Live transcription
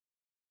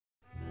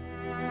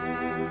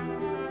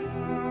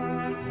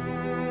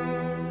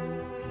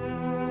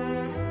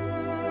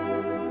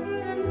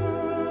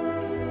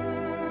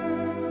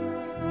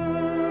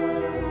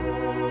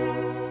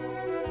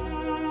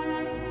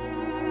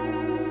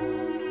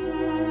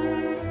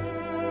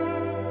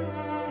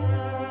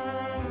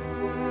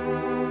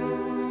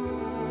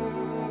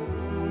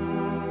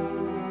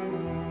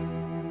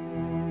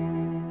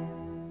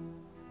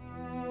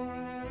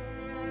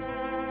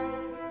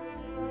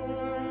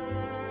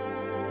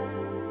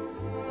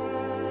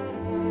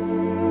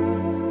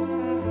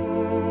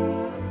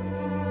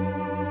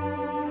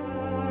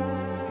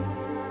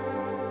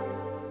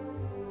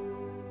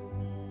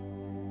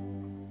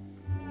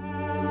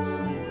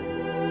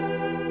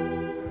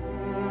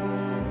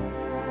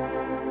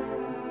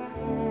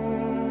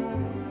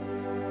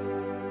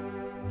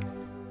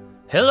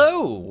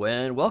Hello,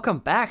 and welcome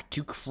back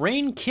to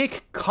Crane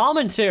Kick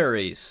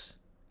Commentaries.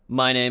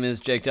 My name is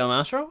Jake Del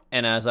Mastro,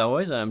 and as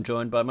always, I'm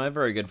joined by my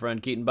very good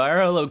friend Keaton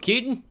Byer. Hello,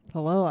 Keaton.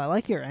 Hello, I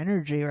like your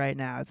energy right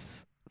now.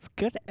 It's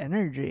good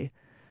energy.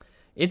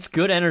 It's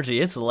good energy.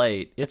 It's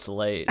late.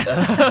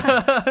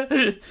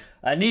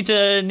 I need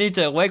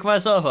to wake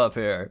myself up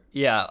here.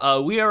 Yeah,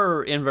 we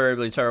are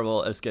invariably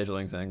terrible at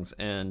scheduling things,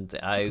 and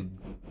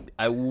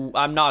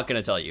I'm not going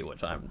to tell you what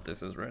time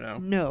this is right now.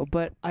 No,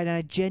 but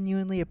I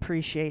genuinely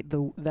appreciate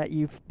that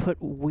you've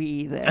put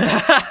 "we" there.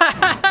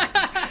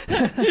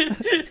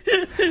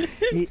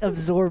 The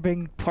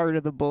absorbing part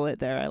of the bullet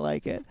there. I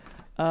like it.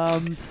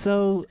 Last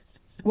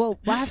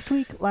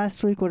week,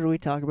 what did we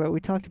talk about?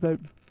 We talked about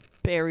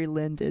Barry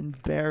Lyndon,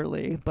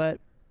 barely, but,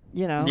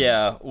 you know.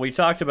 Yeah, we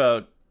talked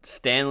about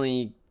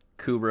Stanley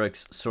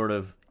Kubrick's sort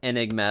of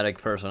enigmatic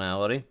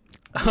personality.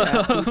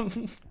 Yeah.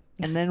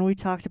 And then we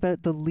talked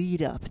about the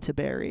lead-up to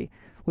Barry,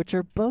 which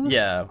are both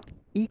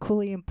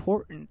equally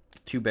important.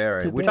 To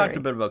Barry. We talked a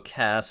bit about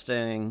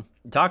casting,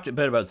 talked a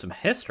bit about some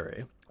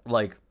history,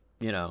 like,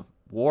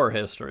 war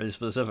history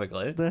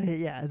specifically.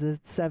 The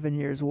 7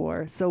 Years'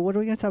 War. So what are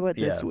we going to talk about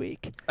this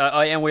week?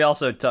 And we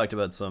also talked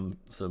about some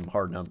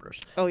hard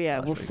numbers. Oh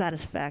yeah,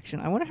 satisfaction.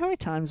 I wonder how many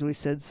times we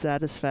said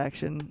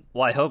satisfaction.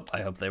 Well, I hope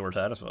they were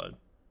satisfied.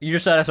 Your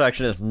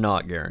satisfaction is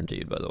not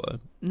guaranteed, by the way.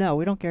 No,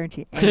 we don't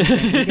guarantee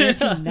anything. We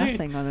guarantee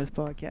nothing on this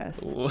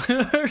podcast.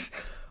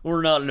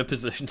 We're not in a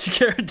position to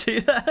guarantee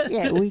that.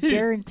 Yeah, we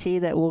guarantee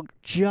that we'll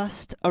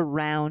just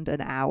around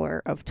an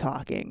hour of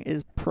talking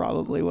is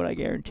probably what I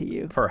guarantee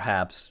you.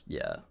 Perhaps,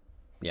 yeah.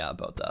 Yeah,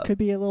 about that. Could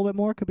be a little bit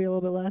more, could be a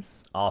little bit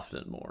less.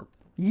 Often more.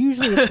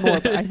 Usually it's more,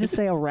 but I just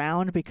say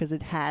around because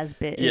it has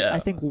been. I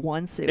think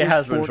once it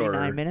was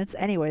 49 minutes.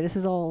 Anyway, this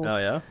is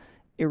all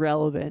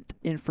irrelevant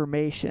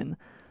information.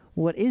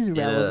 What is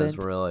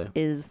relevant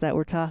is that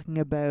we're talking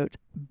about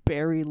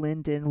Barry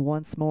Lyndon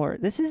once more.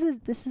 This is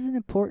an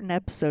important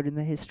episode in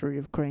the history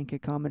of Crane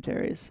Kick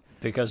Commentaries.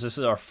 Because this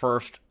is our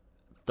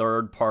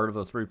third part of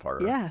a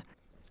three-parter. Yeah.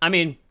 I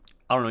mean,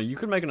 I don't know, you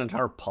could make an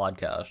entire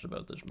podcast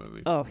about this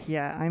movie. Oh,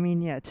 yeah. I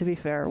mean, yeah, to be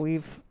fair,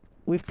 we've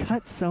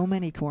cut so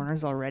many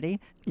corners already.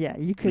 Yeah,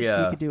 you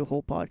could do a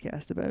whole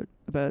podcast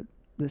about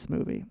this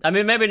movie. I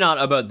mean, maybe not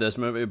about this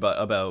movie,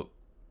 but about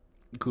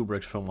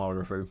Kubrick's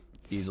filmography.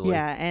 Easily.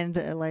 Yeah, and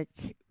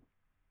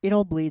it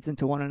all bleeds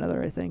into one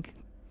another, I think.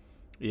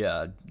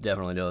 Yeah,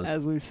 definitely does.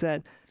 As we've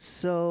said.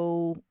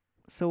 So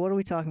what are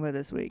we talking about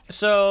this week?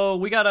 So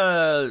we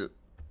gotta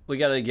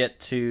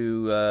get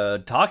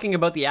to talking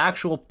about the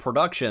actual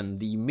production,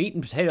 the meat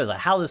and potatoes of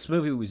how this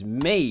movie was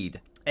made,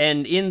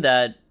 and in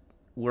that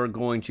we're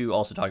going to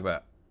also talk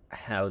about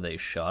how they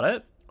shot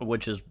it,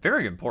 which is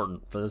very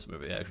important for this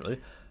movie, actually.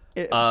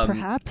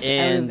 Perhaps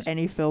out of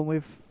any film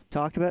we've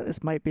talked about,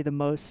 this might be the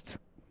most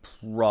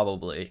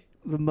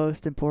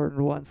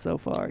important one so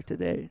far to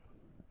date.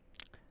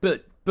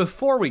 But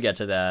before we get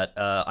to that,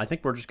 I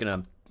think we're just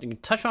gonna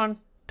touch on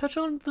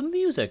the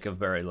music of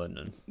Barry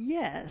Lyndon.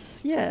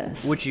 Yes.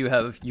 Which you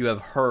have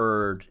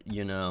heard,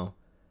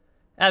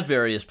 at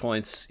various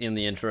points in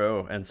the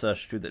intro and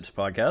such to this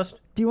podcast.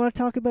 Do you want to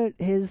talk about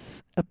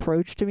his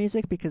approach to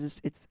music,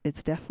 because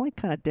it's definitely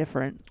kind of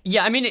different?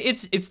 Yeah, I mean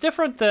it's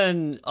different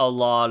than a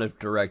lot of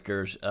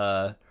directors,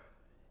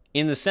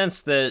 in the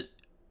sense that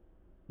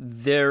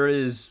there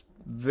is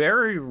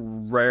very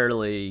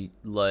rarely,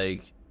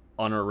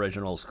 an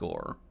original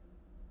score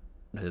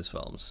in his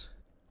films.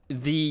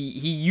 He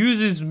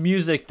uses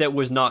music that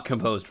was not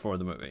composed for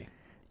the movie,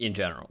 in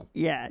general.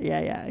 Yeah,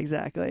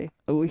 exactly.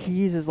 He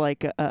uses,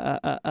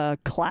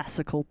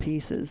 classical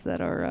pieces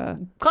that are...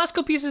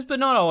 Classical pieces,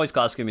 but not always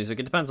classical music.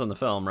 It depends on the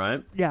film,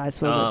 right? Yeah, I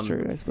suppose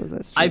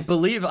that's true. I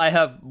believe I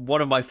have one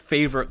of my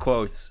favorite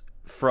quotes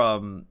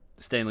from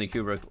Stanley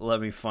Kubrick. Let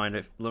me find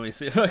it. Let me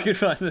see if I can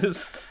find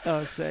this.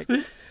 Oh, sick.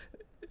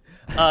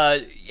 Yeah,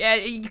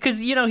 because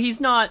he's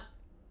not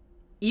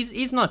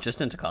just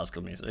into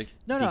classical music.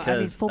 No. I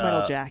mean, Full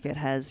Metal Jacket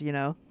has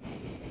Well,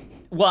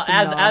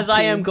 as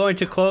I am going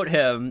to quote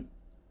him,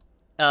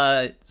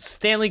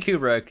 Stanley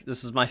Kubrick.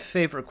 This is my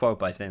favorite quote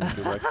by Stanley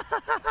Kubrick.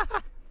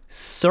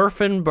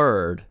 "Surfin'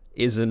 Bird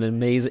is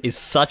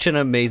such an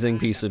amazing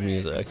piece of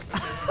music."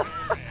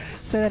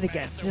 Say that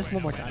again, just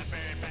one more time.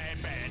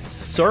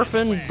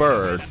 "Surfin'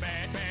 Bird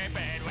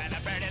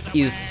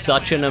is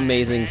such an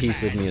amazing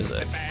piece of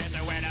music."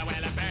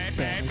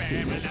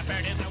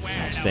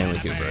 Stanley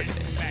Kubrick.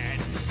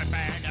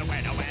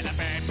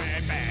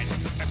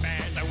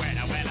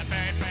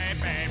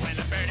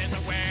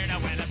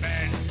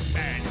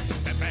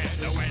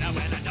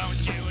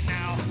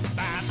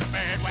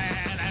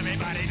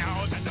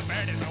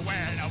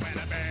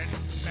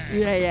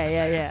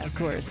 Yeah. Of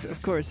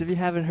course. If you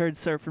haven't heard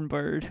Surfin'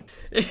 Bird,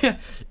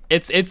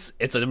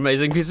 it's an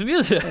amazing piece of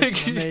music.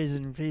 It's an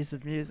amazing piece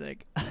of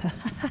music.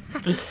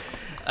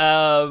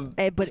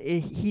 But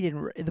he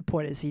didn't. The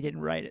point is, he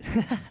didn't write it.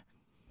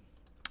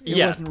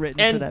 It wasn't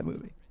written for that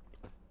movie.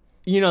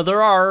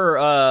 There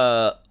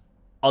are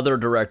other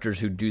directors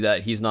who do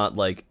that. He's not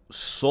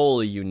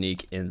solely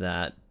unique in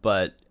that,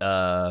 but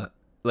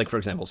Like, for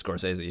example,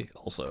 Scorsese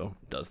also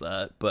does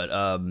that, but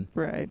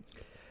right.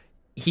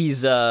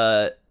 He's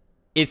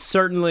it's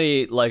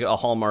certainly like a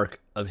hallmark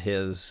of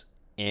his,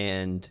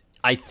 and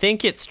I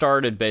think it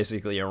started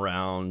basically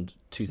around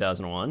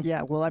 2001.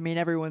 Yeah, well, I mean,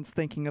 everyone's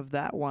thinking of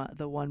that one,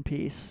 the One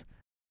Piece.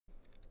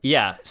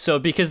 Yeah, so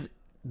because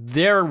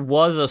there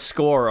was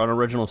an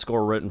original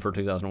score written for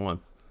 2001.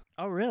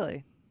 Oh,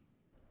 really?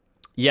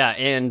 Yeah,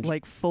 and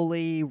like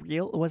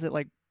was it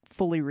like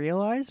fully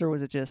realized, or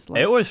was it just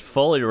like... It was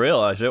fully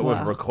realized. It was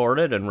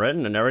recorded and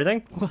written and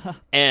everything.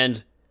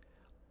 And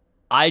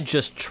I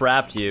just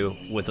trapped you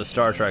with a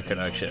Star Trek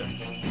connection.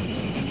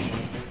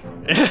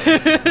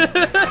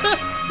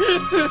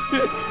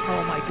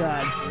 Oh my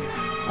god.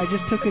 I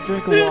just took a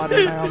drink of water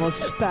and I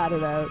almost spat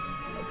it out.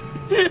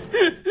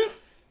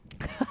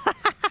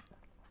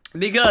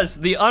 Because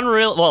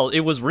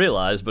it was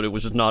realized, but it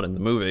was just not in the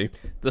movie.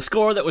 The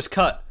score that was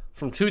cut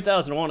from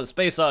 2001: A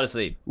Space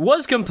Odyssey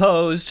was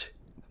composed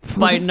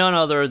by none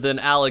other than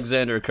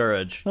Alexander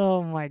Courage.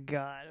 Oh my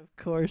god, of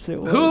course it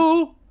was.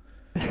 Who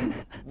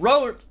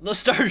wrote the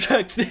Star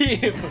Trek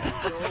theme?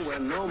 Where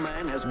no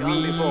man has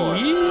gone before.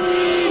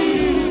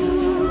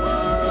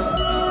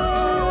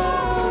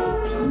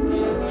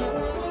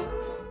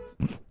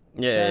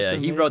 Yeah,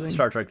 he wrote the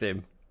Star Trek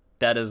theme.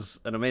 That is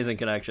an amazing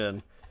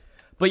connection.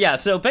 But yeah,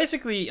 so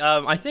basically,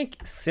 I think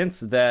since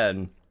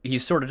then,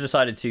 he's sort of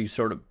decided to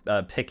sort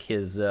of pick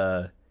his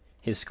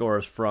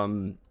scores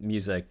from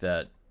music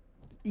that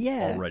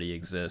already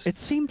exists. It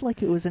seemed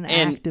like it was an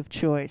active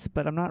choice,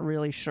 but I'm not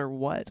really sure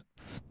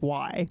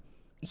why.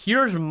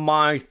 Here's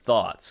my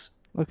thoughts.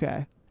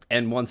 Okay.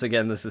 And once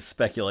again, this is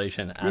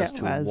speculation as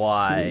to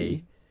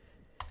why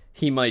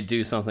he might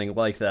do something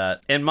like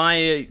that. And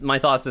my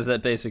thoughts is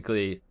that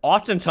basically,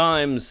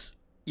 oftentimes,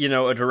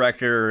 a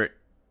director,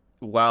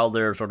 while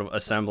they're sort of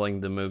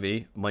assembling the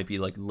movie, might be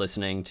like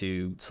listening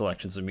to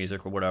selections of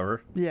music or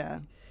whatever. Yeah.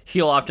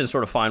 He'll often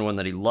sort of find one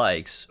that he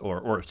likes,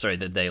 or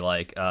that they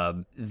like.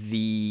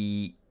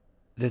 The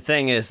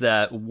thing is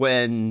that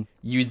when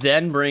you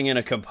then bring in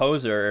a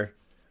composer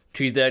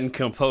to then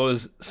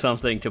compose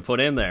something to put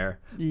in there,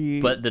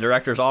 but the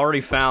director's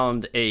already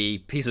found a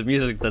piece of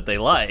music that they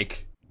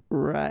like,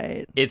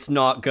 right? It's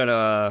not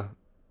gonna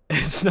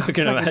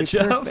match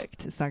up.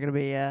 Perfect. It's not gonna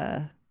be.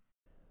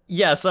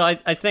 Yeah, so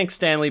I think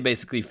Stanley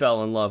basically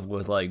fell in love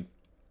with like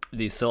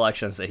these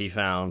selections that he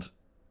found.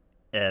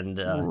 And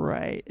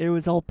right,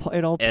 it all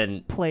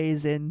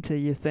plays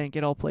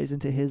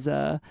into his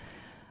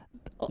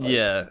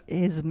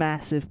his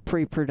massive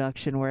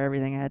pre-production where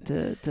everything had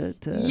to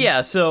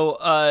yeah.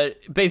 So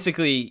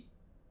basically,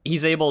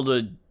 he's able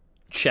to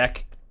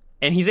check,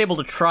 and he's able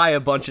to try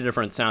a bunch of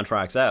different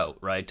soundtracks out,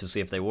 right, to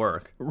see if they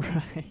work.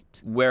 Right.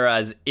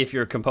 Whereas if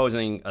you're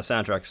composing a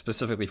soundtrack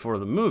specifically for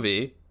the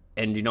movie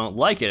and you don't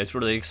like it, it's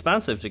really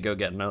expensive to go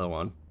get another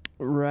one.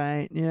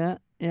 Right. Yeah.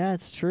 Yeah,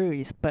 it's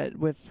true. But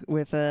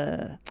with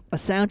a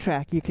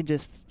soundtrack, you can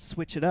just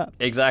switch it up.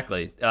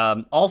 Exactly.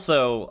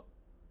 Also,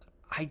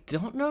 I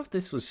don't know if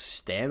this was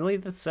Stanley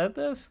that said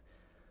this.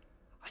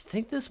 I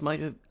think this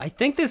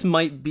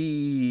might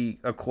be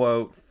a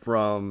quote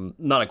from,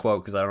 not a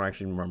quote because I don't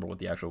actually remember what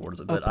the actual words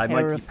are, but I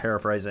might be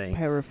paraphrasing.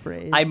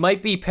 I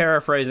might be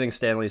paraphrasing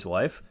Stanley's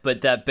wife,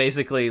 but that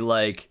basically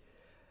like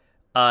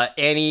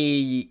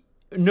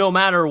no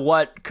matter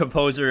what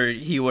composer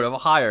he would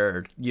have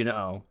hired,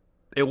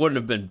 it wouldn't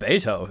have been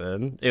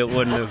Beethoven. It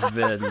wouldn't have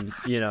been,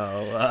 he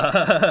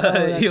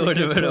would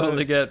have been able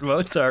to get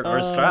Mozart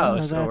or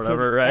Strauss or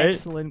whatever, right?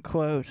 Excellent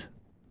quote.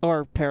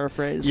 Or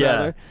paraphrase,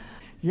 rather.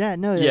 Yeah,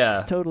 no,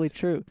 that's totally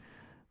true.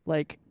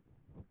 Like,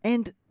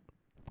 and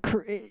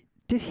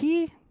did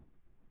he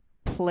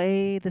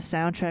play the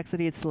soundtracks that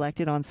he had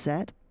selected on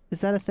set? Is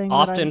that a thing?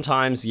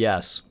 Oftentimes,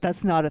 yes.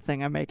 That's not a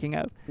thing I'm making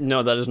up.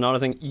 No, that is not a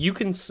thing. You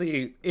can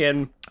see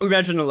we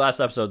mentioned in the last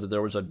episode that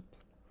there was a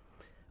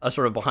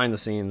sort of behind the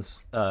scenes,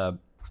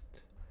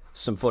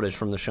 some footage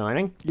from The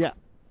Shining. Yeah.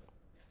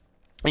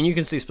 And you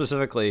can see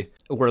specifically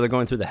where they're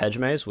going through the hedge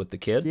maze with the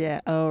kid.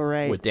 Yeah. Oh,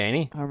 right. With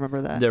Danny. I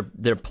remember that.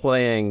 They're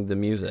playing the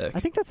music. I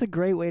think that's a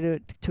great way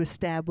to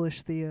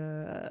establish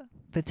the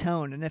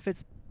tone, and if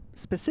it's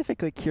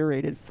specifically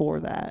curated for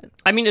that.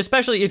 I mean,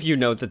 especially if you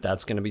note that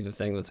that's going to be the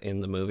thing that's in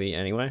the movie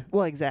anyway.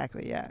 Well,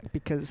 exactly, yeah,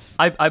 because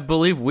I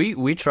believe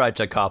we tried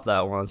to cop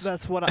that once.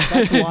 That's why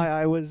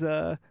I was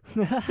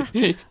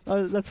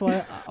that's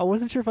why I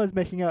wasn't sure if I was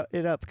making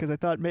it up because I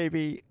thought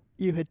maybe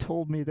you had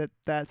told me that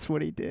that's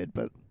what he did,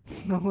 but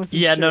I wasn't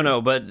yeah, sure.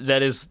 no, but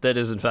that is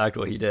in fact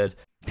what he did.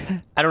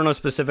 I don't know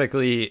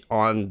specifically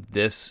on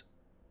this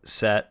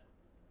set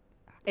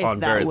if on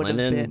that Barry would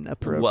Lyndon have been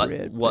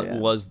appropriate, what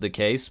was the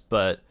case,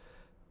 but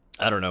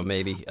I don't know,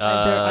 maybe.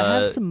 I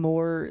have some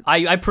more.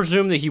 I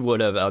presume that he would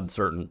have on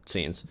certain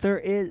scenes.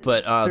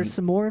 There's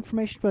some more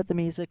information about the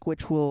music,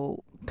 which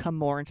will come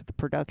more into the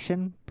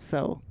production.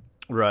 So,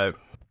 right.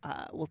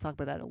 We'll talk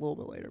about that a little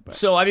bit later. But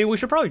so, I mean, we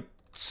should probably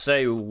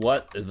say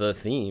what the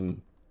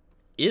theme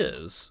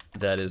is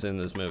that is in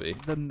this movie.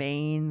 The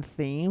main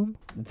theme.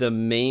 The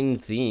main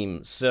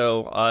theme.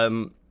 So,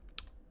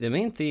 the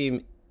main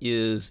theme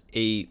is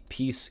a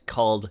piece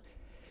called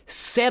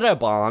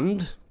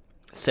Sarabande,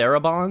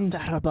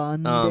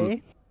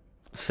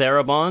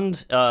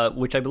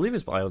 which I believe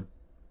is by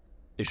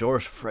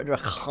George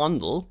Frederick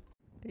Handel.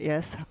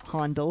 Yes,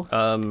 Handel.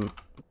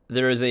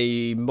 There is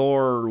a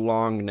more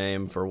long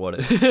name for what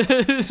it is.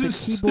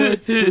 The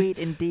keyboard suite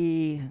in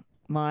D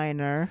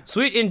minor.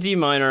 Suite in D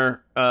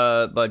minor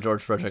by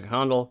George Frederick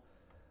Handel.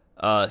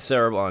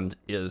 Sarabande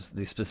is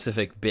the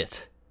specific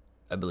bit,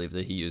 I believe,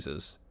 that he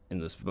uses in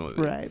this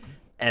movie. Right.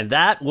 And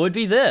that would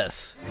be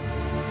this.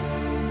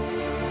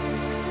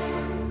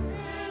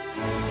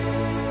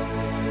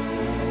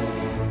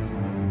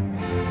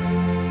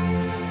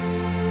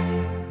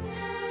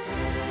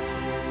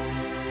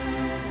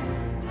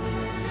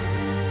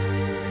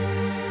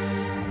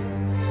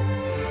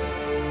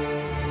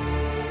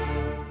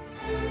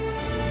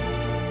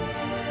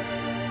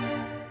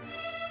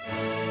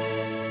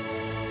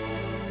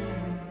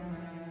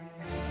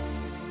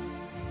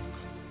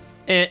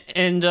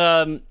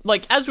 And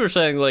like, as we were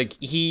saying, like,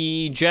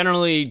 he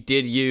generally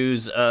did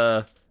use,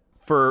 and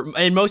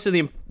most of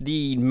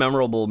the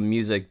memorable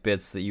music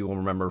bits that you will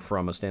remember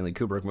from a Stanley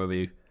Kubrick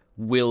movie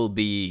will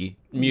be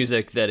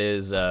music that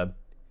is, I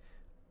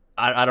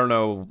don't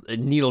know,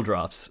 needle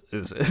drops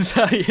is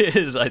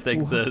I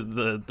think,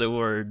 the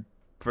word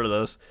for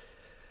this.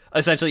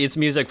 Essentially, it's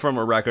music from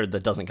a record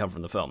that doesn't come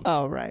from the film.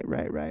 Oh, right.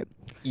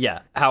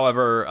 Yeah.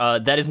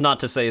 However, that is not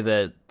to say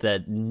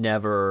that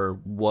never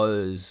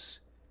was...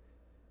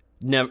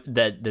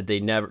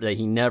 that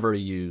he never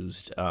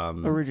used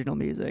original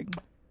music.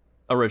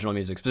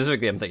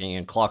 Specifically, I'm thinking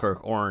in Clockwork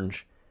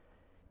Orange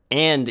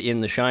and in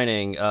The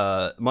Shining.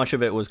 Much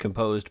of it was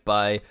composed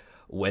by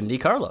Wendy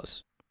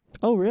Carlos.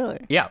 Oh,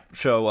 really? Yeah.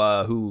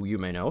 So, who you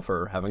may know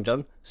for having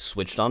done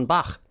Switched on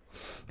Bach.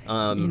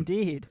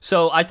 Indeed.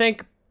 So I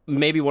think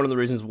maybe one of the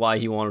reasons why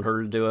he wanted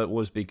her to do it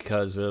was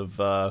because of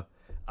I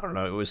don't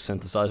know, it was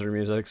synthesizer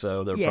music.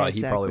 So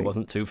he probably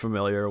wasn't too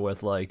familiar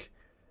with like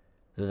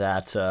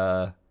that.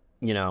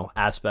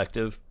 Aspect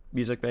of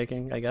music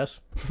making, I guess.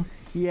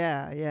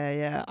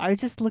 Yeah. I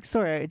just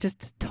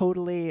just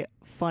totally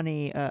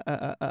funny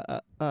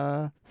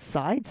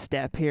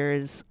sidestep here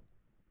is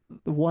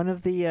one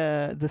of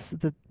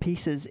the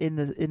pieces in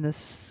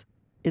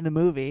the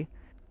movie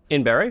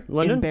in Barry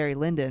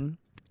Lyndon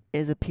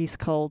is a piece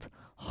called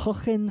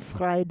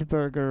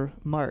Hohenfriedberger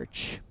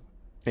March.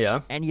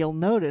 Yeah. And you'll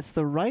notice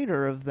the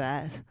writer of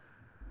that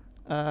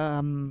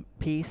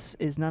piece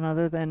is none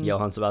other than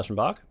Johann Sebastian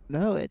Bach?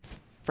 No, it's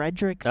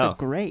Frederick the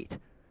Great.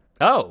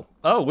 Oh,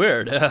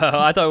 weird.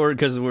 I thought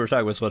because we were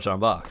talking about Switch on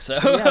Bach. So.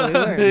 Yeah, we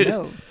were.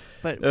 No,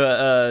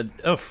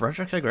 but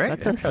Frederick the Great.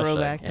 That's a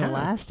throwback to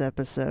last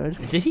episode.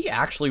 Did he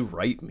actually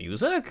write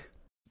music?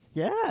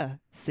 Yeah,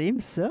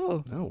 seems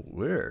so. Oh,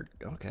 weird.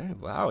 Okay.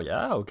 Wow.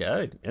 Yeah.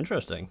 Okay.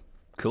 Interesting.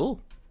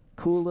 Cool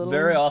little.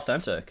 Very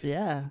authentic.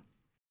 Yeah.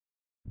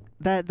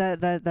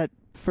 That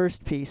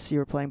first piece you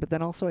were playing, but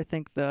then also I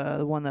think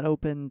the one that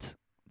opened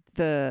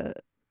the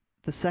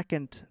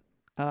second.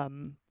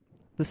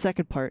 The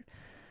second part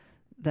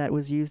that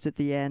was used at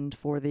the end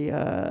for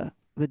the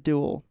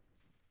duel.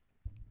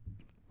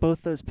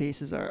 Both those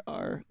pieces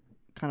are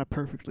kind of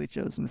perfectly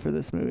chosen for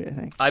this movie, I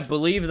think. I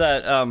believe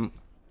that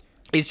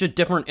it's just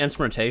different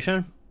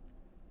instrumentation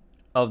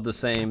of the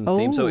same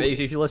theme. So if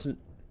you listen,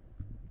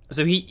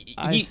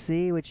 I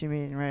see what you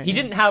mean. Right. He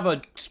didn't have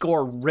a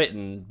score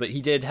written, but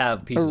he did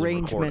have pieces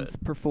arrangements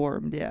recorded.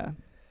 Performed. Yeah.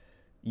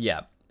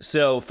 Yeah.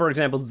 So, for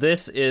example,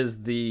 this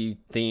is the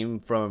theme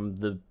from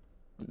the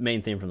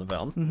main theme from the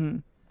film. Mm-hmm.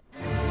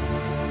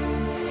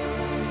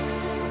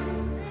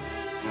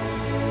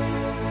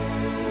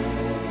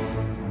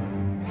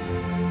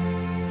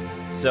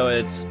 So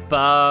it's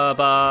ba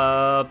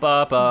ba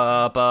ba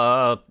ba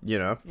ba,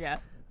 Yeah.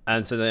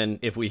 And so then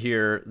if we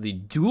hear the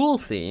dual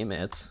theme,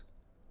 it's...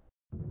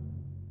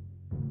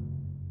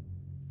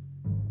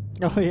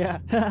 Oh, yeah.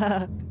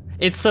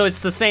 It's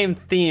the same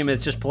theme,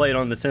 it's just played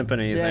on the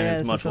symphonies, and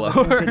it's much lower.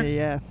 Symphony,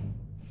 yeah.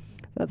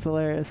 That's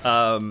hilarious.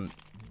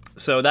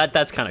 So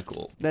that's kind of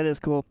cool. That is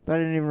cool. I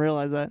didn't even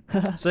realize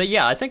that. So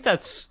yeah, I think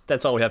that's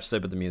all we have to say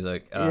about the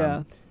music.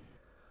 Yeah.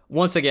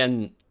 Once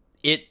again,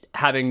 it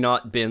having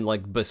not been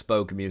like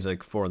bespoke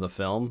music for the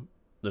film,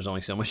 there's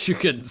only so much you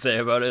can say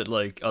about it,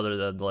 like other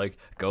than like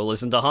go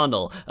listen to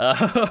Handel.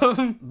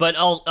 But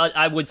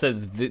I would say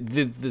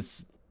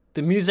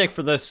the music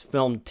for this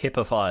film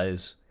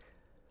typifies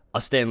a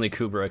Stanley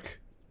Kubrick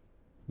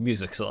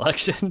music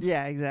selection.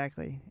 Yeah,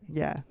 exactly.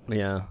 Yeah.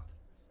 Yeah.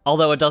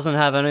 Although it doesn't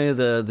have any of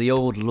the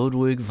old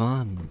Ludwig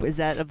van. Is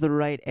that of the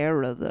right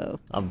era, though?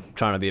 I'm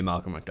trying to be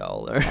Malcolm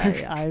McDowell there.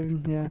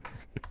 Yeah.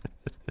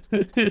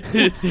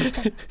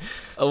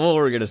 What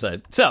were we going to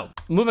say? So,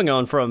 moving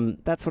on from...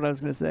 That's what I was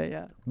going to say,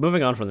 yeah.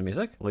 Moving on from the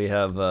music, we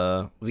have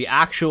the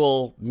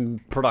actual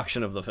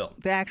production of the film.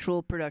 The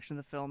actual production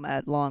of the film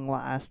at long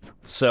last.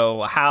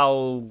 So,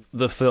 how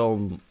the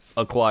film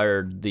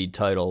acquired the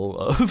title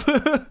of...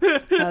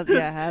 how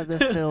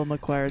the film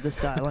acquired the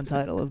style and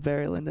title of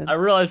Barry Lyndon. I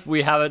realized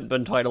we haven't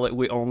been titling...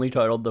 We only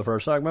titled the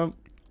first segment.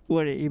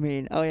 What do you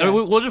mean? Oh yeah. I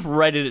mean, we'll just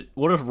write it.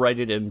 We'll just write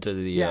it into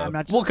the. Yeah, I'm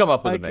not. We'll come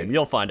up with a name.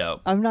 You'll find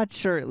out. I'm not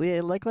sure.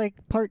 Like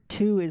part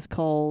 2 is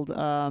called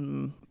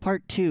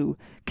Part 2,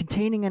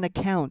 containing an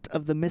account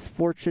of the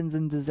misfortunes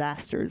and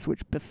disasters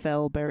which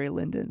befell Barry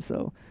Lyndon.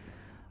 So,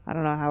 I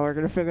don't know how we're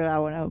gonna figure that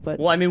one out. But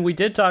well, I mean, we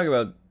did talk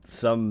about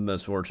some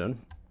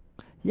misfortune.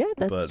 Yeah,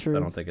 that's true.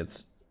 I don't think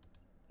it's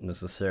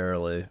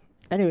necessarily.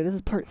 Anyway, this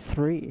is part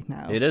 3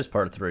 now. It is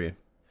part 3.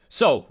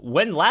 So,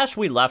 when last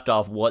we left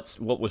off, what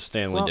was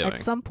Stanley doing?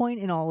 At some point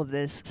in all of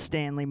this,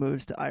 Stanley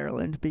moves to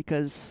Ireland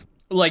because...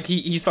 Like,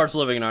 he starts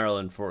living in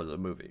Ireland for the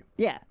movie.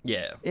 Yeah.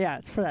 Yeah. Yeah,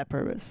 it's for that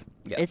purpose.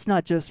 Yeah. It's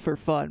not just for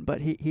fun,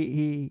 but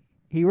he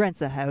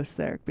rents a house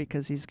there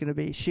because he's going to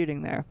be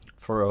shooting there.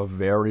 For a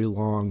very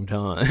long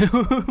time.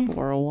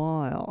 For a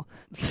while.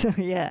 So,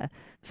 yeah.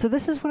 So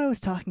this is what I was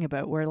talking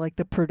about, where, like,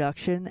 the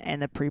production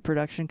and the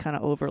pre-production kind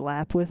of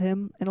overlap with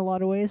him in a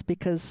lot of ways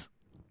because...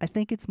 I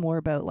think it's more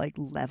about, like,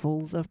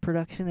 levels of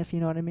production, if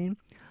you know what I mean.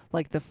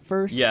 Like, the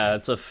first... Yeah,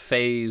 it's a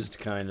phased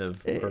kind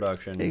of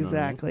production.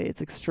 Exactly.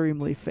 It's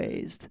extremely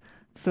phased.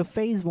 So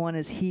phase 1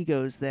 is he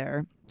goes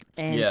there,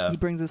 and he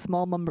brings a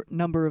small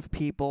number of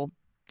people,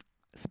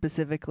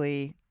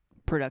 specifically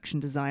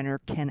production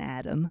designer Ken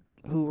Adam,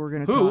 who we're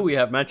going to Who we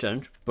have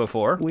mentioned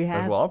before We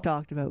have as well.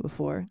 talked about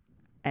before,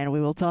 and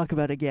we will talk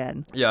about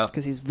again. Yeah.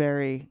 Because he's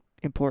very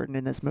important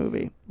in this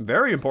movie.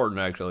 Very important,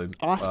 actually.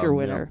 Oscar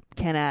winner,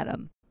 Ken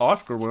Adam.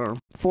 Oscar winner.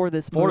 For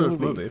this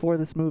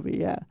movie,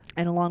 yeah.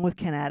 And along with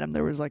Ken Adam,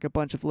 there was like a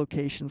bunch of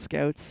location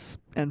scouts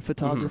and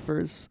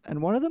photographers.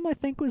 And one of them, I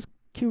think, was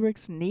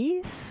Kubrick's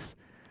niece.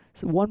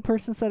 So one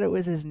person said it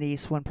was his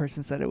niece, one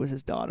person said it was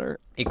his daughter.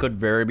 It could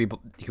be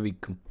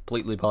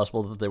completely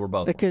possible that they were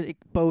both.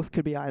 Both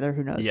could be either,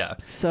 who knows. Yeah.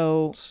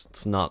 So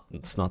it's not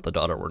the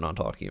daughter we're not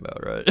talking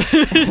about, right?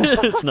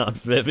 It's not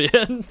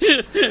Vivian.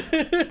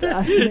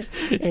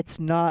 It's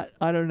not,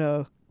 I don't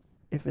know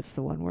if it's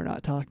the one we're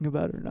not talking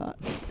about or not.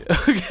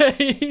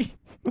 Okay.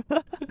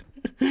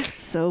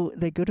 So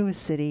they go to a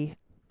city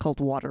called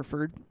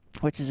Waterford,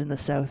 which is in the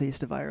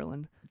southeast of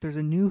Ireland. There's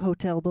a new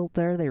hotel built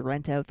there. They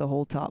rent out the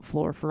whole top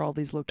floor for all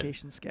these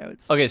location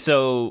scouts. Okay,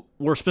 so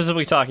we're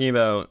specifically talking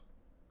about,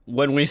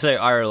 when we say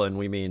Ireland,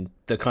 we mean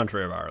the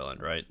country of Ireland,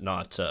 right?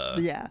 Not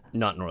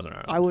Northern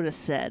Ireland. I would have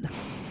said.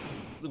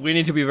 We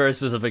need to be very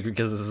specific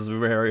because this is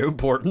very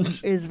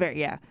important.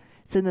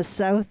 It's in the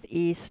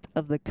southeast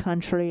of the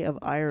country of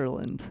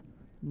Ireland,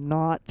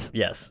 not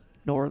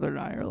Northern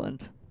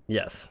Ireland.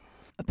 Yes.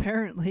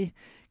 Apparently,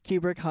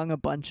 Kubrick hung a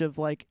bunch of,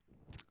 like,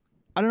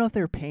 I don't know if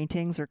they were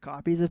paintings or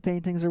copies of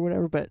paintings or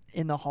whatever, but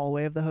in the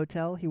hallway of the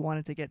hotel, he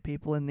wanted to get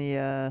people in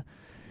the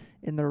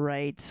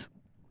right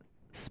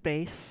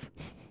space,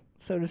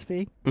 so to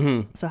speak.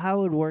 Mm-hmm. So how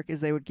it would work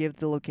is they would give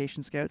the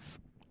location scouts,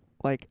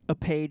 like, a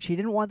page. He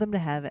didn't want them to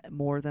have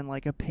more than,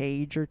 like, a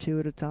page or two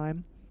at a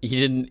time.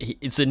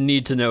 It's a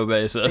need-to-know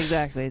basis.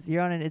 Exactly.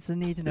 It's a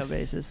need-to-know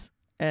basis.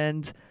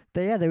 And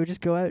they would just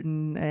go out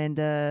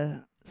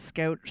and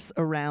scout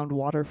around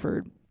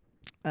Waterford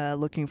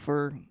looking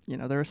for,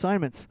 their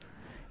assignments.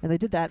 And they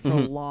did that for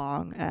a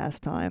long-ass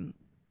time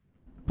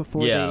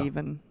before they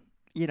even,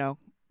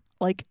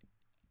 like,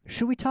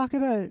 should we talk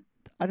about,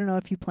 I don't know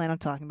if you plan on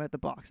talking about the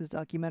Boxes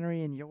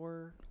documentary in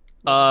your...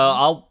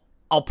 I'll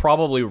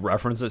probably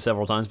reference it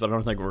several times, but I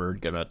don't think we're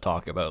going to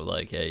talk about,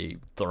 like, a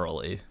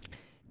thoroughly...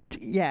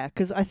 Yeah,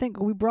 because I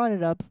think we brought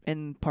it up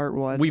in part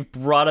 1. We've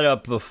brought it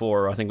up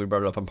before. I think we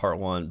brought it up in part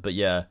 1, but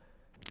yeah.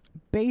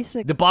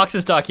 The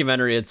Boxes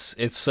documentary, it's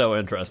so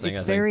interesting.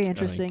 It's very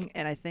interesting,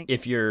 and I think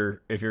if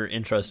you're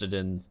interested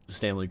in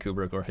Stanley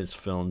Kubrick or his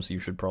films, you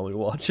should probably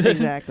watch it.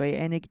 Exactly,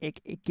 and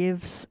it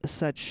gives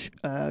such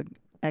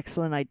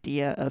excellent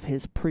idea of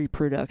his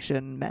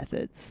pre-production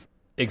methods.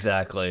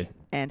 Exactly,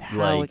 and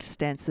how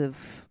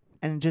extensive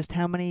and just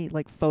how many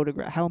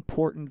how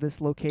important this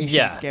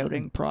location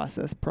scouting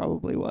process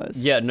probably was.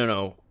 Yeah,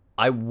 no,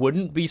 I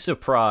wouldn't be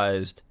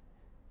surprised.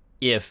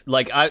 If,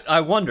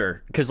 I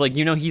wonder, because,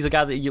 he's a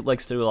guy that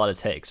likes to do a lot of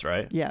takes,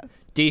 right? Yeah.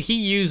 Did he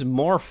use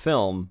more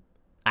film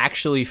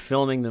actually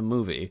filming the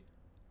movie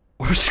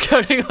or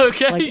scouting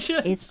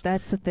locations?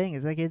 That's the thing.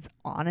 It's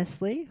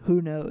honestly, who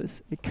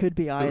knows? It could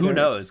be either. Who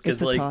knows?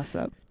 Because, it's a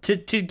toss-up. To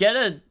get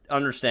an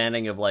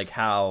understanding of,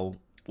 how,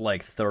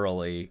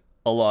 thoroughly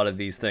a lot of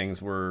these things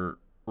were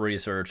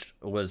researched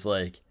was,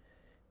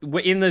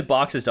 in the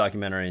Boxes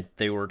documentary,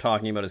 they were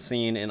talking about a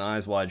scene in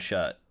Eyes Wide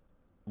Shut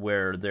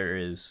where there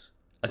is...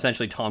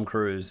 Essentially, Tom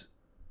Cruise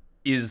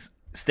is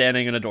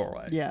standing in a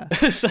doorway. Yeah.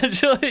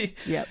 Essentially.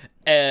 Yep.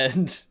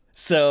 And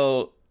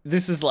so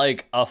this is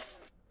like a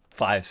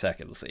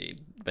 5-second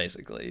scene,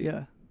 basically.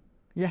 Yeah.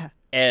 Yeah.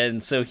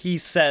 And so he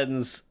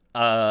sends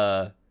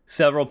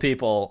several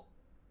people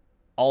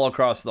all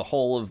across the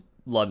whole of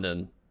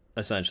London,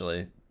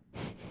 essentially,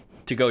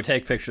 to go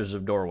take pictures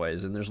of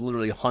doorways. And there's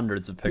literally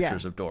hundreds of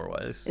pictures of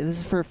doorways. This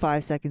is for a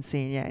 5-second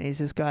scene, yeah. And he's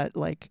just got,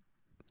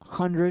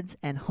 hundreds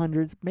and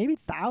hundreds, maybe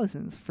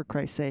thousands, for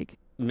Christ's sake.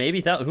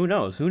 Maybe who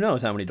knows? Who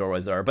knows how many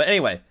doorways there are? But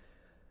anyway,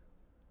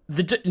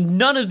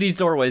 none of these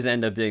doorways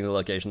end up being the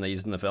location they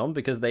used in the film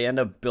because they end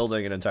up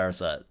building an entire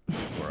set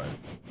for it.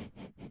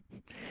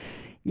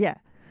 Yeah.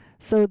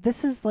 So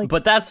this is like,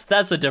 but that's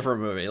a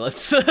different movie.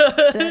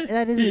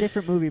 that is a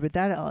different movie, but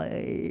that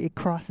it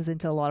crosses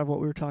into a lot of what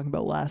we were talking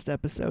about last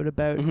episode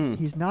about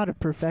he's not a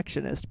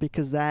perfectionist,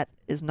 because that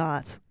is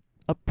not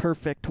a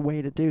perfect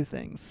way to do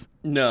things.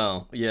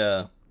 No,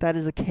 yeah, that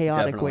is a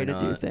chaotic way to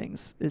do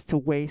things. Is to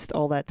waste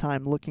all that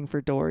time looking for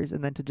doors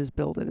and then to just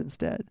build it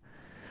instead.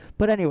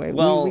 But anyway,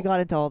 we got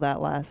into all that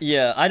last.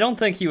 Yeah, I don't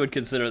think he would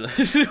consider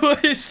this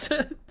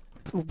wasted.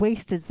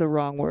 Wasted's the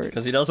wrong word.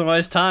 Because he doesn't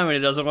waste time and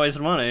he doesn't waste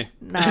money.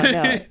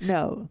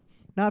 No.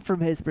 Not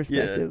from his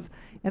perspective. Yeah.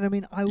 And I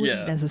mean, I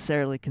wouldn't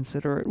necessarily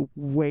consider it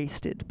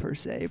wasted per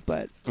se,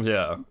 but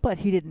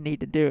he didn't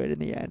need to do it in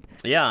the end.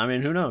 Yeah, I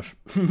mean, who knows?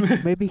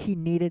 Maybe he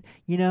needed,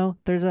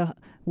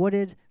 what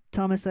did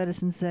Thomas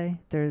Edison say?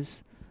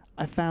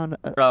 I found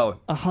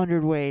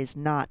 100 ways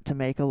not to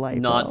make a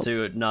light bulb.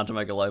 Not to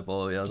make a light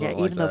bulb. Yeah,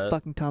 even though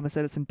fucking Thomas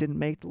Edison didn't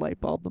make the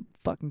light bulb, the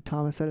fucking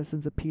Thomas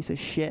Edison's a piece of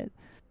shit.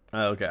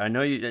 Oh, okay, I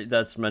know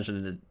that's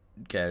mentioned.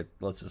 Okay,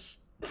 let's just.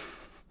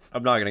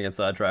 I'm not gonna get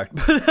sidetracked.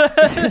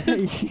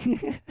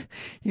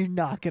 You're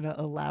not gonna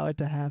allow it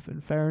to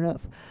happen. Fair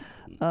enough.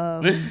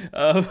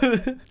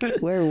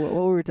 What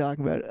were we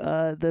talking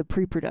about? The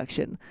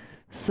pre-production.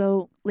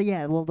 So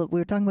yeah, well, we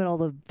were talking about all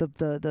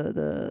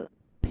the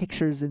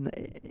pictures in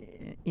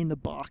the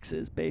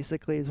boxes.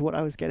 Basically, is what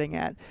I was getting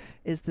at.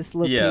 Is this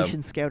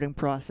location scouting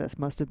process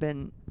must have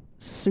been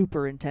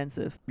super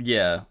intensive.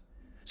 Yeah.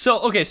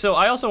 So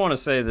I also want to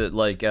say that,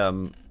 like,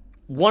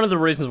 one of the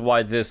reasons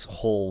why this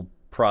whole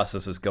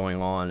process is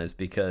going on is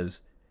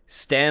because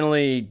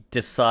Stanley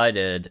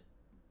decided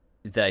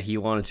that he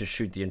wanted to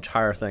shoot the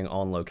entire thing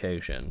on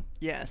location.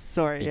 Yes,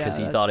 sorry. Because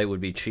he thought it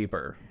would be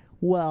cheaper.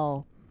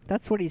 Well,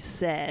 that's what he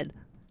said.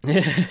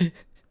 But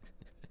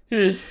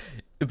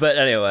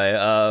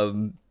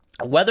anyway,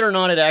 whether or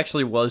not it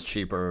actually was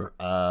cheaper,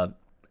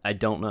 I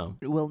don't know.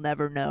 We'll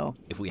never know.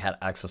 If we had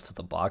access to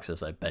the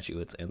boxes, I bet you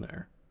it's in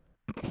there.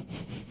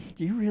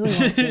 Do you really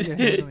want to get your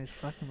hands on these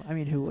fucking... I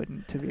mean, who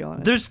wouldn't, to be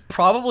honest? There's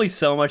probably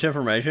so much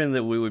information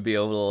that we would be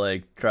able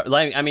to,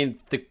 like... I mean,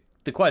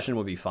 the question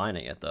would be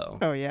finding it, though.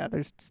 Oh, yeah.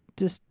 There's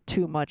just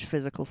too much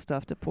physical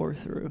stuff to pour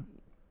through.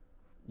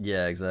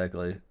 Yeah,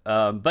 exactly.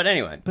 But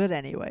anyway,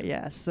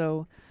 yeah.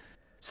 So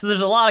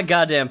there's a lot of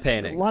goddamn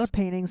paintings. A lot of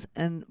paintings,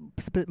 and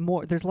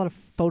more. There's a lot of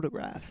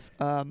photographs.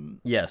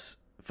 Yes.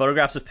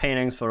 Photographs of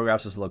paintings,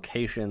 photographs of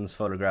locations,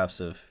 photographs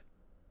of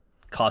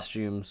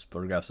costumes,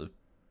 photographs of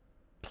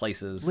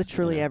places,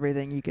 literally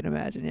everything you can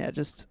imagine.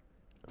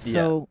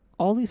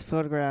 All these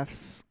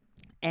photographs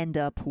end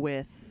up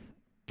with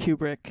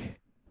Kubrick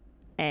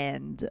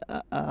and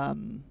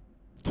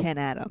Ken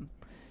Adam.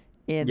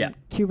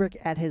 Kubrick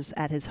at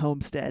his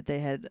homestead, they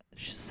had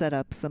set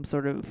up some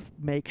sort of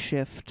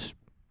makeshift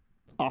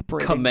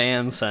operating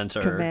command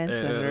center.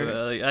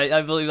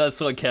 I believe that's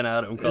what Ken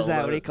Adam called it. Is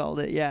that what he called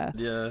it? Yeah.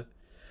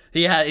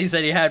 He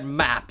said he had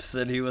maps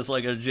and he was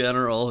like a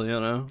general,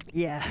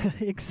 Yeah,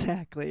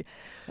 exactly.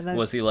 And then,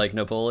 was he like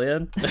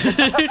Napoleon?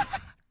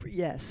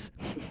 Yes,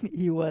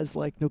 he was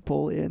like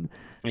Napoleon.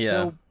 Yeah.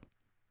 So,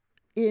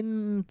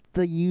 in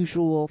the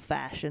usual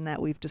fashion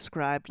that we've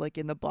described, like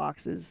in the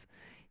boxes,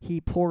 he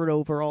poured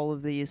over all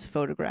of these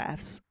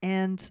photographs.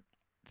 And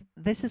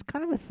this is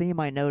kind of a theme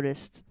I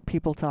noticed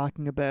people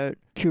talking about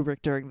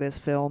Kubrick during this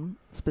film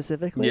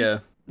specifically. Yeah.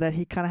 That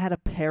he kind of had a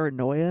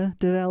paranoia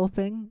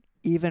developing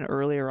even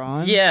earlier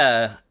on.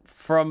 Yeah.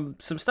 From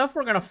some stuff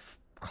we're going to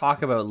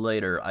talk about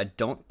later, I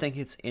don't think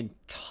it's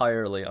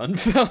entirely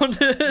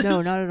unfounded.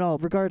 No, not at all.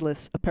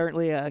 Regardless,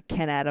 apparently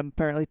Ken Adam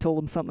told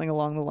him something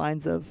along the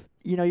lines of,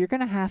 you're going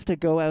to have to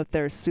go out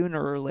there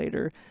sooner or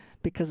later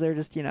because they're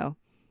just, in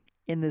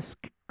this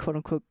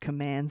quote-unquote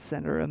command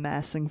center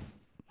amassing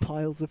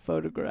piles of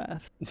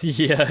photographs.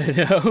 Yeah, I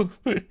know.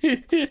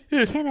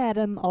 Ken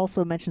Adam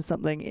also mentioned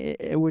something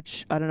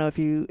which I don't know if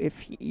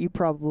you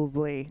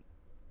probably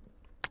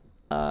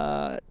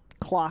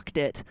clocked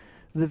it.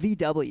 The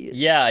VWs.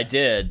 Yeah, I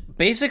did.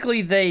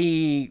 Basically,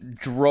 they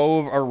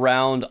drove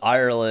around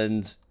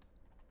Ireland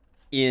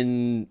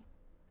in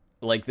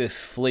like this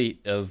fleet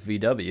of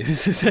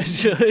VWs,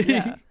 essentially.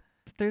 Yeah.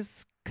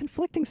 There's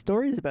conflicting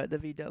stories about the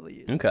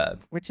VWs. Okay.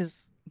 Which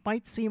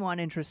might seem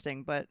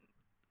uninteresting, but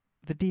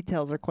the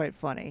details are quite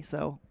funny.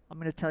 So I'm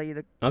going to tell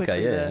you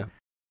the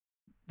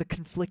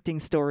conflicting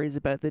stories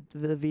about the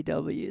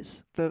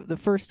VWs. The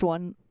first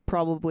one,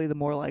 probably the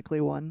more likely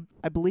one,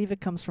 I believe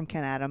it comes from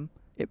Ken Adam.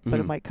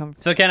 But it might come...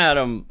 So Ken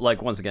Adam,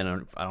 like, once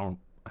again, I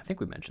think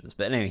we mentioned this,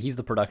 but anyway, he's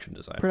the production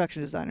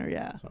designer.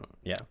 Yeah. So,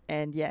 yeah.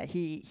 And yeah,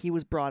 he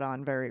was brought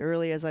on very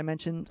early, as I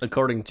mentioned.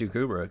 According to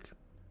Kubrick,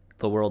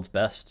 the world's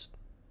best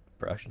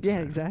production designer.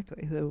 Yeah,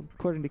 exactly. So,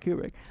 according to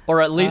Kubrick. Or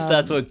at least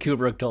that's what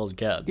Kubrick told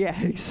Ken.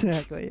 Yeah,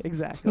 exactly.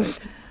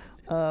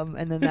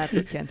 And then that's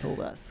what Ken told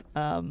us.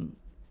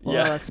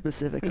 Us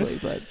specifically,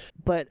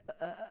 but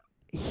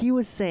he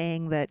was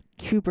saying that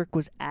Kubrick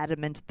was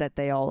adamant that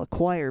they all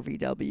acquire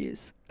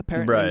VWs.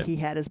 Apparently, he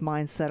had his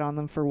mind set on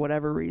them for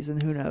whatever reason.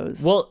 Who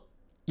knows? Well,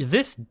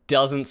 this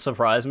doesn't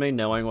surprise me,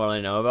 knowing what I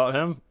know about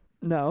him.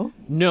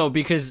 No,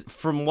 because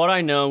from what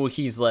I know,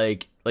 he's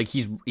like Like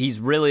he's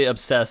really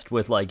obsessed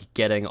with like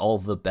getting all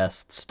the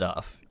best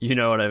stuff. You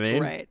know what I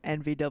mean? Right.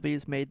 And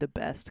VW's made the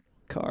best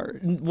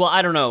card. Well,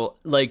 I don't know.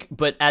 Like,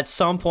 but at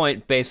some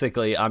point,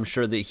 basically, I'm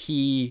sure that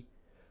he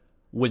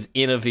was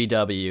in a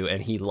VW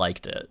and he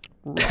liked it.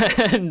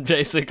 Right. And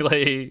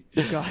basically,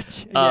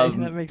 gotcha. Yeah,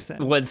 that makes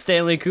sense. When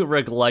Stanley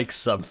Kubrick likes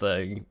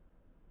something,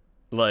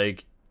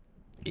 like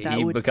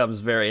he becomes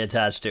very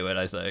attached to it.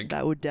 I think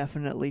that would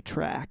definitely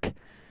track.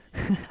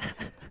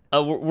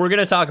 We're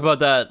gonna talk about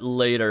that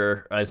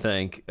later. I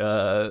think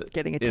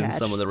getting attached in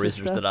some of the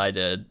research stuff? that I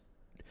did.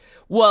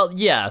 Well,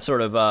 yeah,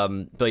 sort of.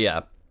 But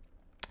yeah,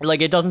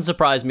 like it doesn't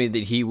surprise me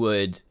that he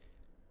would,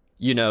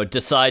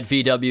 decide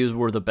VWs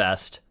were the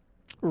best,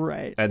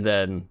 right, and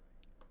then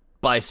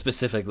buy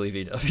specifically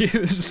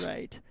VWs.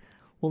 Right.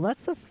 Well,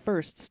 that's the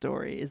first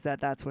story. Is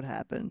that's what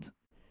happened?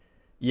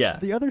 Yeah.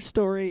 The other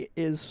story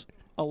is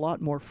a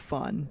lot more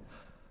fun.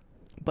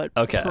 But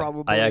okay,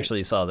 probably... I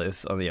actually saw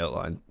this on the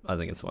outline. I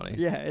think it's funny.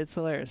 Yeah, it's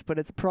hilarious, but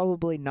it's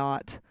probably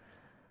not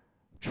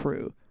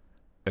true.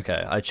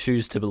 Okay, I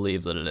choose to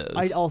believe that it is.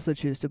 I also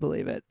choose to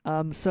believe it.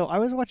 So I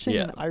was watching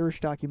an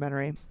Irish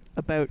documentary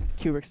about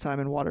Kubrick's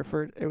time in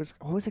Waterford.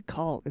 What was it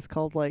called? It's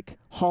called like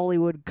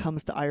Hollywood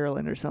Comes to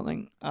Ireland or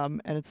something.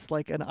 And it's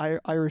like an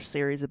Irish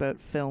series about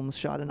films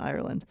shot in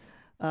Ireland.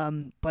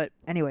 But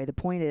anyway, the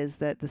point is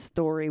that the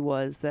story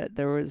was that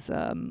there was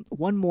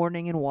one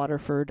morning in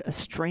Waterford, a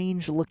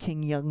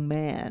strange-looking young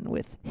man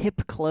with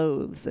hip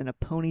clothes and a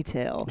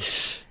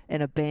ponytail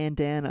and a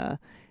bandana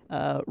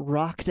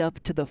rocked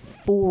up to the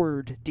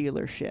Ford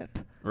dealership.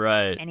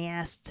 Right. And he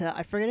asked,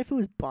 I forget if it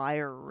was buy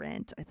or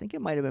rent. I think it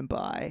might have been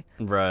buy.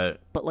 Right.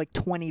 But like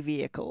 20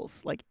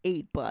 vehicles, like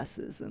 8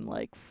 buses and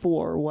like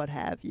 4 what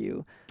have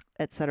you,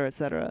 et cetera, et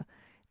cetera.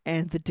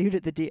 And the dude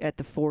at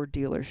the Ford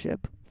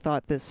dealership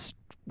thought this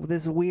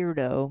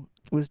weirdo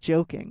was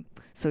joking,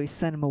 so he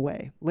sent him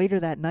away. Later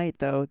that night,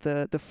 though,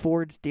 the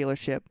Ford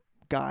dealership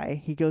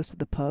guy, he goes to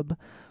the pub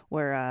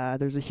where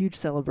there's a huge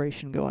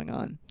celebration going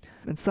on,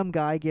 and some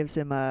guy gives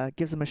him a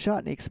shot,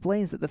 and he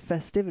explains that the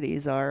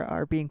festivities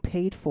are being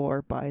paid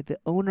for by the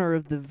owner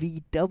of the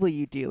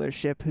VW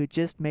dealership, who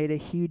just made a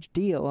huge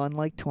deal on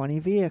like 20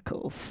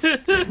 vehicles.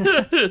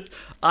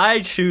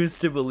 I choose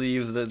to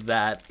believe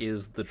that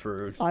is the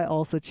truth. I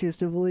also choose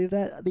to believe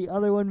that. The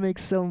other one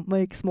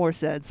makes more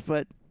sense,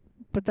 but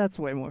that's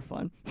way more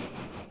fun.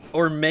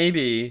 Or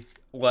maybe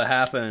what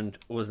happened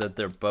was that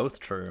they're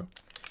both true.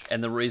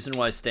 And the reason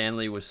why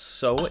Stanley was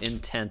so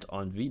intent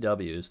on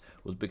VWs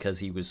was because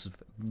he was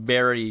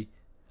very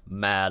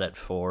mad at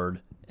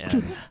Ford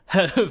and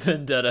had a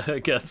vendetta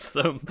against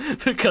them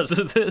because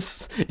of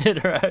this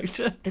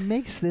interaction. It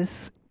makes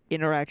this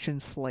interaction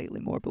slightly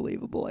more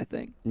believable, I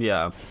think.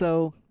 Yeah.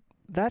 So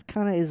that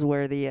kind of is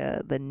where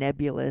the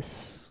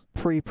nebulous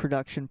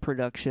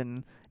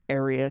production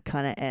area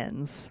kind of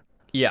ends.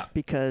 Yeah.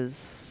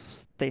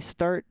 Because they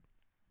start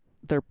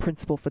their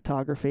principal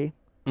photography.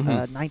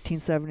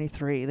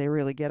 1973, they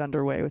really get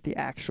underway with the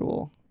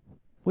actual.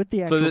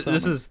 So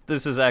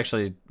this is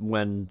actually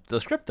when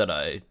the script that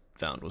I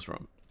found was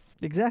from.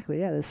 Exactly,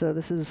 yeah. So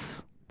this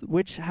is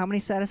how many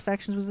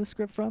satisfactions was this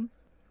script from?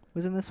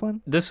 Was in this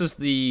one? This is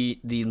the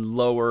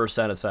lower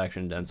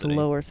satisfaction density.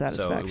 Lower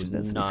satisfaction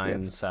density. So it was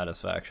 9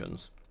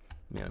 satisfactions.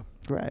 Yeah.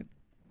 Right.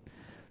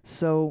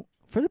 So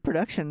for the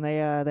production, they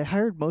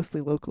hired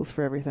mostly locals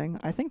for everything.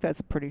 I think that's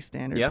pretty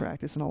standard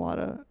practice in a lot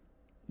of.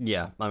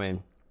 Yeah, I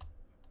mean,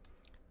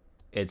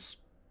 it's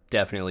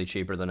definitely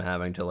cheaper than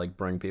having to like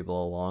bring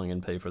people along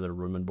and pay for their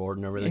room and board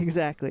and everything.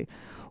 Exactly.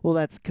 Well,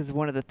 that's because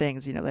one of the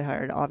things, they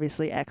hired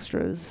obviously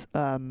extras.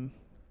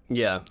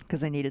 Yeah.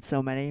 Because they needed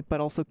so many, but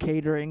also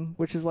catering,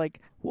 which is like,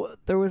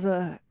 there was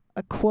a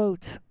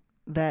quote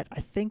that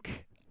I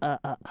think,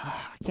 I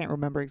can't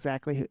remember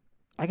exactly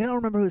I don't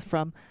remember who it's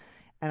from,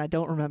 and I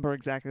don't remember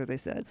exactly what they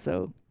said,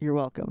 so you're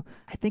welcome.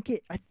 I think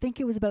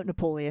it was about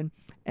Napoleon,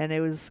 and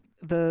it was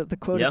the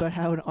quote about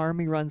how an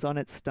army runs on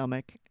its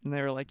stomach, and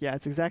they were like, yeah,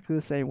 it's exactly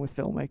the same with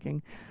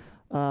filmmaking.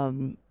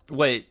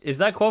 Wait, is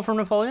that quote from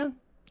Napoleon?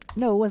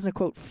 No, it wasn't a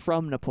quote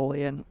from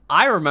Napoleon.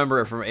 I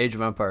remember it from Age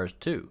of Empires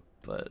too,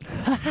 but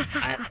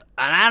an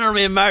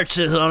army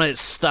marches on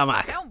its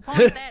stomach. Don't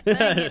point that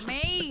thing at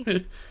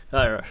me.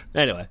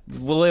 Anyway,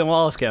 William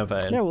Wallace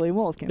campaign. Yeah, William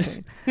Wallace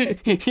campaign.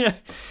 Yeah.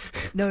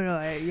 No,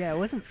 it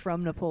wasn't from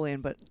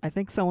Napoleon, but I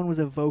think someone was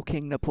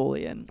evoking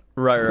Napoleon.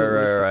 Right. He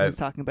was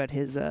talking about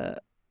his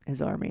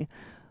army.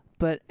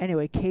 But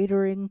anyway,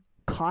 catering,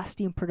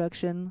 costume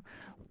production.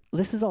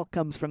 This all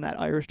comes from that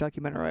Irish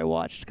documentary I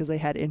watched because they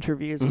had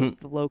interviews with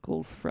the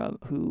locals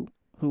who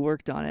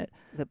worked on it.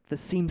 The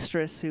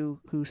seamstress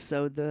who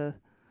sewed the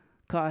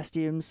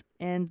costumes,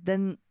 and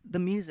then the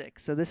music.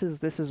 So this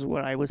is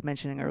what I was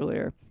mentioning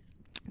earlier.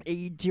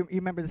 Do you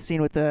remember the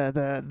scene with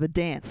the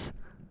dance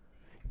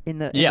in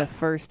the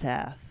first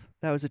half?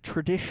 That was a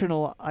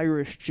traditional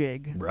Irish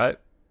jig. Right.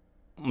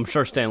 I'm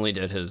sure Stanley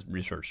did his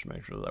research to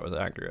make sure that was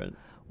accurate.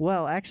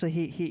 Well, actually,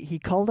 he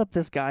called up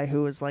this guy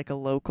who was like a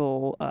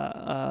local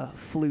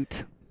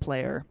flute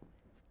player.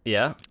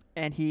 Yeah.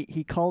 And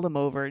he called him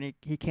over, and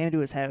he came to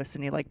his house,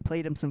 and he like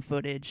played him some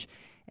footage,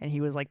 and he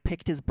was like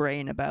picked his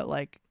brain about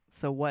like,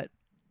 so what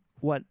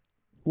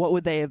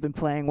would they have been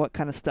playing, what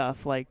kind of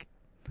stuff, like.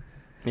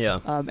 Yeah.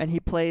 And he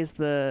plays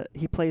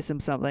him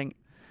something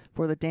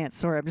for the dance.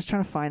 Sorry, I'm just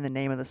trying to find the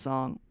name of the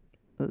song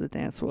that the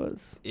dance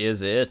was.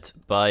 Is it,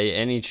 by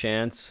any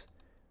chance,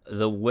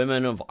 the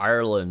Women of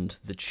Ireland,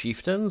 the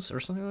Chieftains,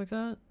 or something like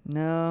that?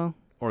 No.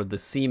 Or the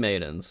Sea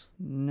Maidens?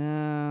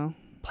 No.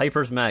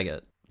 Piper's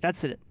Maggot.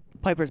 That's it.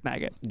 Piper's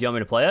Maggot. Do you want me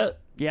to play it?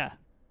 Yeah.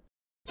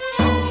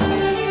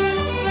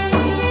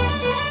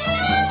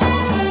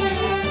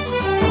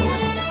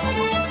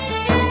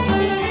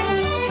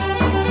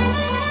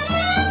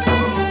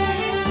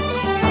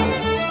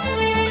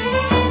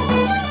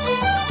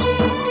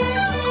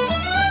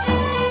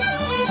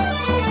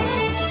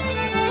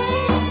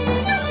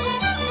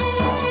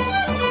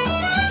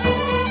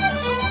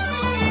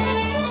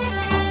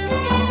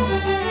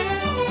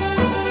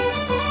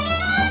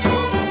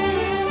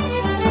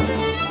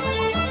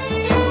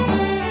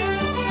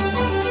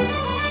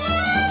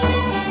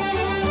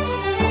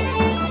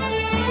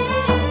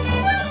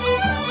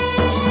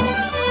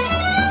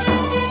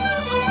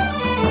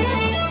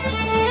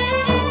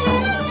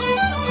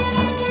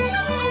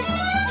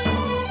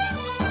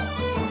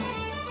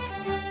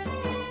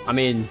 I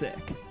mean, sick.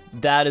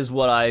 That is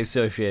what I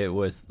associate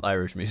with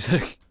Irish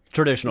music.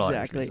 Traditional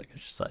exactly. Irish music, I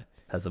should say.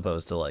 As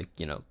opposed to, like,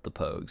 you know, the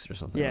Pogues or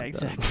something like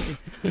exactly.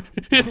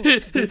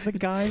 that. the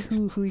guy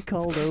who he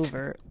called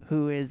over,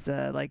 who is,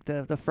 like,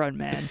 the front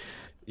man.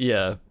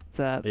 Yeah.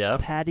 It's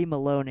Paddy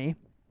Maloney.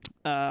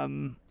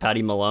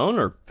 Paddy Malone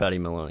or Paddy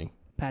Maloney?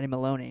 Paddy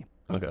Maloney.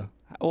 Okay.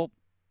 Well,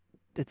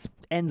 it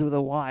ends with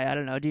a Y. I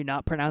don't know. Do you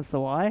not pronounce the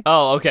Y?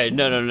 Oh, okay.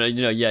 No.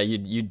 You know, yeah,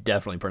 you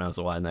definitely pronounce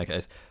the Y in that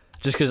case.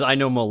 Just because I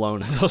know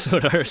Malone is also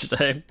an Irish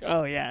name.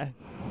 Oh, yeah.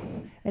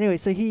 Anyway,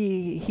 so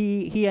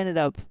he ended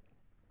up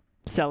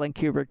selling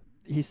Kubrick,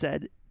 he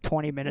said,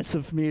 20 minutes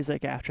of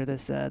music after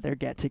this their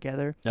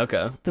get-together.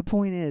 Okay. The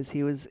point is,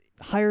 he was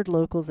hired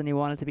locals and he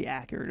wanted to be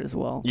accurate as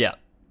well. Yeah.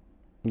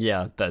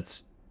 Yeah,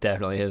 that's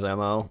definitely his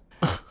MO.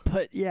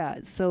 But, yeah,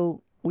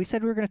 so we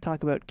said we were going to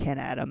talk about Ken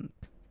Adam,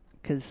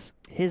 because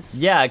his...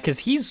 Yeah, because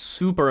he's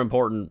super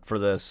important for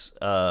this...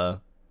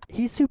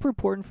 He's super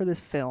important for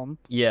this film.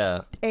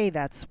 Yeah.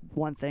 That's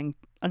one thing.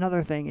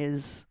 Another thing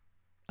is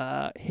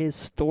his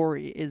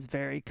story is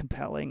very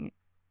compelling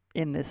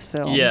in this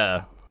film.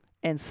 Yeah.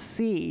 And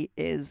C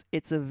is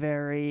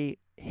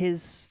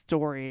his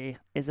story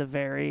is a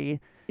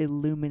very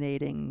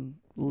illuminating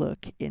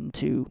look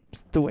into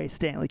the way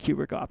Stanley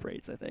Kubrick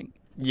operates, I think.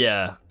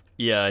 Yeah.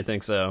 Yeah, I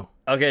think so.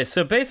 Okay,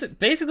 so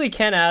basically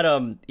Ken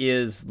Adam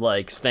is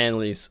like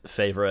Stanley's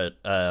favorite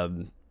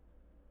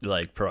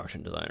like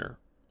production designer.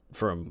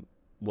 From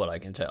what I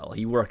can tell,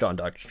 he worked on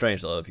Doctor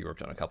Strangelove. He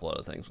worked on a couple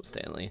other things with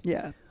Stanley.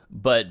 Yeah,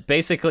 but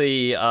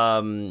basically,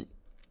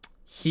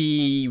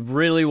 he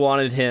really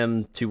wanted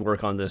him to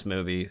work on this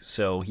movie,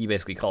 so he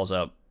basically calls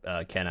up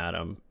Ken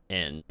Adam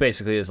and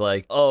basically is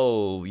like,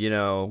 "Oh, you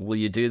know, will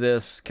you do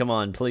this? Come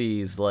on,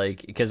 please!"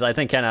 Like, because I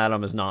think Ken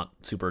Adam is not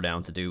super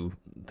down to do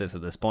this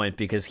at this point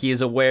because he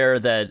is aware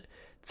that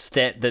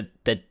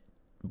that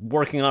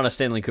working on a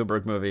Stanley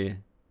Kubrick movie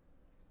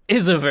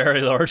is a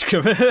very large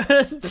commitment.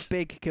 It's a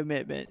big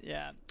commitment,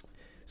 yeah.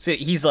 So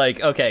he's like,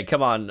 okay,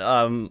 come on,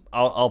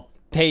 I'll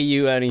pay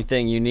you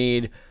anything you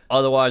need.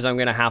 Otherwise, I'm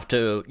gonna have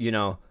to, you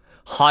know,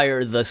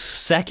 hire the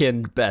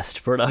second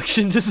best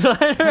production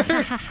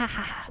designer.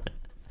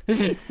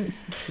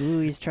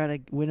 Ooh, he's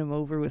trying to win him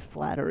over with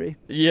flattery.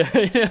 Yeah,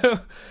 you know?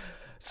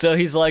 So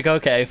he's like,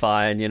 okay,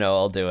 fine, you know,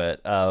 I'll do it.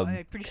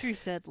 I'm pretty sure he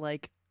said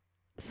like.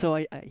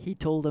 So he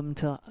told him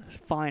to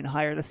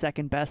hire the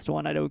second best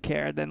one. I don't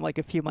care. Then like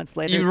a few months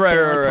later,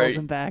 Stanley pulls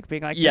him back,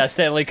 being like, "Yeah."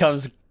 Stanley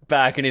comes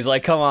back and he's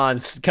like, "Come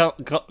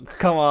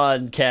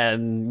on,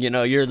 Ken. You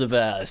know you're the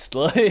best."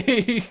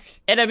 Like,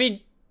 and I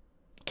mean,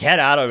 Ken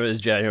Adam is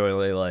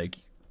genuinely like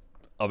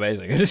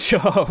amazing at his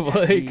job.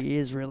 Like, he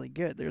is really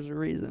good. There's a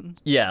reason.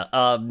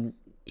 Yeah.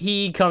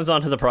 He comes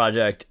onto the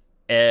project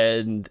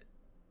and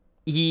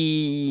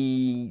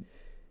he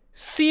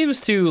seems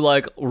to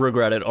like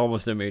regret it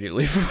almost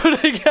immediately for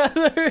putting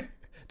together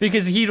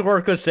because he'd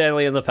worked with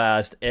Stanley in the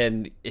past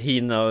and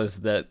he knows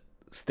that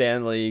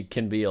Stanley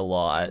can be a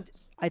lot.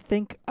 I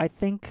think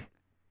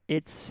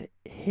it's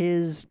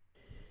his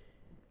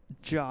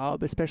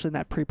job, especially in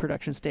that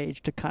pre-production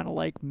stage, to kind of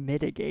like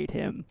mitigate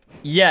him.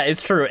 Yeah,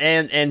 it's true,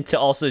 and to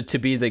also to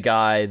be the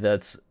guy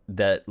that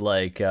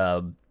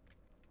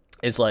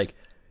is like,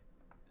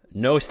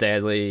 no,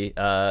 Stanley,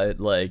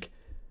 like,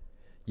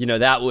 you know,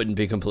 that wouldn't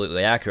be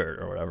completely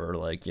accurate or whatever.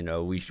 Like, you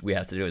know, we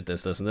have to do it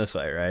this, and this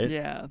way, right?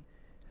 Yeah.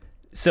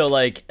 So,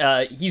 like,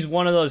 he's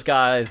one of those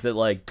guys that,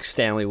 like,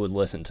 Stanley would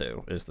listen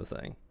to, is the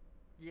thing.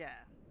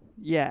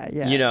 Yeah,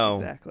 you know,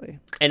 exactly.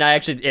 And I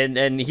actually,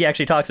 and he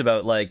actually talks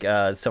about, like,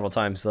 several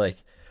times, like,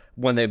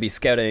 when they'd be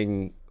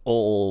scouting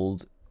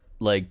old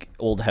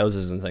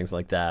houses and things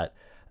like that,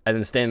 and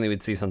then Stanley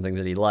would see something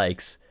that he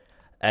likes,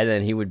 and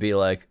then he would be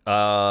like,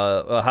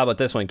 well, how about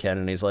this one, Ken?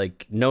 And he's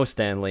like, no,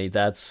 Stanley,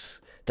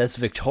 that's that's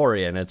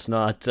Victorian. It's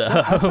not.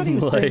 I thought he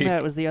was saying that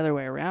it was the other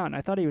way around.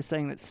 I thought he was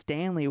saying that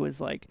Stanley was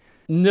like.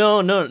 No.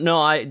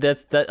 I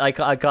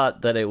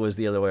got that it was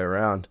the other way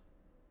around.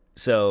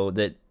 So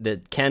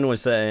that Ken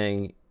was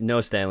saying,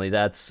 no, Stanley,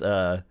 that's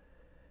not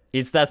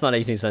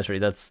 18th century.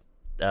 That's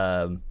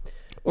that's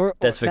Victorian.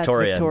 That's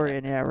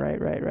Victorian. Yeah.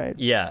 Right.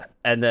 Yeah,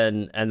 and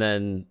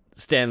then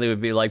Stanley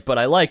would be like, but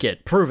I like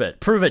it. Prove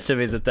it to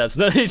me that that's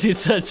not 18th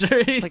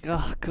century. It's like,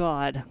 oh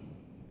God.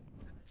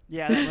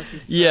 Yeah, that must be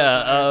so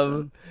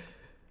yeah,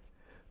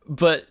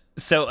 but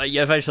so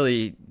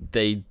eventually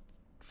they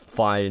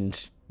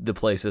find the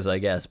places, I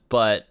guess.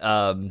 But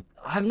I'm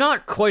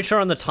not quite sure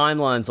on the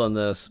timelines on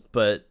this,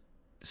 but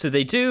so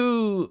they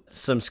do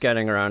some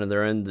scouting around and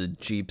they're in the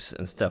Jeeps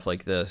and stuff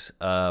like this.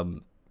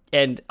 And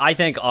I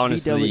think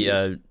honestly,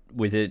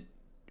 VWs,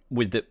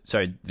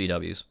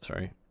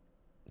 sorry.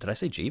 Did I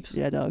say Jeeps?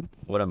 Yeah, dog.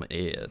 What am I?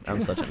 Idiot.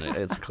 I'm such an idiot.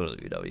 It's clearly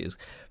VWs.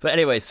 But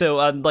anyway, so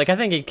I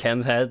think in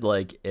Ken's head,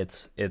 like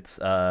it's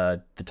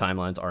the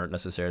timelines aren't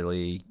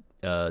necessarily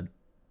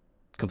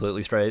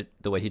completely straight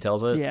the way he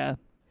tells it. Yeah.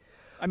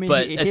 I mean,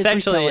 but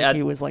essentially,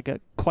 he was like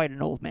quite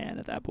an old man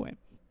at that point.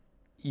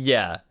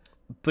 Yeah,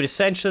 but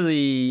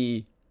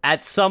essentially,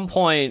 at some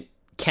point,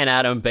 Ken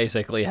Adam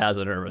basically has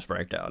a nervous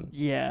breakdown.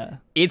 Yeah.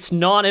 It's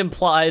not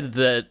implied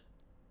that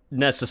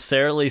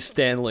necessarily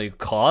Stanley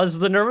caused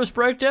the nervous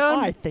breakdown.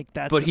 I think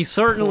that's but he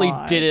certainly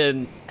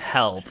didn't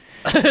help.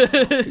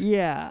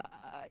 Yeah.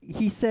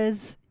 He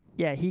says,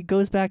 he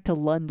goes back to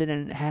London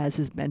and has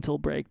his mental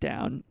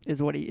breakdown is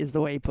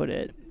the way he put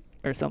it,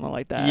 or something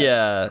like that.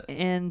 Yeah.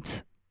 And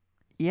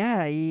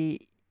yeah,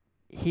 he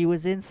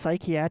was in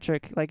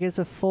psychiatric, like it's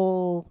a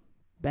full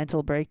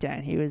mental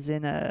breakdown. He was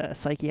in a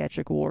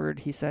psychiatric ward,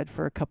 he said,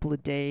 for a couple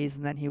of days,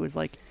 and then he was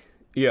like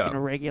in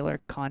a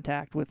regular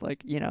contact with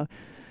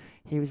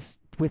he was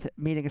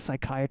meeting a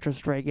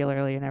psychiatrist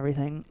regularly and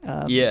everything.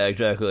 Yeah,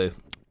 exactly.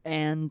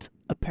 And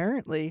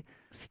apparently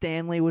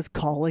Stanley was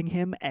calling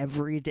him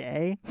every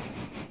day.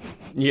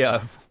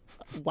 Yeah.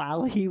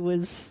 While he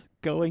was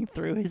going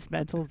through his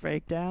mental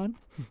breakdown.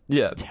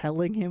 Yeah.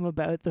 Telling him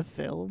about the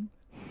film.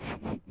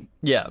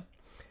 Yeah.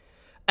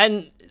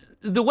 And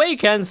the way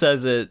Ken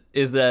says it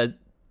is that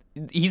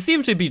he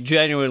seemed to be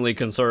genuinely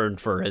concerned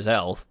for his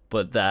health,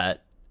 but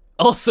that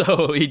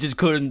also he just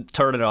couldn't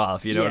turn it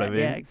off, you know what I mean?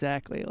 Yeah,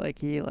 exactly. Like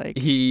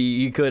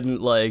he couldn't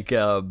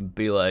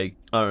be like,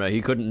 I don't know,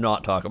 he couldn't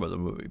not talk about the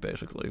movie,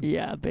 basically.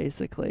 Yeah,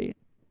 basically.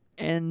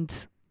 And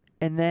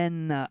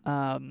then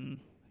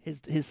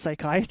his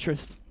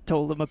psychiatrist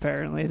told him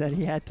apparently that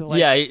he had to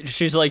Yeah,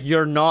 she's like,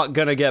 you're not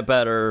gonna get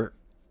better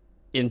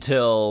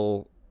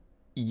until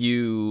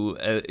you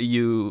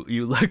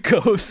let go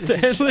of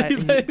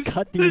Stanley.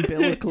 Cut the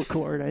umbilical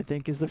cord, I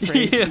think, is the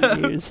phrase he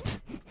used.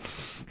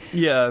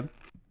 Yeah.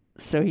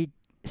 So he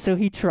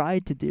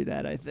tried to do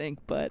that, I think,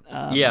 but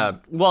yeah.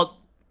 Well,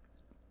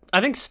 I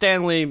think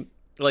Stanley,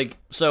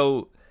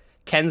 so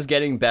Ken's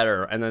getting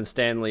better, and then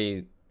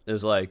Stanley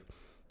is like,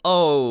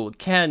 "Oh,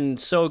 Ken,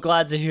 so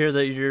glad to hear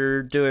that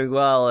you're doing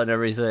well and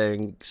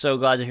everything. So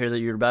glad to hear that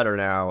you're better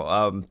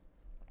now.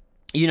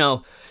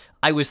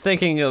 I was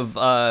thinking of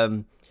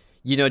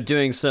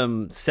doing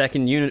some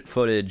second unit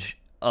footage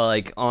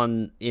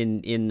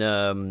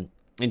in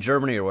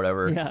Germany or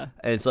whatever." Yeah.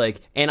 And it's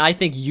like, and I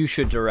think you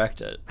should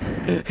direct it.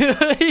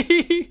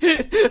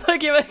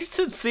 It makes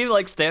it seem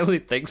like Stanley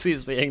thinks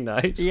he's being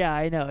nice. Yeah,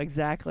 I know,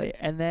 exactly.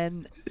 And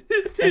then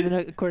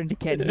according to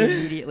Ken, he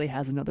immediately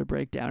has another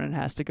breakdown and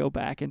has to go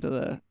back into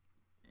the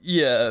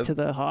to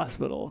the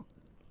hospital.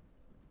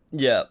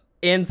 Yeah.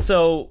 And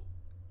so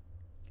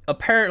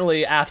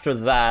apparently after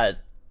that,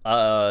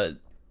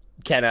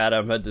 Ken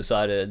Adam had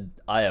decided,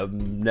 I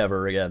am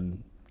never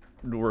again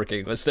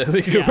working with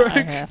Stanley Kubrick.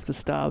 I have to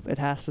stop. It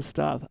has to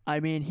stop. I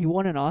mean, he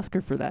won an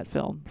Oscar for that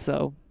film,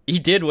 so... He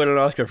did win an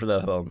Oscar for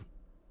that film.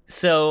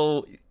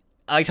 So,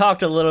 I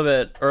talked a little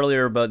bit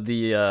earlier about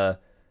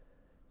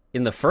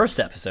in the first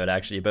episode,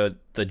 actually, about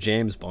the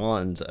James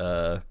Bond...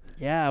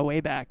 way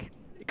back.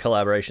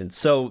 Collaboration.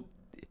 So,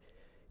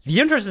 the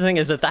interesting thing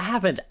is that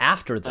happened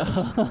after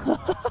this.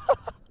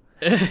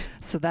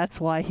 So that's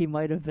why he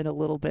might have been a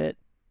little bit...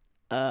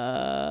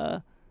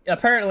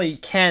 Apparently,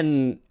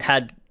 Ken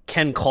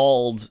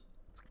called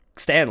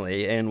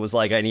Stanley and was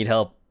like, I need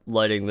help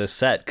lighting this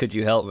set. Could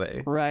you help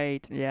me?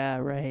 Right. Yeah,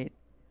 right.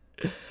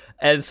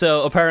 And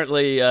so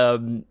apparently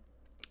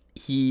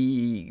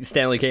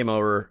Stanley came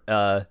over.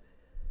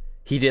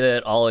 He did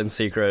it all in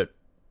secret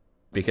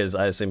because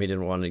I assume he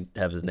didn't want to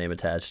have his name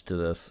attached to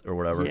this or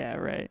whatever. Yeah,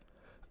 right.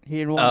 He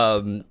didn't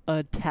want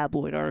a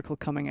tabloid article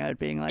coming out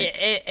being like...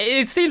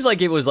 It seems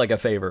like it was like a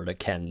favor to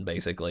Ken,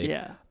 basically.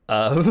 Yeah.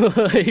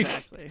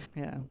 Exactly.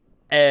 Yeah.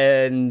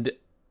 And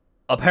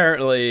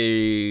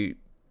apparently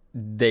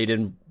they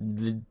didn't...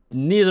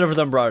 Neither of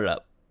them brought it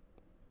up.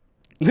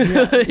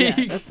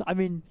 Yeah,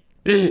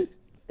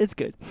 it's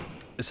good.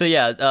 So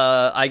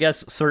I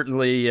guess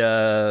certainly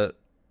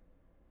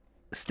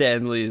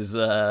Stanley's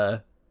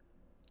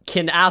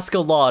can ask a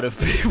lot of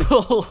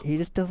people. He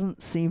just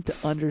doesn't seem to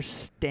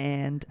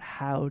understand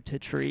how to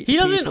treat He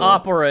doesn't people.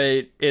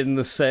 operate in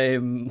the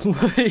same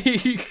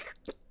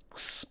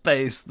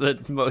space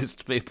that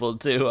most people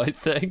do, I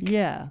think.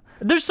 Yeah.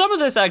 There's some of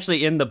this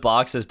actually in the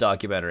Boxes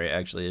documentary,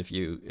 actually, if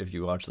you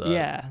watch that.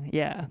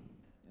 Yeah.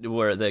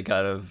 Where they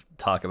kind of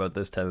talk about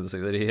this tendency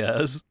that he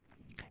has.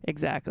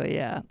 Exactly,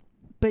 yeah.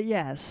 But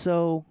yeah,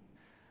 so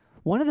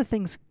one of the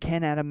things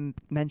Ken Adam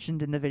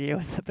mentioned in the video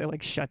is that they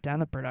shut down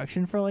the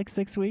production for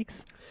 6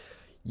 weeks.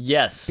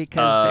 Yes.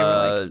 Because they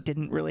were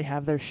didn't really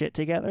have their shit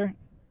together.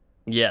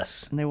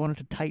 Yes. And they wanted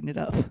to tighten it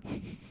up.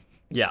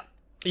 Yeah.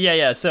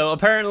 Yeah. So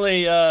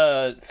apparently,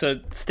 so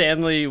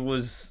Stanley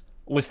was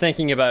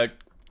thinking about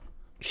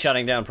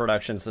shutting down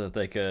production so that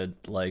they could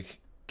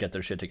get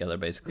their shit together,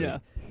 basically. Yeah.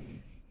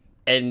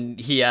 And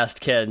he asked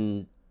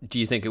Ken, "Do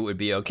you think it would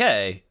be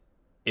okay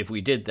if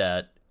we did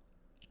that?"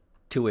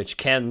 To which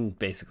Ken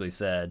basically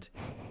said,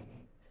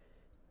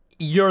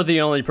 "You're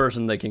the only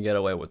person that can get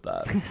away with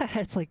that."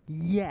 It's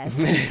yes,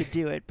 you could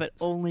do it, but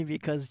only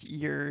because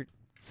you're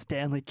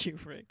Stanley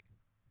Kubrick.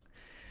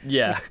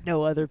 Yeah.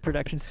 No other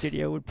production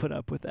studio would put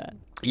up with that.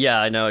 Yeah,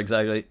 I know,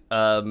 exactly.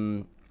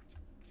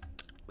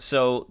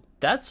 So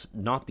that's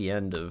not the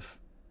end of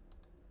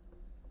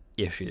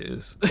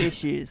issues.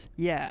 Issues,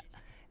 yeah.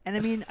 And I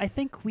mean, I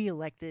think we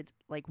elected,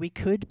 we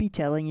could be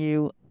telling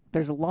you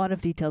there's a lot of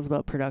details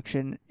about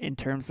production in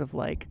terms of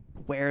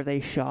where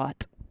they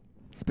shot,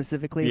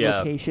 specifically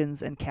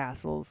locations and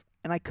castles.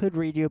 And I could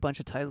read you a bunch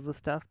of titles of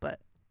stuff,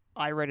 but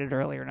I read it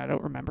earlier and I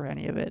don't remember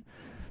any of it.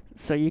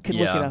 So you can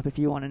look it up if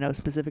you want to know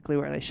specifically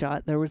where they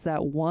shot. There was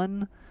that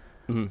one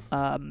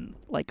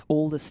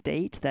old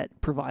estate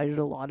that provided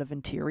a lot of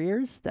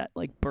interiors that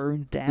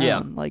burned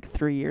down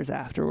 3 years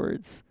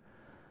afterwards.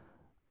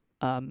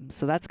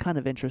 So that's kind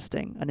of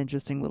interesting, an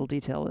interesting little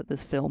detail that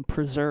this film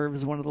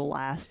preserves one of the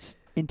last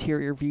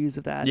interior views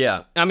of that.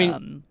 Yeah, I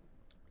mean,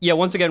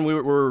 once again, we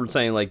were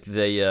saying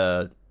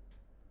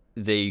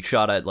they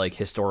shot at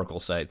historical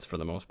sites for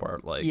the most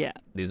part.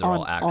 These are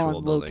all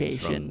actual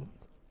buildings location.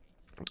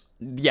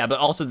 Yeah, but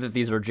also that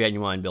these are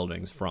genuine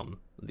buildings from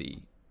the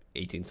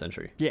 18th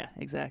century. Yeah,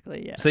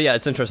 exactly, yeah. So yeah,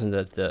 it's interesting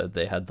that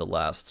they had the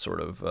last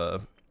sort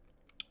of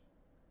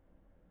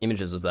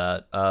images of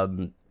that.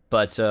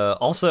 But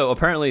also,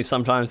 apparently,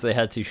 sometimes they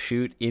had to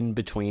shoot in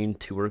between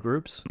tour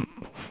groups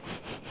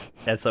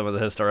at some of the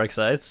historic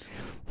sites.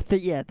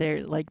 But yeah,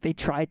 they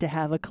tried to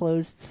have a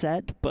closed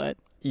set, but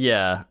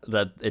yeah,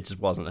 that it just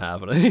wasn't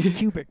happening.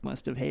 Kubrick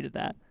must have hated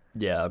that.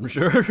 Yeah, I'm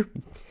sure.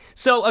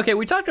 So, okay,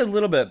 we talked a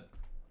little bit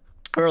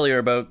earlier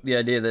about the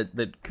idea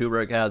that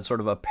Kubrick had sort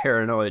of a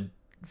paranoid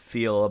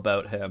feel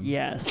about him.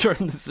 Yes.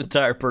 During this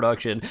entire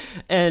production,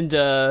 and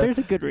there's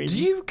a good reason.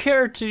 Do you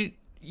care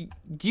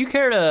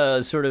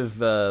to sort of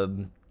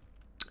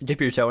dip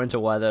your toe into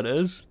why that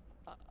is?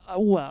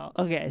 Well,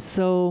 okay,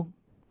 so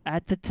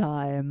at the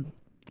time,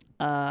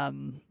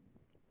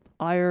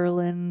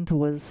 Ireland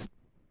was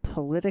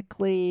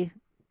politically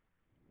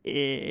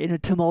in a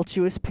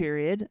tumultuous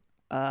period.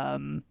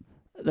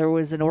 There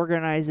was an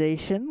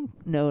organization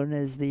known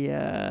as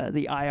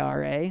the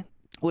IRA,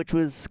 which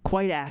was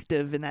quite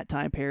active in that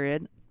time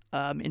period.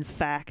 In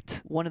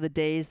fact, one of the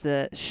days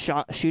the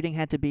shooting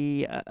had to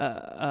be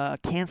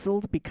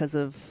canceled because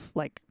of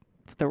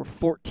there were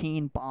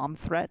 14 bomb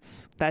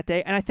threats that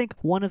day, and I think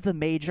one of the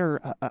major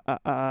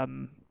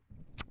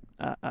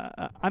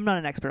I'm not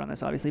an expert on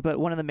this, obviously, but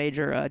one of the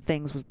major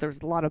things was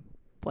there's a lot of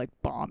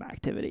bomb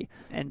activity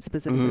and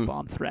specifically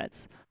bomb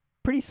threats.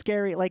 Pretty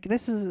scary.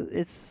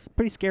 It's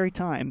pretty scary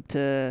time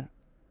to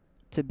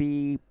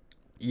be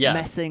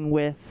messing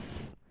with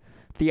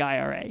the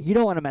IRA. You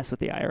don't want to mess with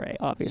the IRA,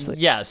 obviously.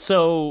 Yeah,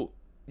 so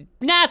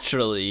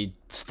naturally,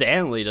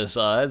 Stanley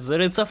decides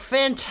that it's a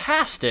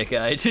fantastic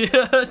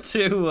idea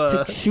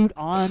to shoot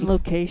on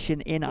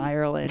location in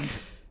Ireland.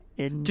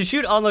 To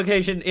shoot on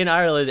location in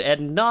Ireland,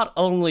 and not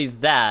only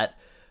that,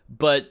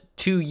 but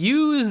to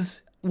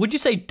use, would you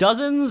say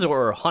dozens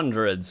or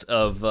hundreds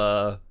of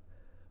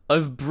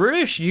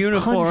British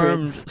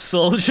uniformed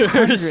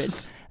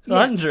soldiers?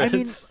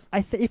 Hundreds. I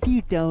mean, if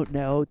you don't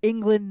know,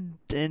 England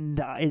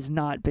has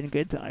not been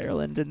good to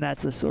Ireland, and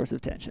that's a source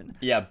of tension.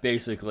 Yeah,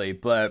 basically.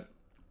 But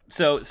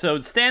so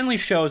Stanley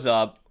shows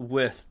up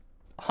with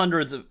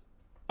hundreds of.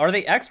 Are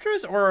they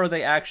extras or are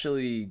they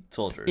actually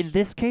soldiers? In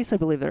this case, I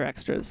believe they're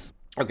extras.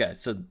 Okay.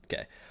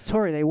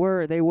 Sorry, they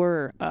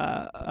were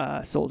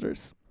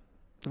soldiers,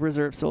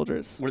 reserve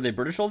soldiers. Were they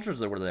British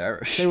soldiers or were they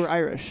Irish? They were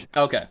Irish.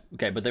 Okay,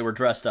 but they were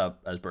dressed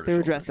up as British. They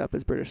were dressed up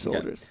as British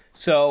soldiers. Okay.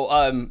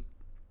 So,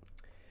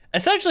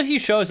 essentially, he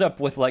shows up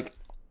with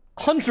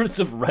hundreds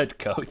of red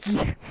coats.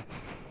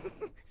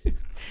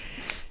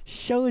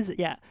 Shows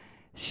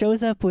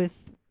up with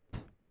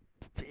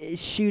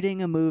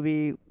shooting a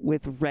movie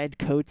with red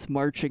coats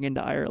marching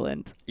into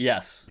Ireland.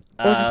 Yes.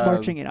 Or just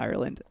marching in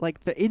Ireland.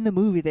 In the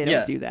movie, they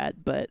don't do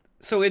that, but...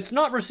 So it's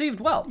not received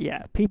well.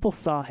 Yeah, people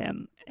saw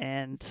him,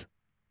 and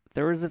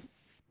there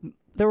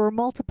were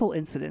multiple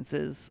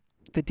incidences.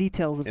 The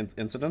details of...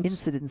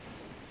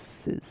 Incidents?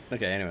 voices.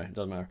 Okay, anyway,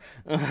 doesn't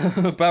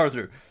matter. Power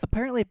through.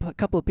 Apparently, a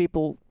couple of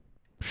people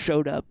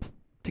showed up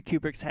to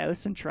Kubrick's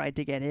house and tried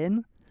to get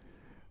in,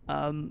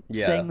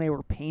 saying they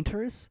were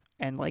painters,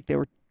 and like they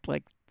were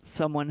like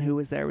someone who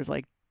was there was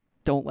like,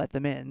 "Don't let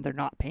them in. They're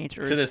not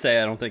painters." To this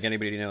day, I don't think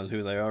anybody knows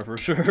who they are for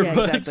sure. Yeah,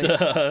 but,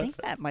 exactly. I think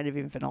that might have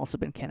even also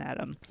been Ken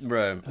Adam,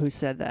 right, who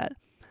said that.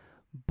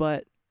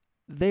 But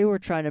they were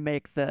trying to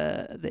make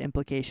the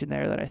implication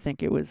there that I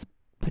think it was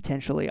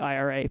potentially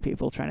IRA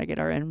people trying to get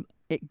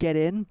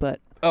in, but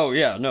oh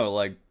yeah, no,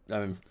 like I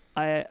mean,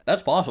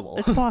 that's possible.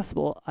 It's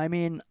possible. I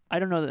mean, I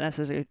don't know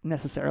that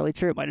necessarily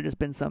true. It might have just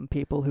been some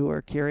people who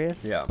were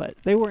curious. Yeah, but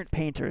they weren't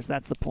painters.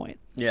 That's the point.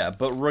 Yeah,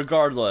 but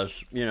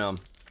regardless,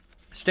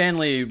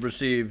 Stanley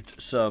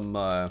received some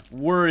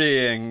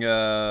worrying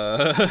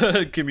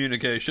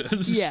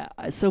communications. Yeah,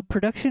 so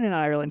production in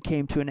Ireland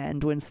came to an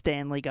end when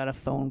Stanley got a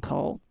phone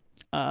call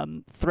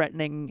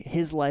threatening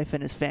his life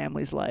and his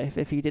family's life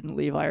if he didn't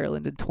leave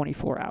Ireland in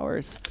 24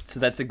 hours. So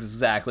that's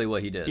exactly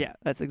what he did. Yeah,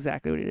 that's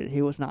exactly what he did.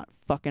 He was not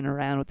fucking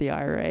around with the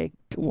IRA.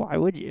 Why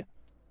would you?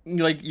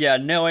 Like, yeah,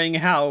 knowing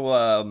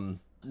how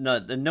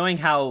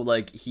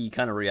like he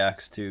kind of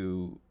reacts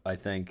to, I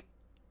think,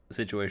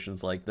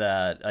 situations like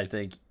that, I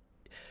think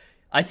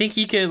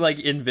he could like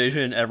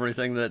envision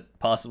everything that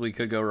possibly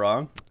could go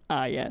wrong.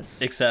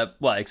 Yes. Except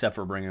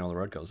for bringing all the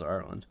redcoats to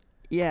Ireland.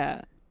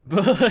 Yeah.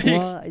 But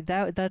well,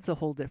 that's a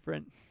whole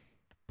different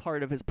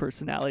part of his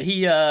personality.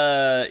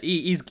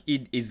 He's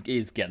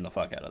getting the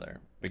fuck out of there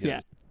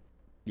because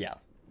yeah,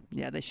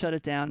 they shut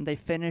it down. They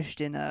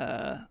finished in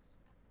I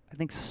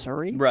think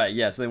Surrey. Right.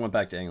 Yeah. So they went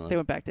back to England. They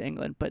went back to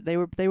England, but they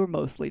were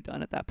mostly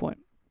done at that point.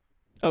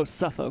 Oh,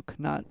 Suffolk,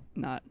 not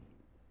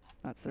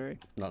Surrey.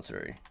 Not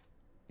Surrey.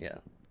 Yeah.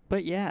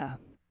 But yeah,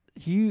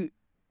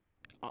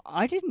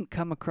 I didn't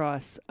come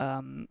across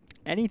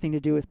anything to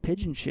do with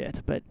pigeon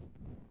shit, but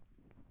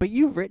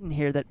you've written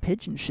here that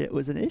pigeon shit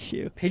was an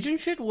issue. Pigeon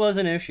shit was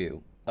an issue.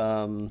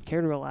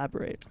 Care to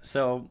elaborate?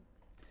 So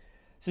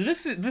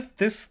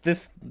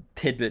this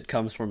tidbit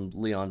comes from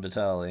Leon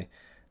Vitali.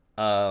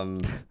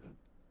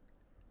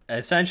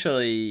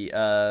 Essentially,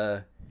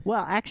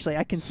 well, actually,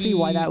 I can see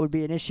why that would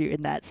be an issue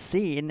in that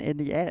scene in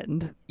the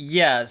end.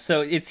 Yeah,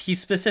 so he's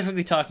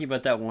specifically talking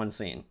about that one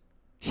scene.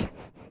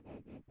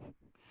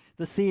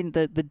 The scene,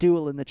 the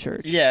duel in the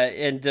church. Yeah,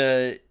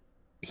 and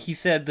he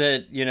said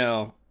that,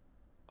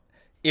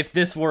 if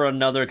this were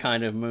another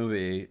kind of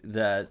movie,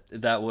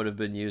 that would have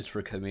been used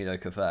for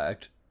comedic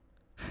effect.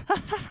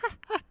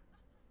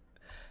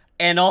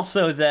 And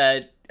also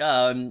that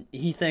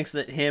he thinks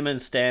that him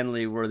and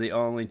Stanley were the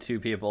only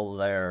two people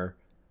there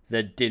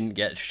that didn't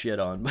get shit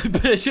on by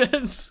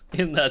pigeons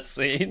in that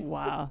scene.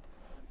 Wow.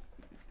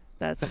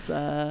 That's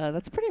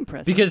pretty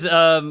impressive. Because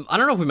I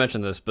don't know if we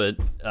mentioned this, but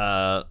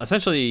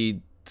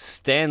essentially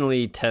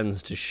Stanley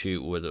tends to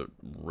shoot with a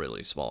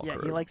really small crew.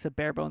 Yeah, he likes a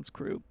bare bones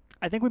crew.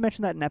 I think we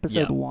mentioned that in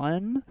episode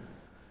 1.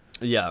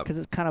 Yeah, because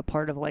it's kind of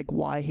part of like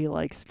why he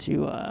likes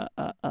to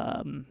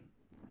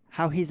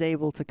how he's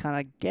able to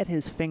kind of get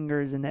his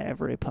fingers into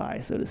every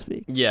pie, so to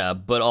speak. Yeah,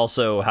 but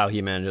also how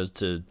he manages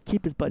to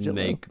keep his budget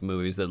make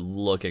movies that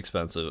look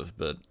expensive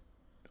but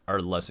are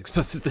less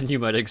expensive than you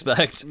might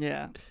expect.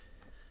 Yeah.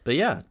 But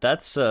yeah,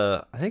 that's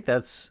I think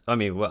that's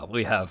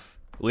we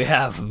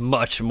have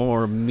much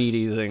more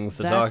meaty things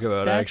to talk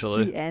about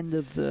actually. That's the end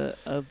of the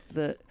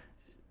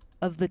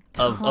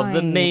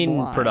main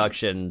line.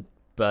 production.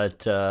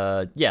 But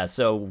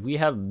so we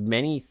have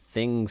many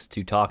things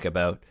to talk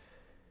about,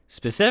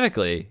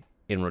 specifically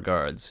in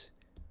regards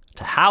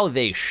to how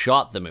they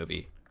shot the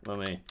movie. Let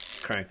me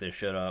crank this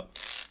shit up.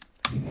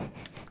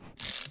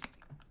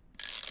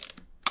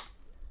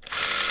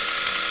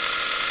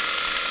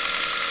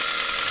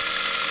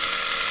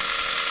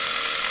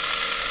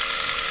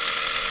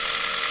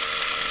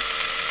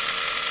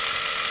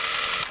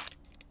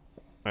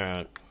 All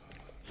right.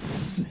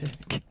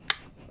 Sick.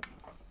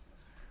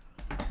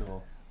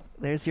 Cool.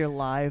 There's your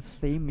live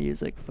theme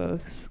music,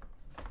 folks.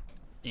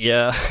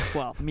 Yeah.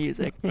 Well,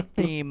 music.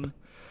 Theme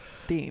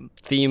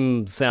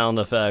sound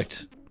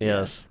effect.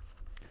 Yes.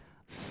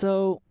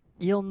 So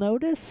you'll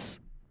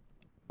notice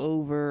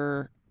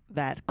over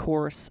that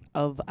course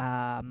of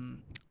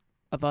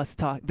us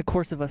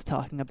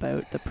talking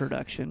about the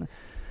production,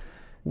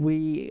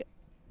 we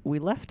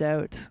left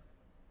out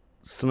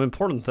some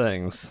important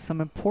things,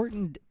 some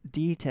important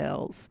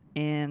details,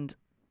 and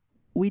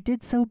we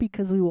did so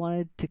because we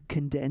wanted to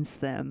condense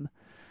them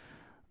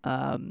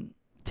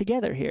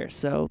together here.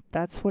 So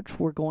that's what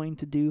we're going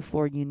to do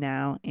for you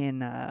now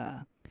in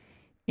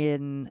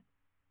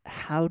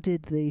how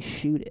did they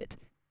shoot it.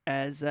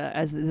 As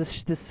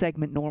this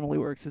segment normally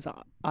works, is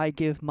I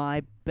give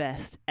my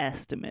best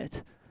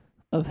estimate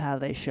of how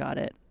they shot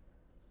it.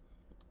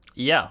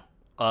 Yeah.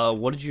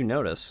 What did you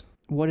notice?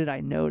 What did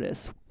I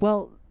notice?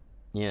 Well,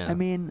 yeah. I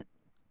mean,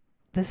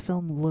 this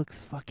film looks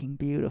fucking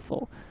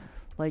beautiful.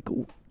 Like,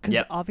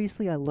 because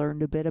obviously I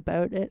learned a bit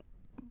about it,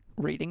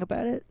 reading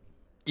about it.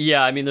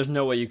 Yeah, I mean, there's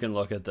no way you can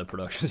look at the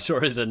production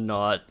stories and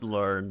not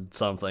learn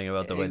something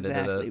about the way they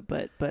did it.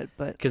 But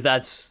because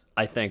that's,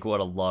 I think, what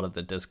a lot of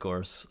the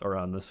discourse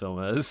around this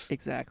film is.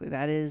 Exactly,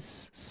 that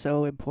is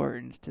so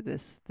important to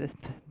this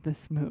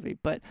movie.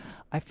 But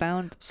I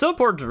found so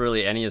important to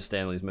really any of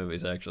Stanley's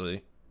movies,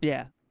 actually.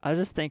 Yeah, I was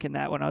just thinking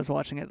that when I was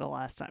watching it the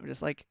last time,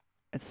 just like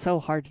it's so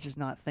hard to just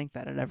not think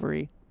that at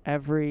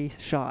every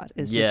shot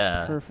is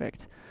just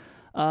perfect.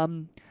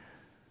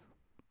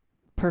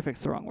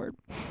 Perfect's the wrong word.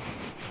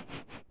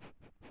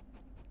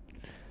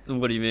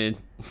 What do you mean?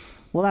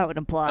 Well, that would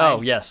imply.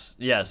 Oh, yes,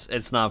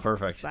 it's not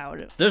perfect.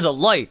 There's a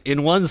light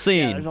in one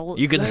scene.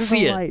 You can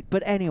see it. Light.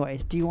 But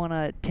anyways, do you want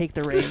to take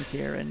the reins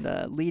here and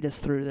lead us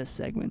through this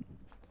segment?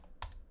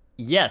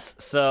 Yes.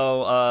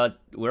 So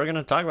we're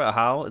gonna talk about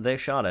how they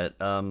shot it.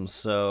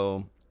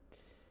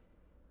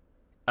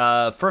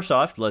 First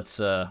off, let's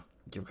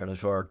give credit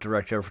to our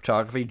director of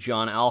photography,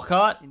 John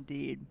Alcott.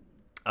 Indeed.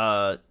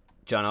 John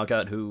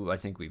Alcott, who I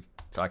think we've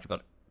talked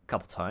about a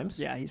couple times.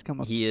 Yeah, he's come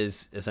up. He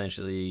is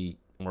essentially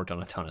worked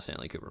on a ton of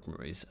Stanley Kubrick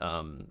movies.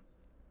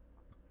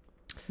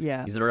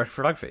 Yeah. He's a director of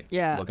photography.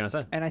 Yeah. What can I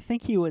say? And I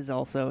think he was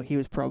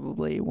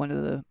probably one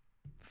of the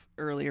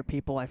earlier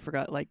people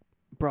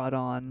brought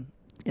on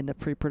in the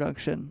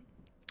pre-production.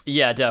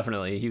 Yeah,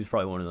 definitely. He was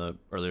probably one of the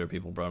earlier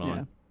people brought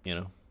on,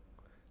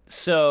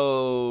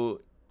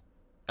 So,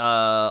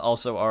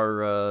 also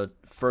our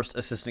first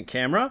assistant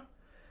camera,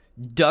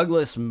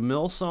 Douglas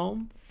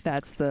Milsome.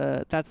 That's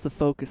the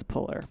focus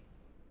puller.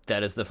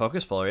 That is the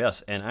focus puller,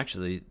 yes. And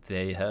actually,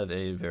 they have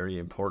a very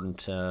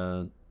important...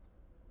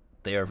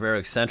 they are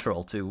very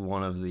central to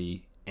one of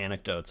the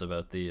anecdotes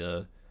about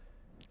the...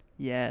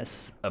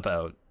 yes.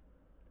 About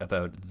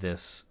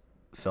this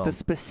film. The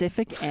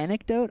specific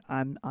anecdote,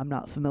 I'm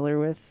not familiar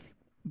with,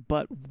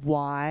 but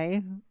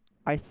why,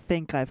 I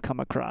think I've come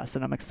across,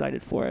 and I'm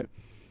excited for it.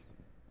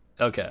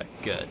 Okay,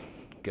 good.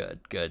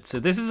 So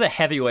this is a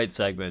heavyweight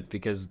segment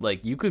because,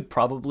 you could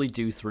probably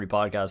do 3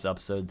 podcast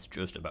episodes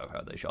just about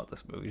how they shot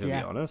this movie, to be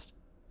honest.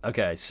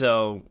 Okay,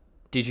 so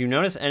did you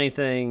notice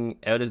anything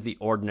out of the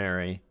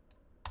ordinary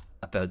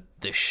about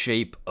the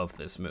shape of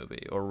this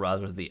movie, or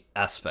rather the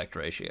aspect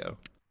ratio?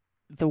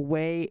 The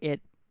way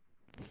it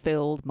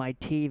filled my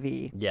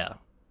TV. Yeah.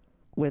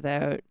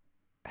 Without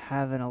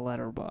having a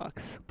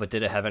letterbox. But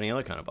did it have any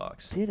other kind of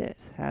box? Did it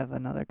have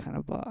another kind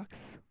of box?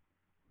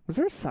 Was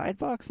there a side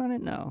box on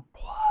it? No.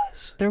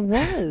 There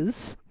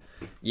was.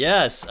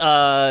 Yes.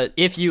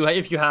 If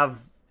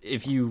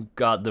you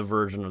got the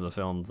version of the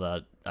film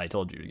that I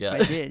told you to get.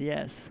 I did,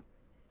 yes.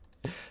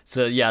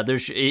 So yeah,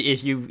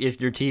 if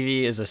your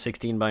TV is a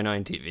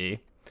 16:9 TV,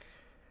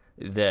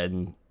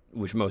 then,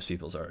 which most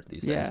people's are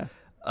these days.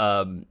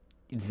 Yeah.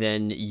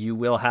 Then you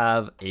will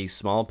have a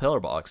small pillar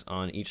box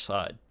on each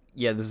side.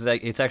 Yeah,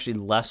 it's actually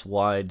less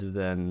wide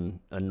than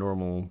a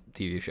normal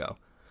TV show.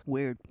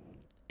 Weird.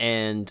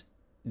 And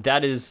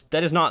that is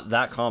not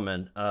that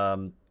common.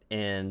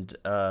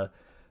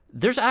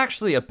 There's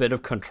actually a bit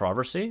of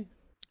controversy.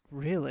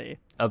 Really?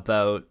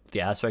 About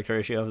the aspect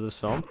ratio of this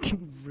film.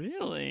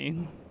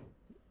 Really?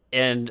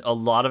 And a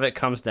lot of it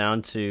comes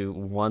down to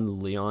one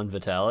Leon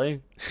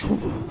Vitali.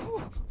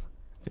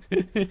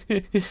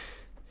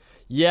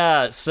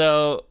 Yeah,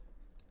 so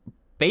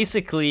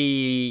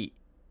basically,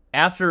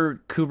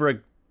 after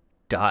Kubrick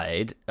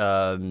died,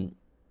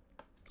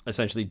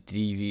 essentially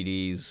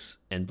DVDs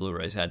and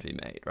Blu-rays had to be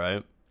made,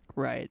 right?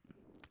 Right.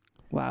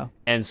 Wow.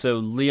 And so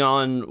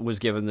Leon was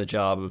given the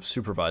job of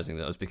supervising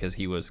those because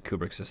he was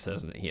Kubrick's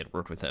assistant. He had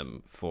worked with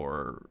him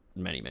for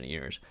many, many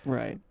years.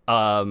 Right.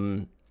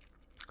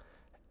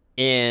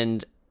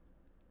 And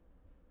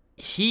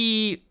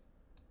he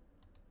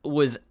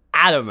was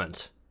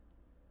adamant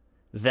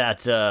that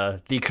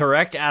the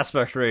correct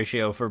aspect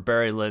ratio for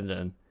Barry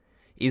Lyndon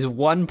is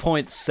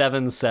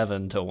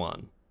 1.77 to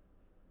 1.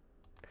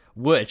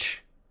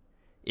 Which,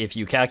 if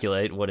you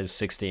calculate what is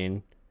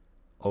 16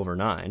 over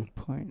 9,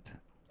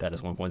 that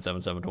is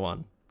 1.77 to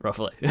 1,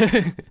 roughly.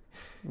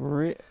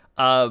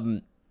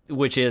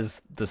 Which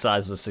is the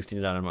size of a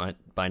 16:9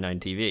 by 9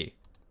 TV.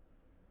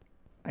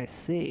 I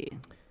see.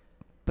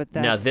 But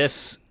now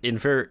this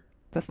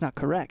that's not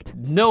correct.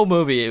 No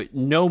movie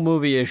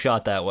is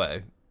shot that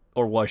way,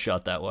 or was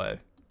shot that way.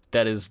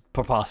 That is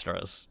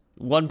preposterous.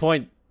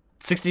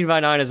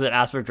 1.16:9 is an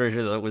aspect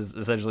ratio that was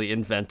essentially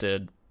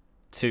invented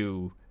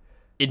in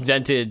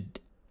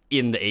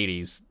the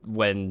 80s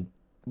when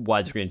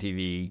widescreen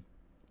TV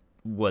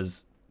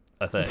was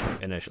a thing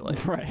initially.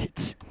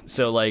 Right.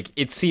 So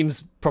it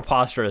seems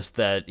preposterous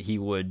that he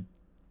would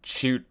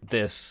shoot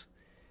this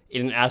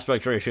in an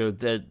aspect ratio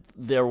that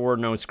there were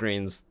no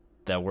screens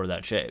that were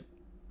that shape.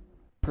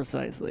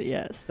 Precisely,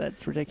 yes.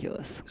 That's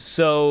ridiculous.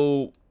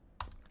 So,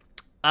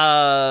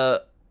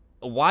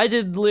 why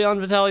did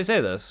Leon Vitali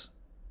say this?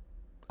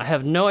 I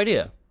have no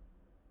idea.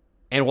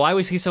 And why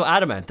was he so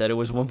adamant that it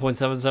was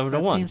 1.77 to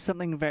 1? That seems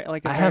something very,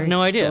 I have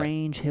no idea.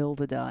 Strange hill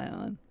to die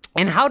on.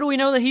 And how do we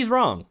know that he's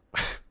wrong?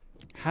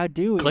 How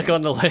do we? Click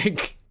on the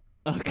link.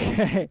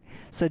 Okay.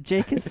 So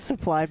Jake has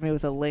supplied me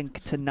with a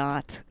link to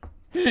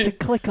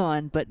click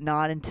on, but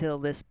not until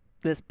this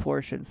this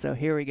portion. So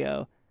here we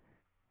go.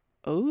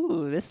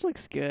 Oh, this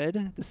looks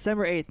good.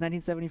 December 8th,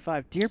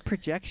 1975. Dear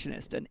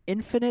Projectionist, an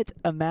infinite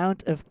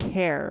amount of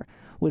care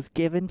was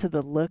given to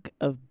the look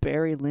of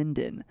Barry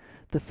Lyndon,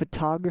 the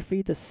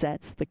photography, the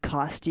sets, the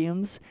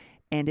costumes,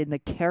 and in the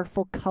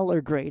careful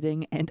color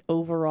grading and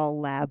overall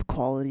lab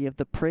quality of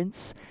the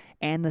prints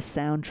and the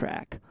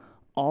soundtrack.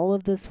 All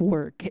of this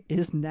work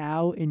is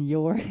now in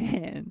your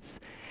hands,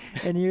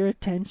 and your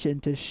attention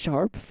to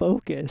sharp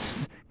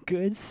focus,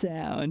 good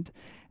sound,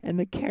 and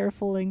the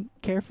careful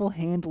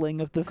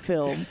handling of the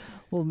film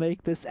will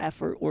make this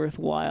effort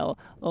worthwhile.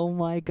 Oh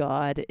my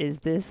God, is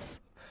this...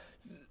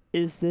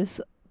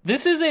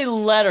 This is a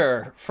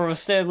letter from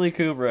Stanley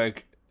Kubrick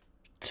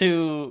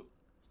to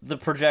the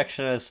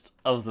projectionist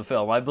of the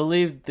film. I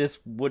believe this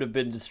would have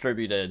been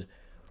distributed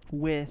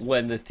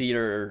when the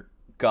theater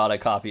got a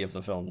copy of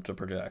the film to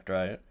project,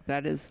 right?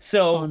 That is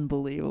so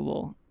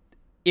unbelievable.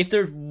 If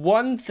there's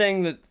one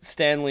thing that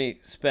Stanley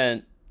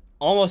spent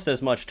almost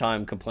as much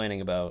time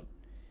complaining about,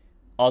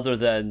 other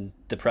than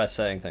the press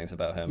saying things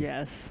about him.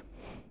 Yes.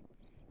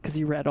 Because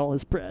he read all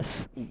his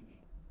press.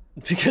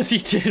 Because he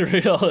did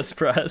read all his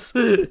press.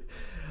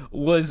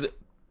 Was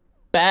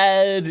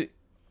bad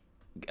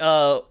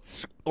or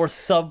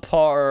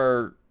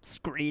subpar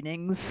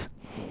screenings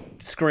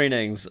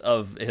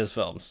of his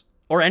films.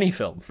 Or any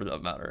film, for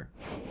that matter.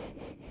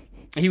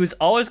 He was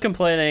always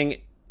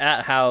complaining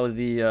at how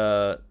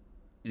the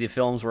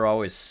films were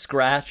always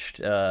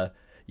scratched, or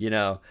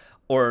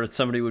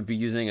somebody would be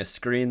using a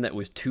screen that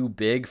was too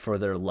big for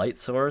their light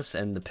source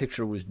and the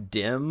picture was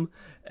dim,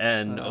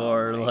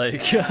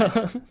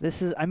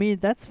 this is, I mean,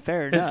 that's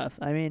fair enough.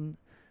 I mean,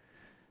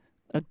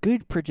 a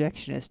good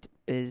projectionist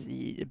is,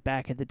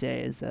 back in the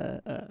day,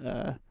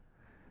 it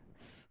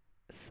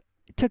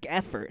took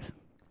effort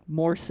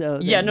more so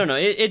than...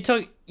 it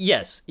took,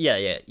 yes,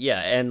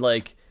 and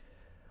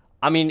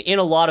I mean, in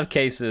a lot of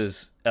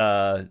cases,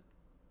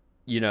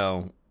 you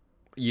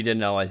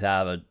didn't always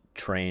have a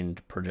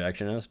trained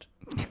projectionist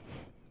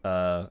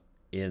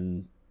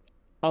in...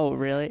 Oh,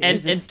 really?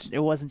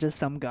 It wasn't just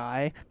some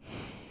guy?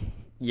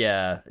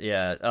 Yeah.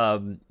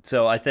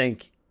 So I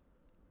think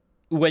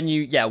when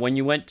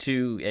you went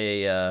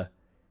to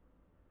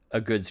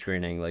a good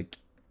screening,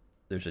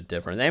 there's a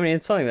difference. I mean,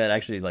 it's something that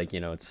actually,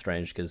 it's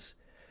strange because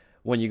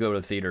when you go to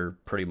the theater,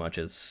 pretty much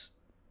it's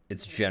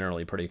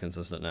generally pretty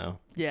consistent now.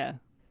 Yeah.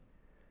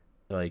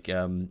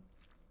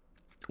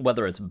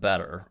 Whether it's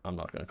better, I'm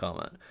not going to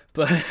comment.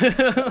 But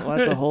well,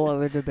 that's a whole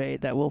other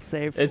debate that we'll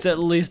save. It's at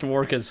least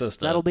more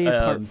consistent. That'll be in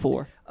part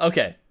 4.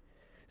 Okay.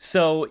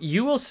 So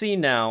you will see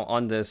now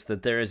on this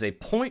that there is a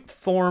point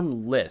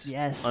form list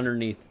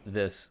underneath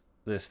this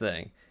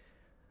thing.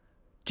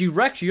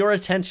 Direct your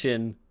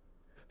attention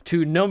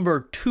to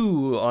number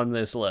 2 on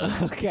this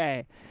list.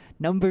 Okay.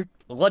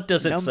 What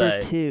does it say?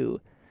 Number 2.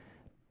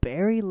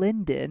 Barry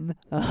Lyndon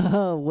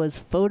was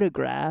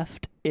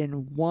photographed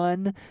in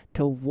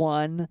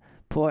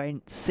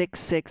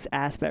 1:1.66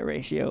 aspect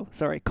ratio.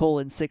 Sorry,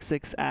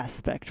 :66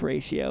 aspect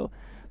ratio.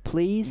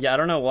 Please. Yeah, I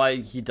don't know why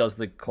he does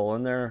the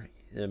colon there.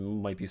 It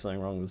might be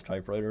something wrong with his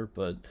typewriter,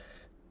 but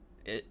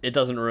it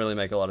doesn't really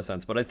make a lot of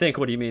sense. But I think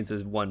what he means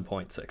is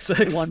 1.66.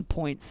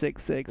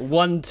 1.66.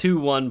 1 to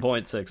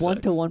 1.66.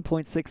 1 to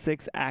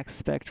 1.66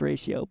 aspect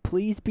ratio.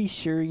 Please be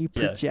sure you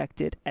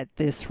project it at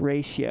this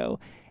ratio.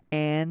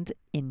 And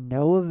in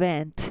no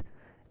event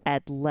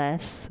at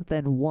less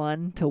than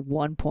 1 to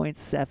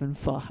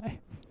 1.75.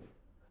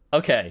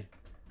 Okay,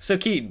 so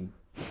Keaton.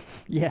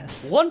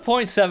 Yes.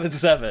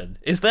 1.77.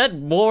 Is that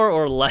more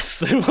or less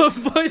than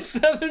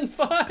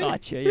 1.75?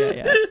 Gotcha,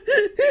 yeah.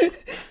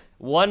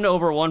 1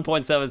 over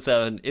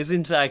 1.77 is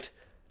in fact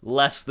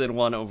less than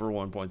 1 over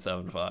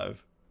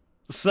 1.75.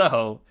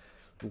 So,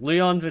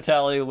 Leon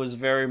Vitali was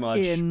very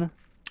much...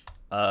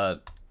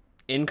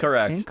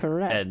 Incorrect.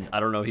 And I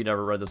don't know if he'd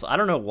ever read this. I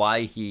don't know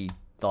why he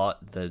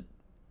thought that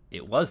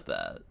it was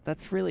that.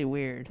 That's really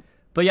weird.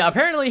 But yeah,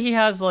 apparently he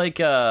has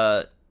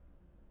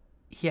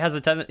he has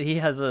a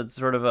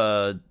sort of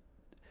a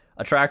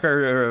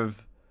tracker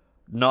of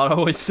not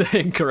always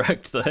saying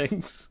correct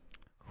things.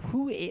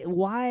 Who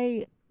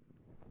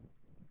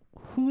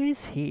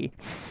is he?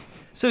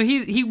 So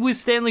he was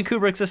Stanley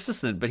Kubrick's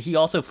assistant, but he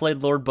also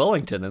played Lord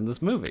Bullington in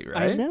this movie,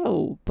 right? I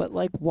know, but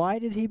why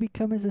did he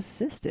become his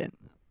assistant?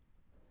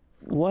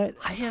 What?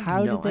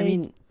 I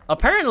mean,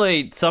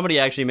 apparently somebody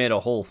actually made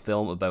a whole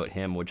film about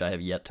him, which I have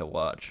yet to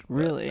watch.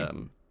 Really? But,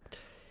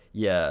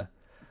 yeah.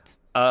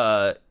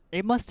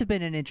 It must have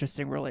been an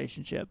interesting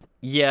relationship.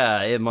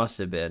 Yeah, it must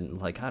have been.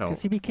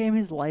 Because he became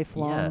his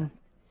lifelong...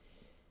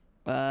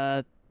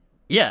 personal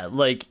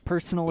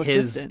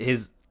assistant.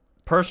 His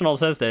personal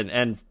assistant,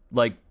 and,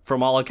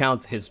 from all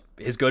accounts, his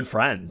good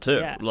friend, too.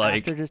 Yeah,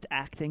 after just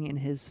acting in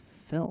his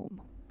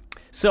film.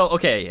 So,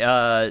 okay,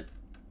 I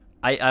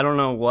don't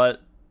know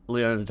what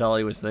Leon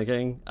Vitali was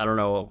thinking. I don't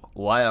know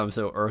why I'm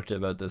so irked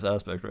about this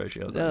aspect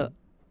ratio thing.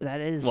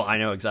 That is... Well, I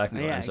know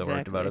exactly why I'm so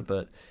irked about it,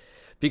 but...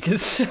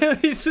 Because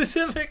he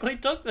specifically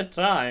took the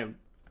time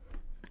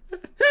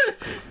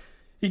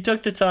He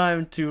took the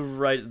time to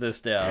write this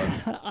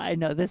down. I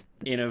know this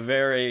in a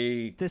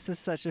very. This is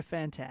such a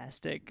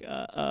fantastic.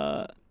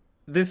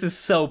 This is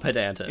so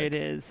pedantic. It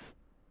is.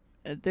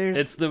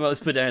 It's the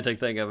most pedantic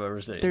thing I've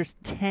ever seen. There's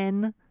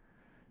 10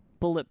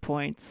 bullet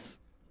points.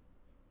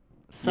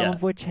 Some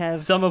of which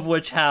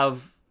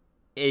have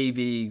A,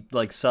 B,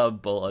 like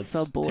sub bullets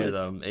to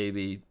them. A,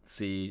 B,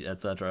 C,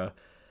 etc.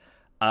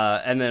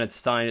 And then it's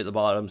signed at the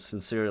bottom,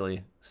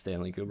 sincerely,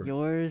 Stanley Kubrick.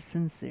 Yours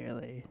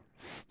sincerely,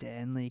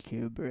 Stanley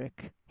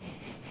Kubrick.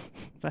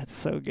 That's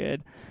so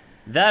good.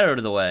 That out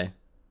of the way.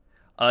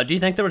 Do you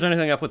think there was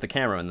anything up with the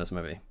camera in this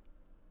movie?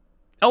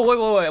 Oh,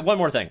 wait. One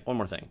more thing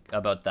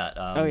about that.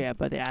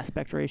 About the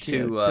aspect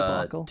ratio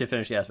debacle. To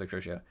finish the aspect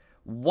ratio.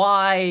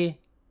 Why...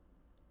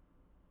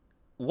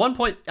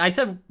 I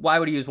said, why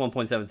would he use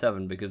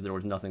 1.77? Because there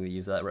was nothing that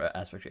used that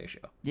aspect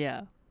ratio.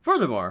 Yeah.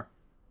 Furthermore,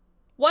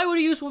 why would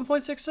he use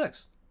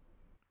 1.66?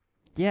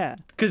 Yeah.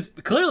 Because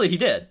clearly he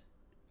did.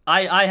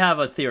 I have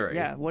a theory.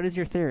 Yeah, what is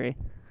your theory?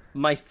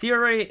 My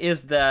theory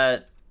is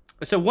that...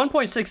 So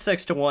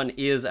 1.66 to 1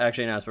 is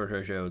actually an aspect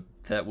ratio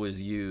that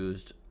was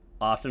used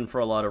often for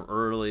a lot of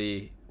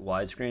early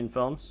widescreen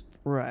films.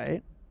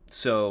 Right.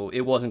 So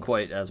it wasn't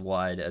quite as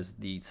wide as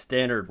the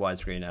standard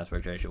widescreen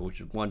aspect ratio,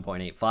 which is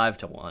 1.85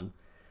 to 1.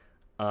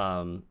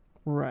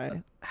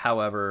 Right.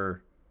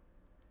 However,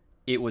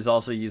 it was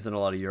also used in a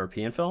lot of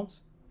European films.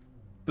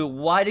 But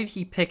why did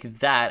he pick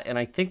that? And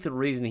I think the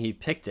reason he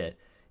picked it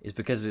is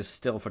because of his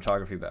still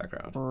photography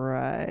background.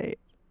 Right.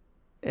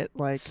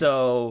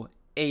 So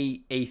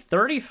a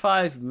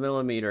 35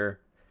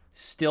 millimeter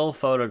still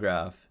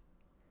photograph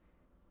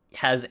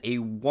has a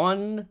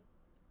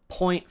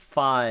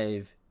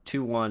 1.5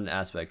 to 1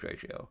 aspect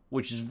ratio,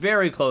 which is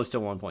very close to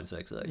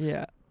 1.66.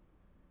 Yeah.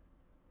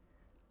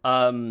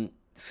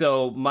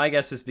 So my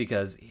guess is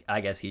because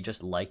I guess he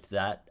just liked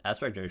that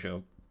aspect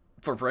ratio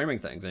for framing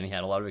things, and he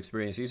had a lot of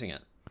experience using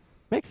it.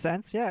 Makes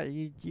sense. Yeah,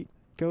 you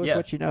go with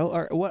what you know.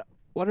 Or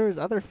what are his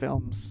other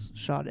films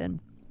shot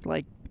in?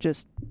 Like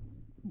just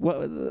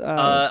what?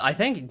 I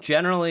think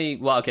generally,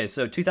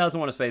 so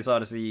 2001: A Space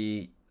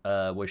Odyssey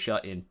was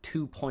shot in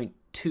 2.20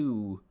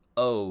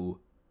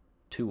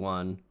 to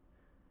 1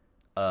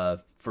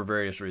 for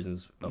various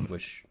reasons, of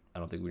which I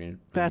don't think we need to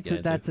get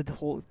into. That's a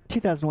whole...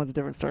 2001's a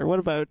different story. What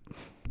about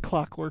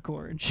Clockwork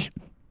Orange?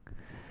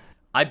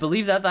 I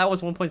believe that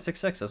was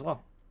 1.66 as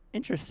well.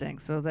 Interesting.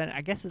 So then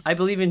I guess it's... I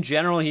believe in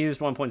general he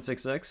used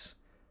 1.66.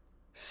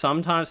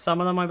 Sometimes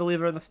some of them I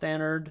believe are in the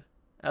standard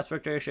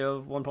aspect ratio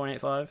of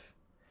 1.85.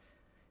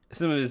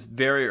 Some of his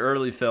very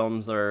early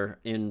films are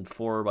in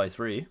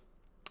 4:3.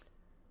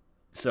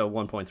 So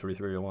 1.33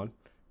 to 1.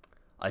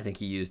 I think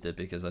he used it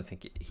because I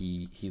think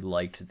he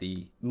liked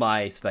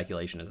my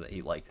speculation is that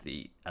he liked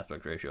the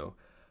aspect ratio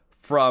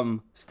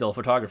from still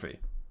photography.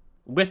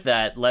 With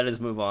that, let us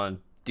move on.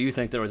 Do you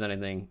think there was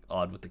anything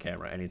odd with the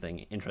camera? Anything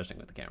interesting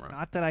with the camera?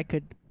 Not that I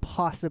could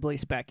possibly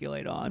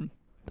speculate on.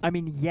 I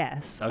mean,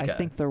 yes, okay. I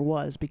think there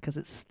was because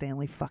it's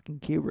Stanley fucking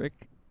Kubrick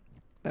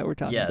that we're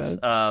talking about. Yes.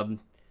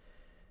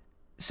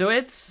 So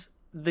it's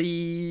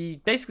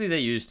basically they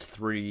used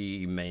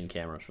 3 main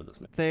cameras for this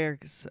movie.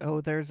 There's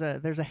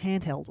a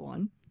handheld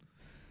one.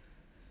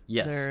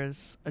 Yes.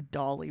 There's a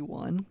dolly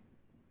one.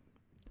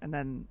 And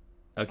then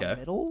a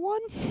middle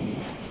one?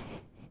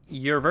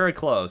 You're very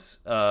close.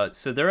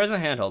 So there is a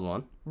handheld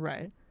one.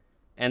 Right.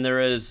 And there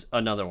is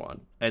another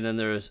one. And then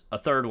there's a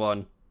third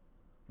one,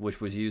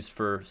 which was used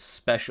for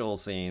special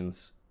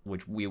scenes,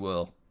 which we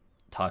will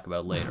talk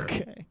about later.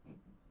 Okay.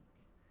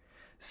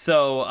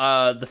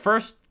 So the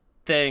first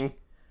thing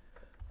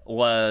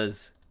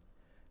was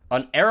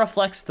an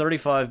Arriflex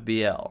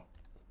 35BL.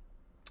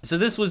 So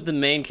this was the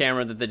main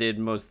camera that they did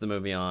most of the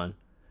movie on.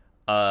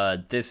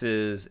 This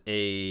is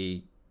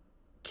a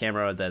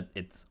camera that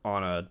it's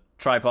on a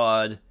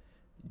tripod.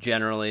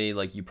 Generally,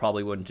 like you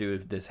probably wouldn't do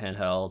this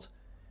handheld.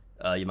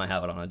 You might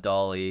have it on a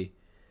dolly.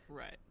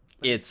 Right.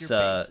 It's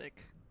basic.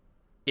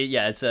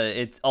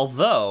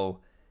 Although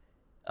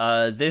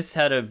this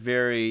had a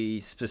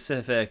very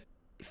specific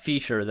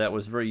feature that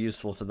was very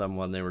useful to them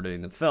when they were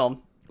doing the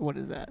film. What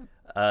is that?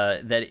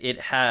 That it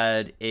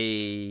had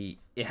an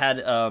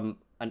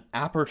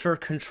aperture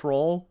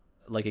control,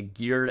 like a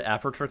geared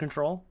aperture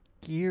control.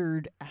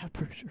 Geared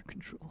aperture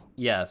control.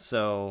 Yeah,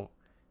 so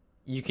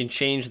you can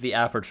change the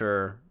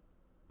aperture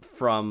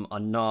from a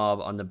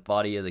knob on the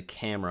body of the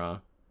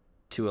camera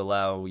to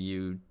allow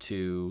you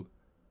to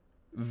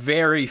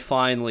very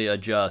finely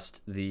adjust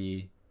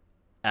the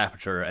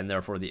aperture and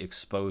therefore the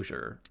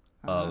exposure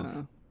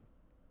of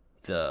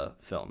the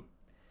film.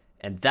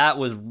 And that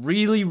was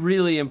really,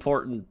 really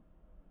important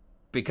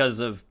because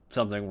of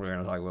something we're going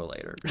to talk about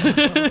later.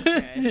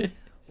 Okay.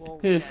 Well,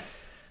 yes.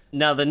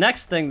 Now, the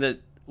next thing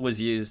that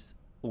was used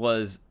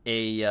was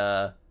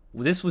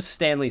this was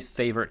Stanley's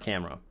favorite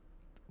camera.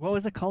 What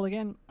was it called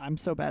again? I'm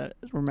so bad at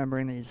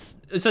remembering these.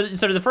 So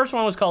the first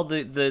one was called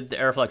the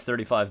Arriflex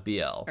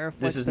 35BL.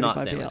 This is not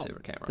Stanley's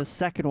favorite camera. The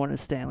second one is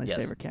Stanley's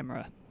favorite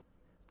camera.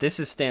 This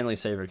is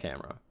Stanley's favorite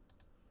camera.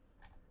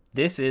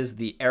 This is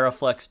the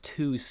Arriflex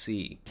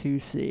 2C.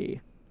 2C.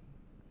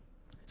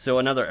 So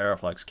another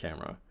Arriflex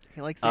camera.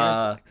 He likes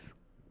Arriflex.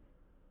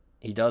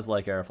 He does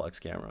like Arriflex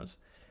cameras.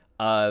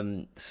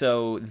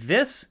 So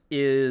this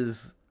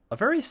is a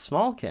very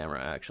small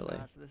camera, actually.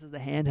 So this is the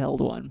handheld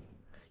one.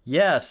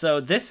 Yeah,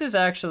 so this is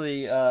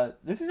actually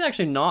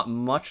not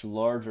much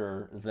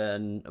larger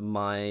than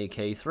my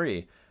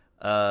K3.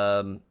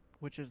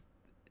 Which is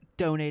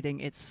donating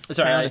its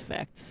sound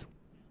effects.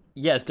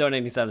 Yes,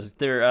 donating sound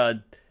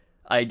effects.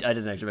 I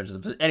didn't actually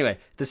mention them. Anyway,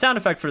 the sound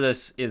effect for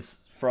this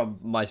is from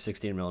my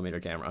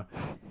 16mm camera.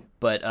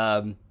 But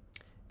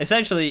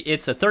essentially,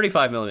 it's a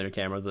 35mm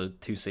camera, the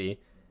 2C,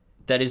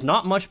 that is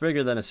not much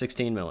bigger than a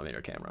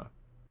 16mm camera.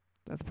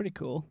 That's pretty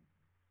cool.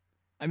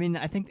 I mean,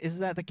 I think, is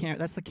that the camera?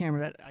 That's the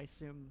camera that I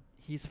assume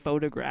he's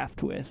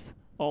photographed with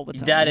all the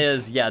time. That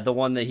is, yeah, the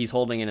one that he's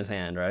holding in his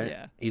hand, right?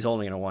 Yeah. He's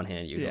holding it in one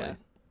hand, usually.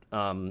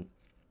 Yeah.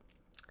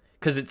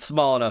 Because it's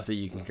small enough that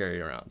you can carry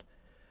it around.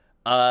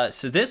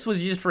 So this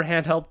was used for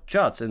handheld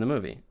shots in the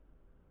movie.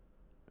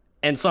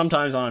 And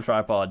sometimes on a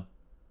tripod,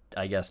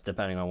 I guess,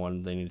 depending on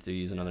when they need to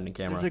use another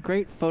camera. There's a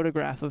great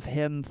photograph of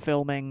him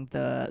filming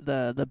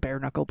the bare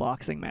knuckle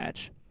boxing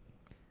match.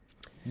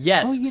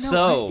 Yes, I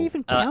didn't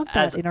even count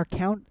that in our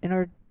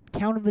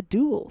count of the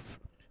duels.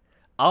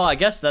 Oh, I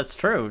guess that's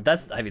true.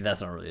 That's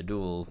not really a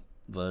duel,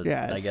 but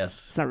yeah, I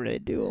guess it's not really a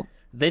duel.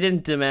 They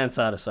didn't demand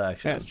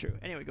satisfaction. Yeah, that's true.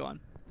 Anyway, go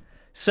on.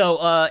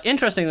 So,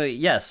 interestingly,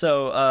 yes.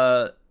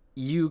 So,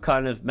 you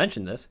kind of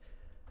mentioned this,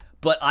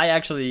 but I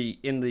actually,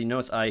 in the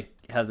notes, I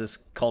have this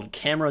called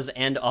Cameras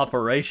and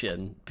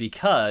Operation,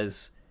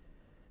 because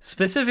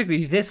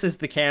specifically this is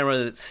the camera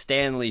that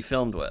Stanley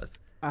filmed with.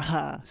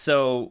 Uh-huh.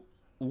 So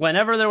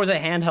whenever there was a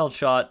handheld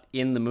shot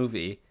in the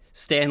movie,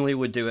 Stanley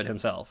would do it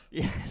himself.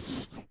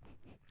 Yes.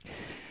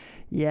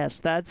 Yes,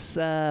 that's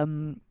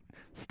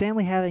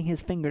Stanley having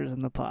his fingers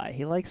in the pie.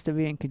 He likes to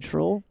be in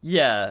control.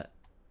 Yeah,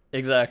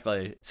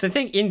 exactly. So I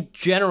think in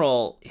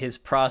general, his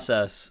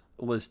process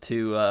was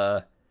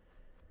to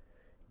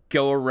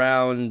go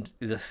around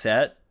the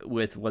set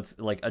with what's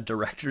like a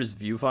director's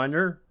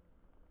viewfinder,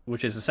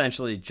 which is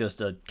essentially just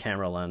a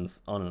camera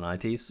lens on an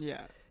eyepiece.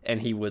 Yeah.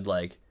 And he would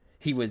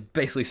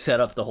basically set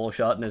up the whole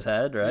shot in his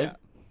head, right?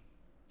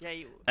 Yeah.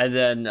 Yeah. And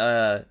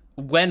then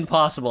when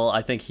possible,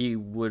 I think he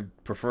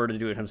would prefer to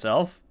do it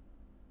himself.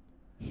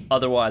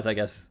 Otherwise, I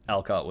guess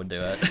Alcott would do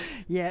it.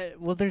 Yeah,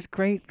 well, there's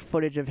great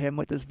footage of him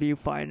with this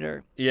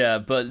viewfinder. Yeah,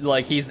 but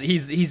like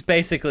he's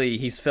basically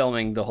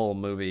filming the whole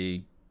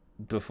movie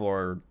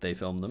before they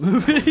film the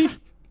movie.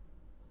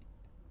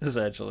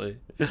 Essentially,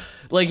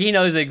 like he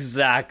knows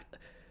exactly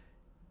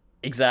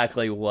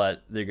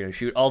what they're gonna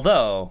shoot.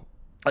 Although,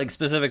 like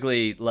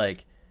specifically,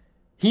 like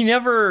he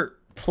never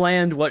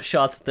planned what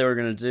shots they were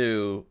gonna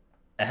do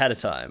ahead of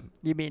time.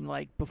 You mean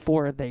like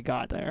before they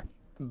got there?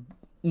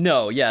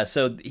 No, yeah.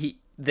 So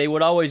they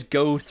would always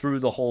go through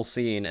the whole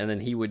scene, and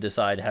then he would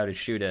decide how to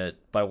shoot it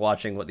by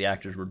watching what the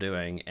actors were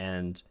doing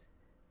and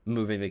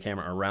moving the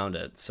camera around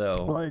it. So,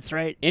 well, that's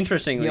right.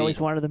 Interestingly, he always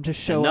wanted them to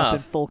show up in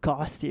full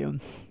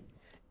costume.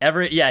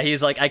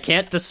 He's like, I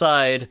can't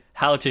decide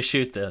how to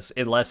shoot this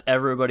unless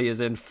everybody is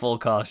in full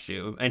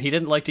costume, and he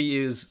didn't like to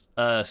use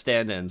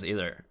stand-ins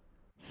either.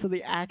 So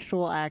the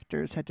actual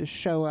actors had to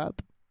show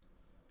up.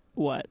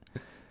 What?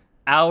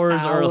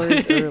 Hours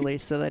early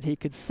so that he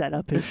could set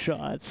up his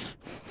shots.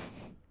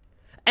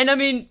 And I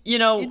mean,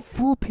 in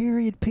full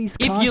period piece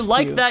costume. If you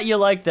like that, you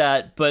like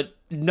that, but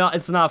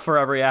it's not for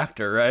every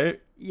actor,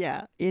 right?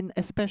 Yeah,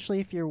 especially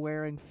if you're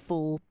wearing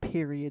full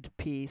period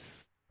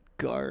piece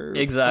garb.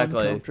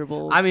 Exactly.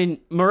 Uncomfortable. I mean,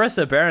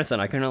 Marissa Berenson,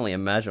 I can only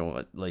imagine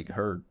what like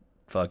her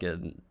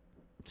fucking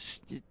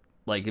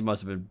like it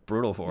must have been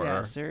brutal for her.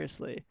 Yeah,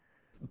 seriously.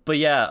 But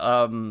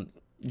yeah,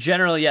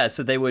 generally, yeah.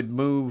 So they would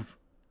move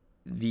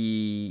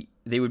the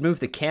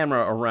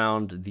camera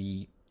around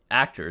the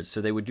actors,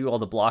 so they would do all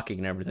the blocking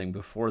and everything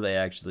before they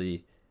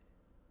actually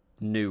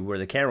knew where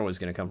the camera was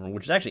going to come from,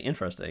 which is actually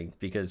interesting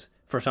because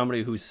for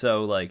somebody who's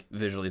so like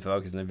visually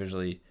focused and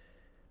visually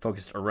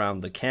focused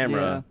around the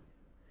camera,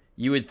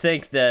 you would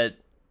think that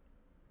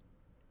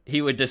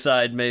he would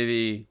decide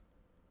maybe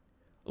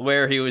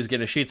where he was going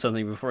to shoot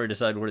something before he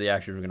decided where the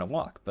actors were going to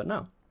walk, but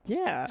no.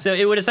 Yeah. So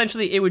it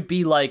would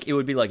be like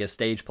a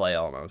stage play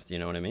almost, you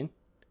know what I mean?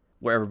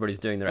 Where everybody's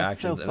doing their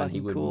actions and then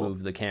he would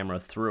move the camera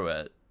through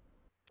it.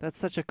 That's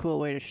such a cool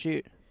way to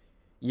shoot.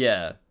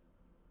 Yeah.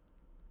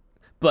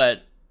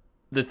 But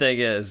the thing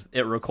is,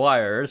 it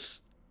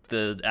requires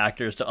the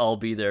actors to all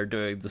be there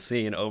doing the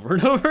scene over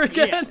and over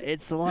again. Yeah,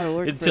 it's a lot of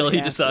work until he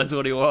decides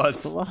what he wants.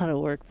 It's a lot of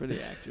work for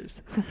the actors.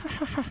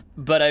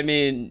 But I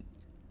mean,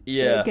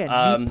 yeah.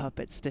 Again, meat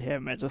puppets to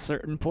him at a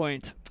certain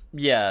point.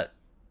 Yeah.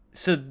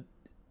 So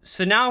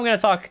now I'm going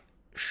to talk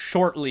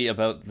shortly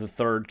about the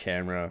third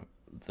camera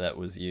that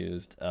was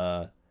used.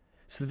 So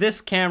this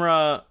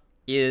camera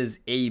is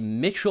a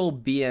Mitchell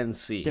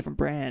BNC. Different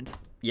brand.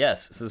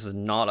 Yes, so this is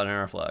not an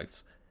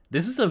Arriflex.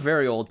 This is a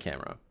very old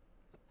camera.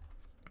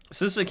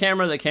 So this is a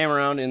camera that came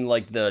around in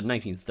like the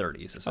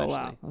 1930s, essentially. Oh,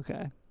 wow.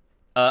 Okay.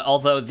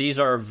 Although these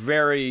are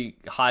very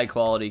high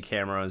quality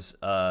cameras,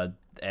 and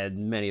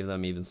many of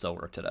them even still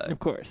work today. Of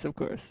course.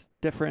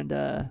 Different.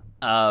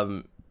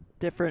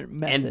 Different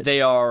method. And they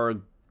are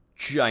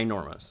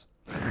ginormous.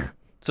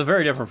 So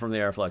very different from the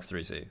Arriflex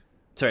 3C.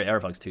 Sorry,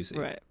 Arriflex 2C.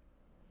 Right.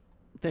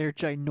 They're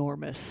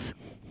ginormous.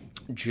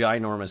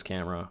 Ginormous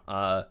camera.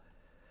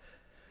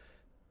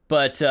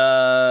 But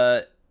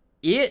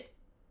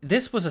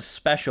this was a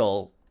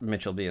special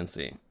Mitchell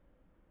BNC.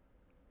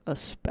 A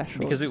special?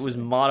 Because it was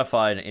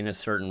modified in a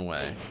certain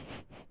way.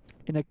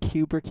 In a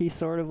Kubrick-y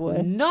sort of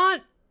way?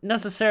 Not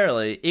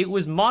necessarily. It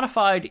was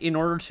modified in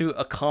order to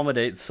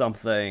accommodate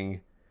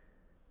something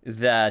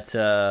that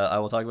I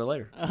will talk about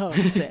later. Oh,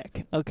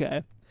 sick.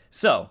 Okay.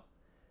 So,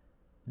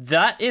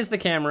 that is the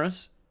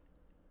cameras.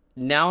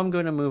 Now I'm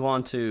going to move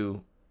on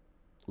to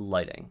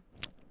lighting.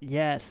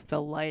 Yes,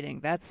 the lighting.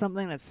 That's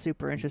something that's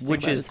super interesting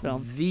about this film.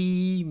 Which is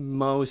the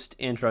most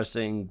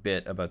interesting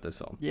bit about this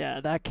film.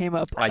 Yeah, that came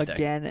up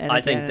again and again.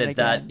 I think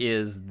that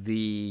is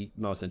the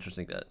most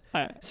interesting bit.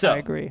 I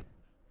agree.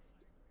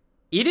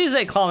 It is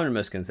a common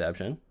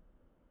misconception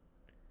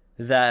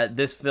that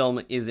this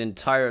film is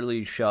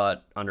entirely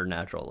shot under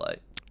natural light.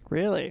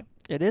 Really?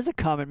 It is a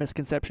common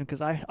misconception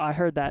because I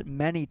heard that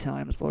many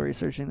times while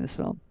researching this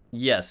film.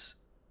 Yes.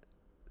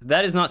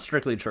 That is not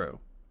strictly true.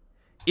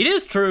 It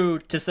is true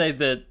to say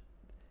that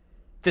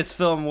this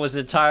film was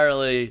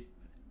entirely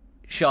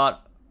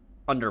shot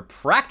under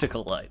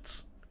practical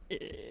lights.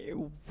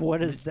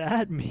 What does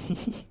that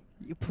mean?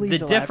 Please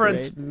elaborate.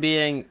 Difference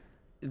being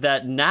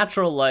that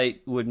natural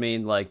light would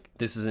mean, like,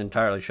 this is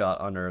entirely shot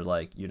under,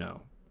 like, you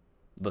know,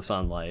 the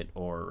sunlight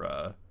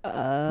or,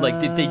 like,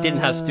 they didn't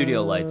have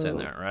studio lights in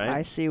there, right?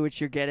 I see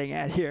what you're getting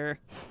at here.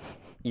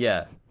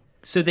 Yeah.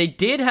 So they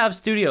did have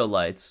studio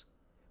lights,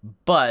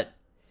 but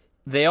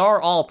they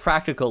are all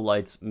practical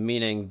lights,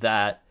 meaning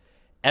that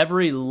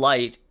every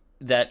light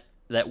that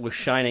was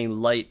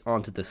shining light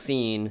onto the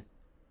scene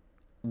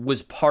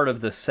was part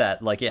of the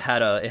set. Like, it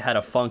had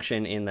a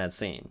function in that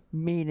scene.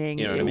 Meaning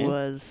it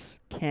was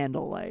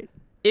candlelight.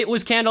 It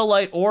was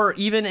candlelight, or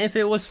even if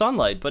it was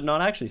sunlight, but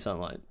not actually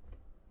sunlight.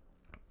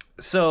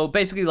 So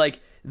basically, like,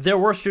 there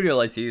were studio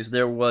lights used.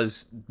 There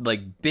was,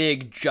 like,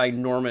 big,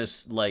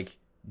 ginormous, like,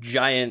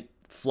 giant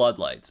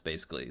floodlights,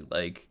 basically,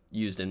 like,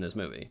 used in this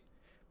movie.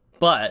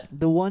 But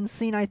the one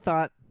scene I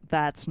thought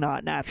that's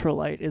not natural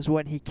light is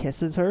when he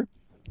kisses her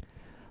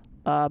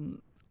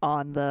on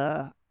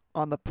the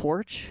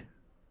porch,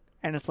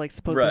 and it's like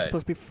supposed to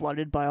be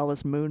flooded by all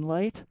this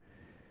moonlight.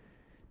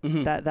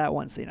 Mm-hmm. That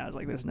one scene, I was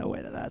like, there's no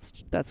way that's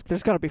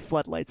there's got to be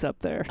floodlights up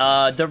there.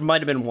 There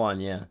might have been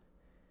one, yeah.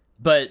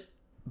 But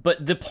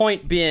the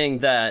point being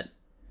that,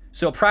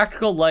 so a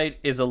practical light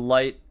is a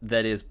light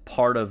that is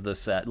part of the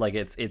set, like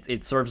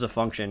it serves a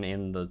function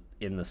in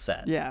the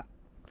set. Yeah.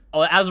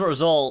 As a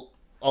result,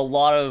 a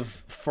lot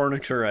of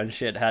furniture and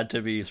shit had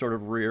to be sort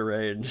of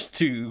rearranged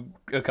to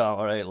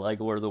accommodate, like,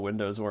 where the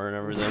windows were and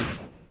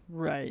everything.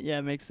 Right,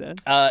 yeah, makes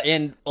sense.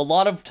 And a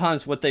lot of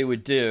times what they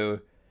would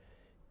do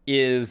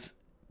is,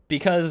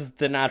 because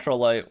the natural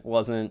light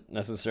wasn't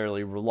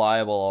necessarily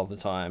reliable all the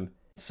time,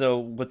 so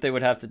what they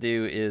would have to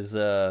do is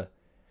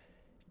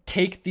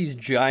take these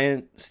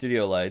giant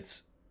studio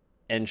lights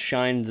and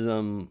shine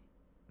them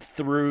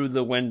through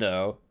the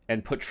window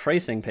and put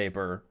tracing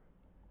paper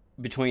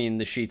between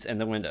the sheets and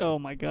the window. Oh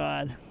my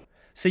god.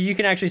 So you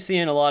can actually see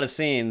in a lot of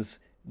scenes,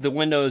 the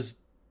windows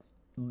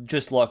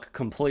just look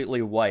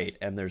completely white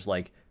and there's,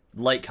 like,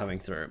 light coming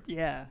through.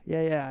 Yeah,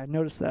 I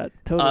noticed that.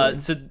 Totally.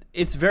 So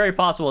it's very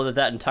possible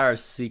that entire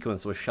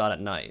sequence was shot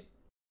at night.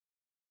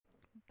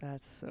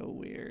 That's so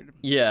weird.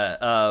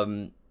 Yeah,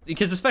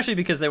 especially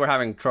because they were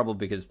having trouble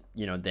because,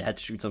 you know, they had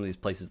to shoot some of these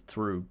places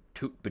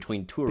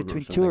between tours and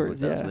things like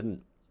that. Yeah. So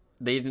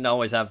they didn't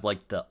always have,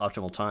 like, the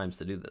optimal times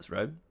to do this,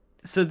 right?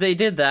 So they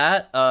did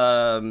that.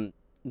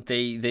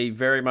 They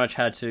very much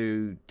had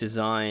to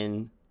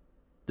design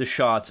the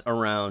shots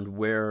around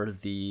where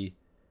the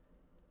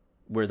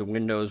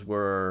windows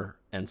were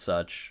and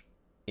such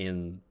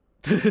in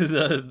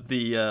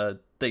the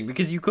thing,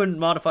 because you couldn't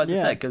modify the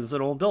set because it's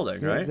an old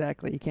building, right?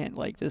 Exactly. You can't,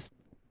 like, just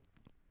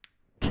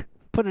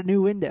put a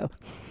new window.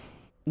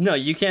 No,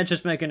 you can't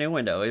just make a new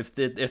window. If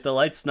the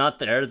light's not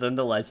there, then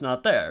the light's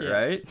not there,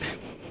 right?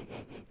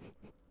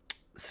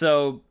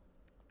 So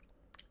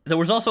there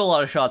was also a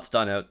lot of shots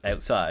done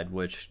outside,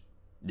 which,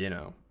 you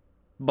know,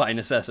 by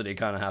necessity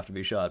kind of have to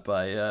be shot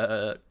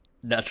by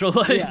natural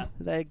light. Yeah,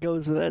 that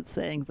goes without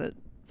saying that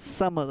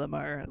some of them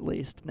are at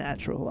least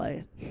natural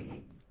light.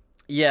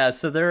 Yeah,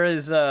 so there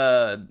is...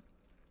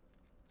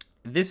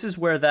 this is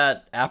where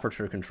that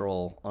aperture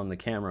control on the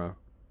camera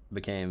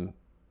became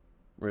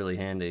really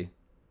handy.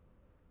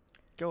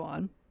 Go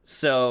on.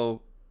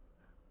 So,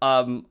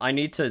 I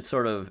need to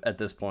sort of, at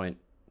this point,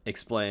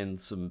 explain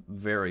some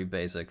very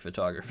basic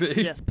photography.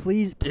 Yes,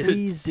 please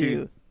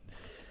do.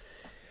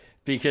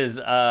 Because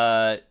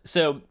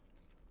so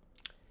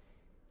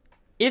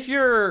if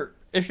you're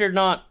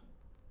not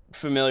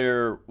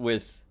familiar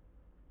with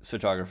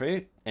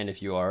photography, and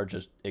if you are,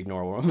 just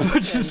ignore what I'm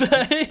about to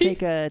say.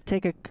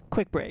 Take a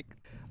quick break.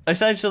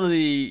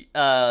 Essentially,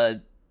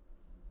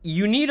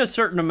 you need a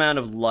certain amount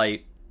of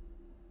light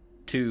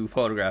to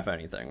photograph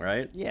anything,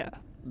 right? Yeah.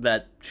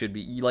 That should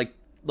be, like,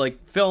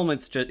 like film,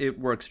 it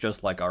works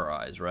just like our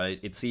eyes, right?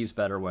 It sees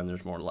better when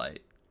there's more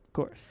light. Of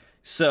course.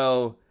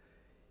 So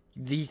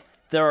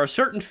there are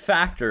certain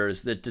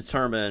factors that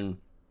determine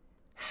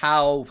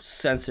how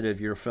sensitive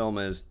your film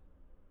is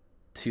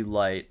to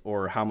light,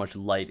 or how much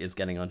light is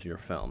getting onto your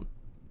film.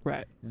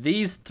 Right.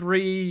 These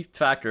 3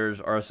 factors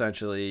are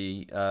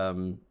essentially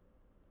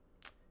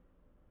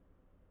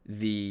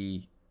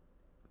the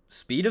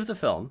speed of the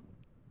film,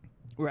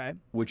 right,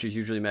 which is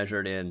usually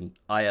measured in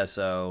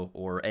ISO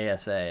or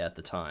ASA at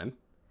the time.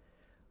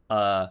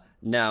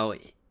 Now,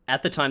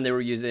 at the time, they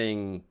were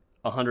using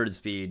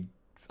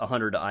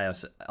 100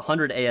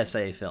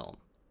 ASA film,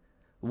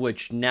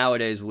 which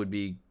nowadays would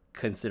be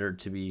considered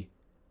to be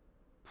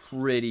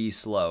pretty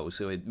slow.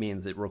 So it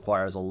means it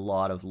requires a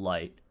lot of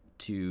light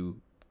to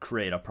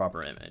create a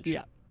proper image.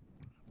 Yeah.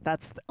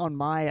 That's on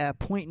my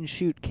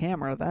point-and-shoot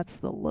camera. That's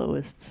the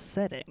lowest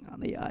setting on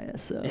the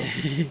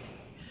ISO.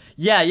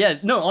 yeah.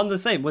 No, on the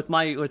same with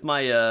my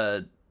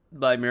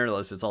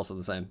mirrorless. It's also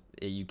the same.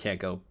 You can't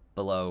go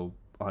below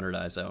 100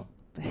 ISO.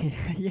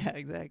 Yeah,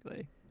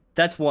 exactly.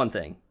 That's one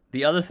thing.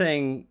 The other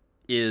thing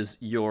is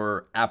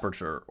your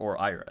aperture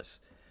or iris.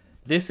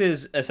 This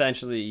is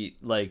essentially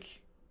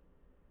like,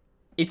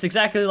 it's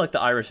exactly like the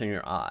iris in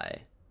your eye.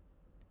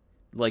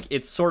 Like,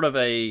 it's sort of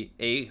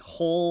a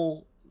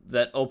hole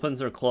that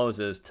opens or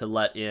closes to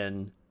let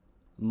in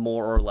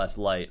more or less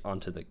light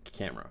onto the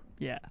camera.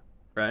 Yeah.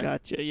 Right?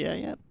 Gotcha.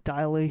 Yeah.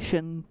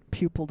 Dilation,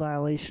 pupil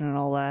dilation and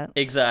all that.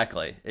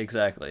 Exactly.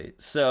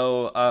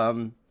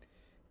 So,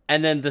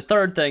 and then the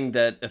third thing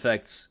that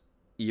affects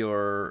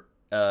your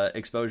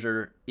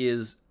exposure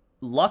is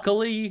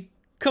luckily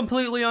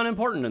completely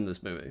unimportant in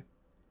this movie.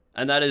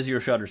 And that is your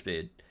shutter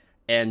speed.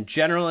 And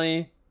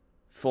generally,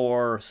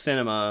 for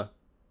cinema,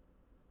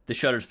 the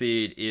shutter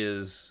speed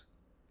is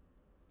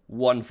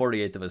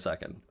 1/48 of a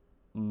second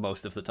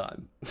most of the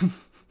time.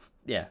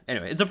 Yeah,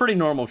 anyway, it's a pretty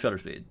normal shutter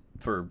speed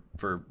for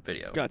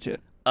video. Gotcha.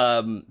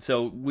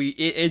 So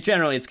it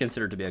generally, it's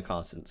considered to be a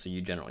constant, so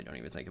you generally don't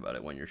even think about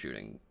it when you're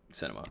shooting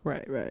cinema.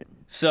 Right.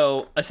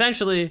 So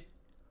essentially,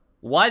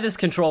 why this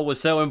control was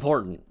so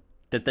important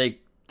that they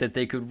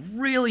could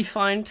really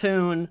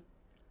fine-tune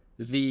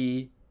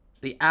the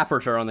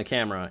aperture on the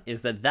camera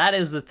is that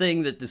is the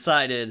thing that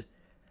decided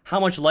how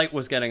much light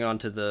was getting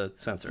onto the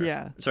sensor.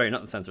 Yeah. Sorry,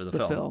 not the sensor,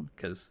 the film.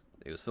 Because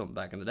it was filmed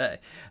back in the day.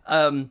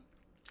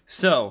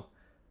 So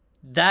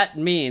that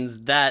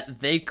means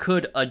that they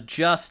could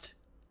adjust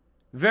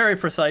very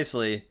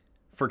precisely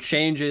for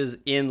changes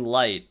in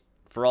light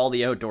for all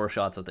the outdoor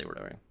shots that they were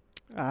doing.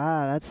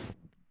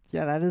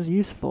 That is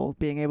useful.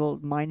 Being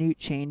able minute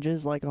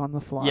changes like on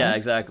the fly. Yeah,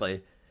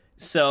 exactly.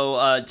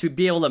 So to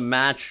be able to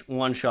match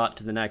one shot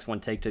to the next, one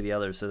take to the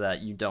other, so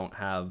that you don't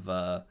have,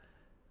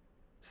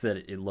 so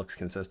that it looks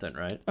consistent,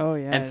 right? Oh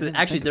yeah. And so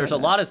actually, there's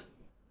a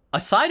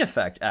side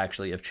effect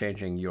actually of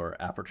changing your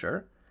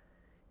aperture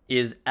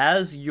is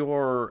as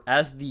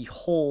the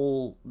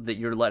hole that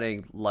you're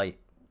letting light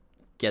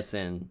gets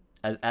in,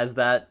 as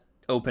that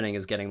opening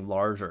is getting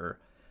larger,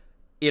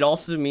 it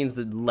also means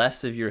that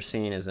less of your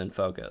scene is in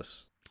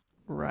focus.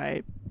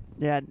 Right.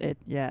 Yeah.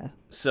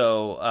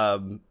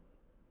 So,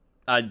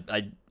 I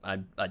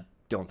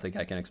don't think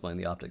I can explain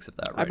the optics of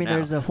that right now.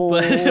 There's a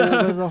whole science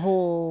there's a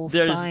whole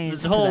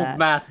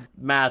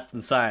math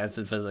and science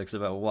and physics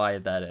about why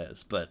that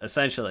is. But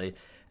essentially,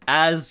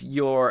 as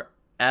your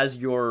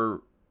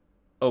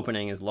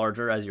opening is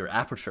larger, as your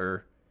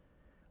aperture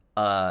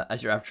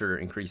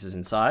increases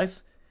in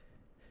size,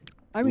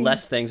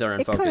 less things are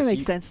in focus. It kind of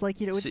makes sense. Like,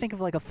 think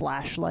of like a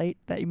flashlight.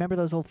 That you remember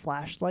those old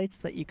flashlights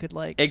that you could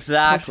like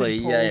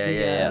exactly, push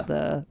and pull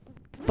the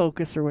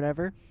focus or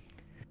whatever.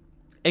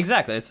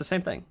 Exactly, it's the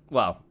same thing.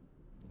 Well,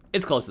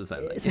 it's close to the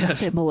same thing. It's a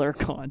similar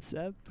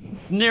concept.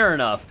 Near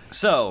enough.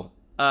 So,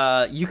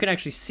 you can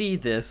actually see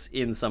this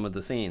in some of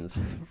the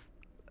scenes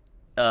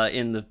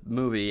in the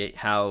movie.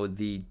 How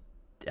the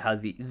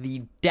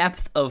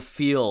depth of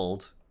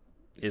field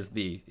is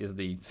the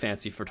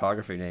fancy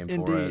photography name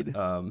Indeed.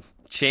 for it.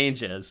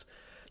 Changes.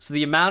 So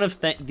the amount of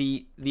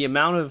the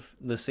amount of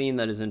the scene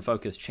that is in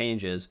focus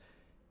changes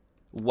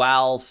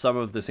while some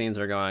of the scenes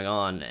are going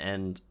on.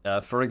 And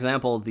for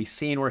example, the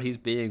scene where he's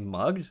being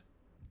mugged,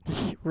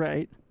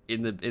 right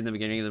in the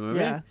beginning of the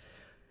movie, yeah,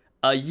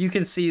 you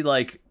can see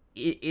like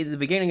in the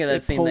beginning of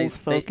that scene, pulls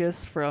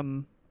focus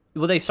from.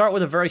 Well, they start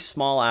with a very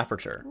small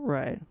aperture,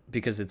 right,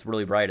 because it's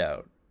really bright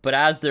out. But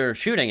as they're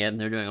shooting it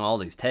and they're doing all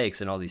these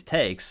takes,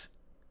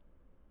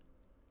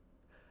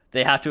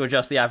 they have to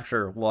adjust the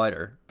aperture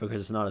wider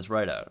because it's not as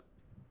bright out.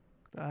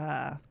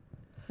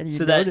 And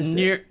so that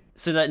near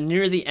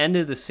the end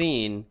of the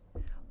scene,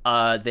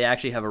 they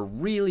actually have a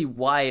really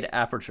wide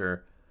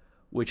aperture,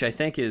 which I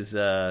think is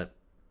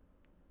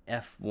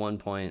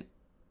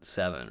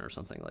f1.7 or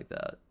something like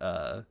that.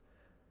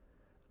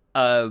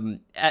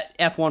 At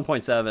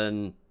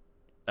f1.7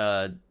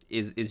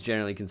 is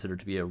generally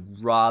considered to be a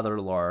rather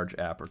large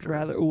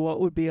aperture. What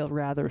would be a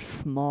rather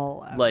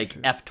small aperture?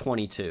 Like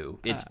f22.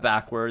 It's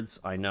backwards.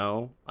 I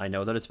know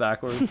that it's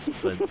backwards,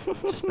 but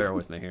just bear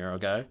with me here,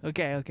 okay?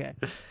 Okay.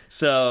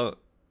 So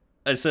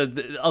So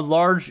a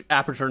large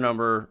aperture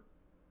number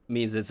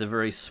means it's a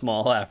very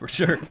small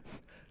aperture.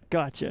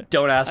 Gotcha.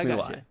 Don't ask me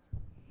why.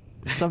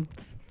 Some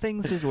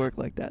things just work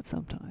like that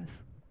sometimes.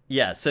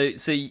 Yeah. So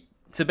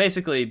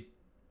basically,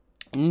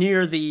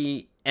 near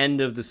the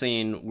end of the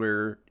scene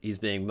where he's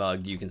being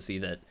mugged, you can see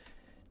that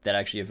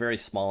actually a very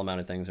small amount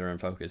of things are in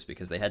focus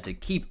because they had to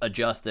keep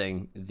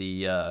adjusting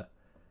the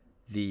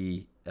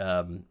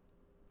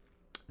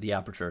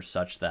aperture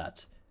such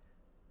that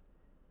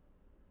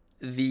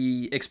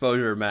the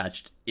exposure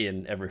matched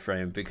in every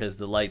frame because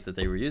the light that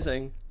they were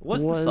using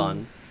was the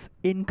sun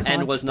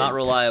and was not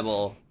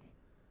reliable.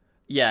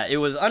 Yeah, it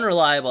was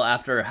unreliable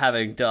after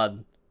having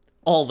done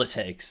all the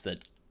takes that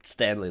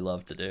Stanley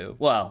loved to do.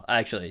 Well,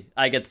 actually,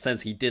 I get the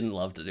sense he didn't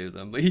love to do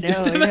them, but he did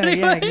them anyway.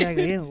 Yeah,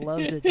 exactly. He didn't love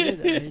to do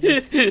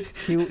them.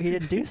 He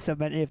didn't do so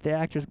many if the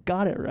actors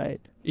got it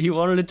right. He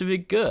wanted it to be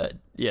good,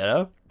 you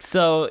know?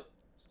 So,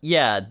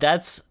 yeah,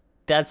 that's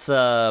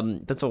a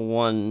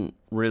one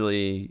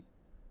really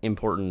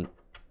important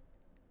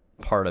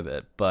part of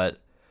it. But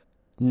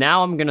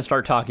now I'm going to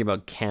start talking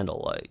about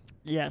candlelight.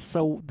 Yeah,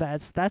 so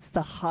that's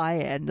the high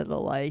end of the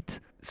light.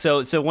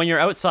 So when you're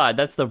outside,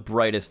 that's the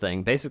brightest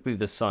thing. Basically,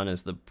 the sun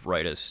is the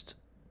brightest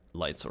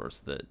light source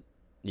that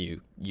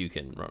you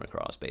can run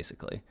across,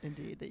 basically.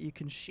 Indeed, that you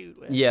can shoot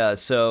with. Yeah,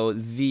 so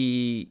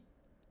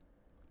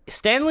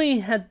Stanley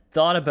had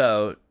thought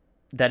about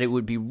that it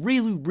would be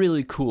really,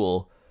 really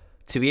cool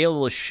to be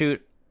able to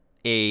shoot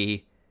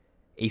a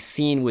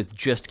scene with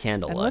just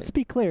candlelight. And let's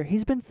be clear,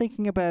 he's been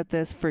thinking about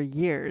this for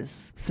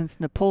years,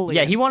 since Napoleon.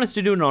 Yeah, he wanted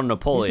to do it on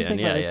Napoleon.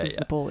 Since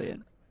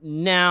Napoleon.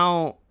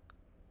 Now,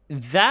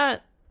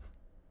 that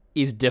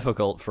is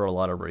difficult for a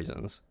lot of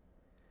reasons.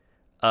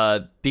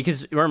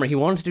 Because, remember, he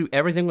wanted to do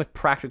everything with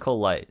practical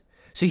light.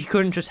 So he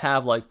couldn't just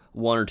have, like,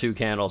 one or two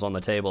candles on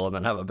the table and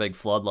then have a big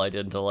floodlight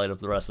in to light up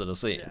the rest of the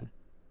scene. Yeah,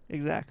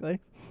 exactly.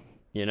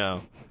 You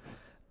know?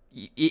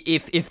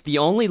 If the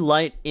only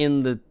light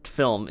in the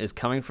film is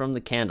coming from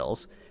the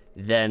candles,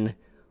 then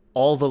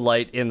all the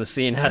light in the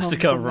scene has to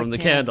come from the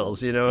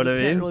candles. You know what I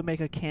mean? You can't really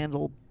make a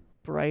candle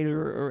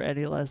brighter or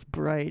any less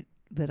bright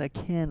than a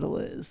candle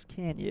is,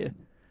 can you?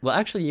 Well,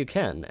 actually, you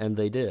can, and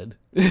they did.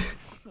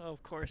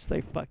 Of course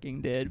they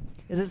fucking did.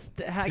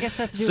 I guess it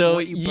has to do with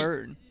what you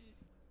burn.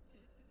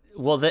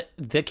 Well,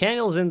 the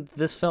candles in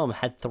this film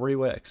had 3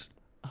 wicks.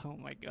 Oh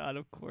my god,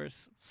 of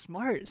course.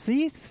 Smart.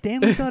 See?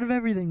 Stanley thought of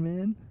everything,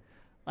 man.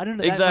 I don't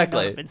know. Exactly. That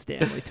might not have been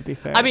Stanley, to be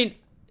fair. I mean,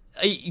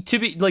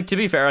 to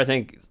be fair, I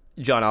think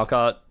John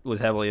Alcott was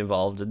heavily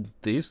involved in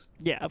these.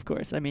 Yeah, of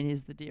course. I mean,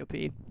 he's the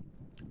DOP.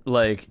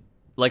 Like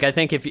I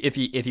think if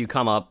you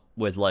come up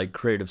with like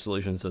creative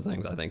solutions to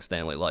things, I think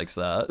Stanley likes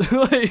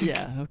that.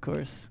 Yeah, of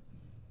course.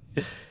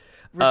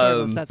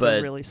 Regardless, that's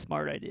a really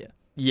smart idea.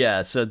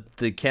 Yeah, so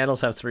the candles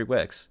have 3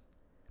 wicks,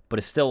 but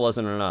it still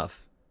wasn't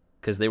enough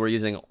because they were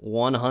using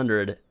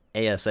 100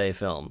 ASA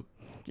film.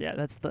 Yeah,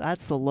 that's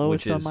the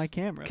lowest on my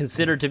camera.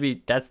 Considered to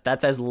be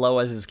that's as low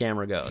as his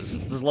camera goes.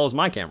 It's as low as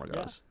my camera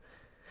goes.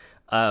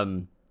 Yeah.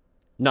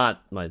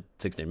 Not my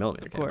 16mm camera.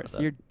 Of course,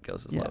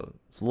 goes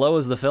as low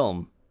as the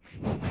film.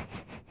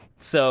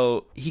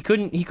 So he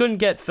couldn't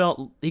get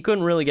film. He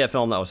couldn't really get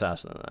film that was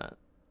faster than that,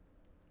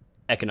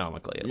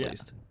 economically at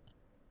least.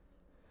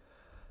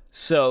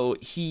 So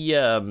he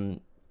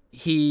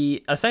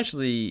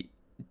essentially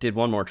did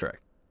one more trick,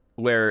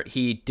 where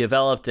he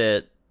developed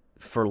it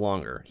for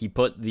longer. He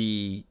put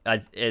he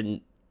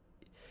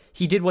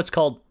did what's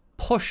called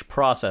push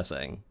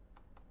processing,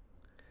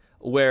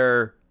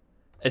 where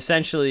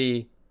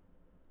essentially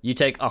you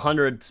take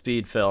 100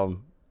 speed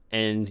film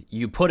and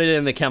you put it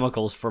in the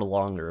chemicals for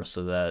longer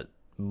so that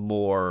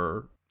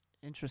more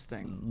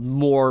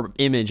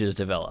image is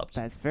developed.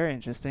 That's very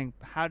interesting.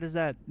 How does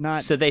that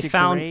not so they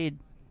degrade?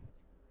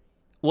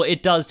 Well,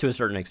 it does to a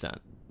certain extent.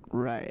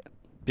 Right.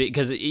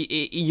 Because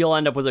you'll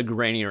end up with a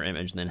grainier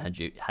image than had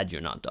you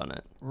not done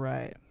it.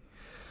 Right.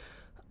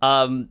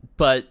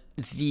 But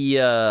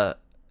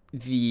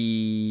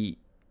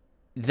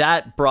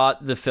that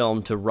brought the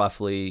film to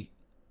roughly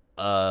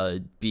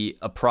be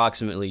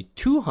approximately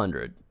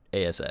 200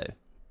 ASA.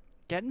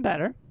 Getting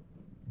better.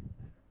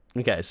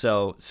 Okay,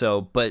 so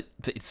but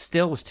it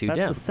still was too dim.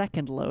 That's the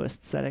second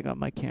lowest setting on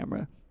my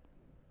camera.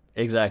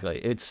 Exactly.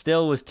 It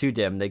still was too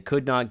dim. They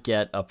could not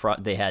get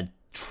they had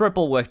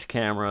triple wicked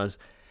cameras.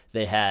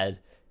 They had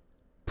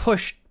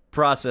push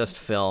processed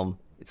film.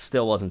 It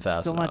still wasn't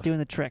fast enough. Still not doing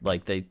the trick.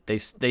 Like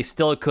they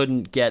still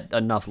couldn't get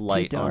enough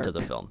light onto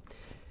the film.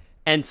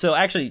 And so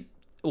actually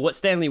what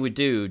Stanley would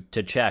do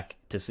to check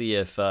to see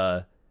if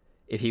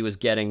he was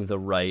getting the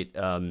right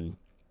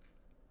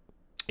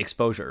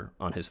exposure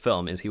on his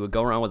film is he would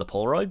go around with a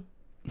Polaroid.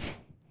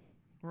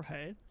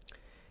 Right.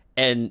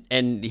 And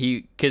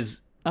he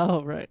cuz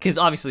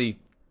obviously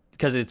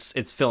because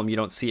it's film, you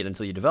don't see it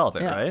until you develop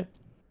it, right?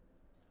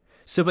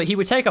 So, but he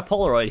would take a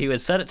Polaroid, he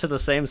would set it to the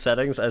same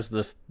settings as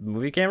the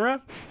movie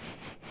camera,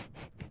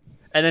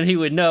 and then he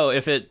would know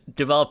if it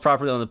developed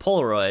properly on the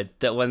Polaroid,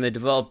 that when they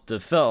developed the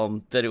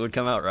film, that it would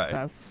come out right.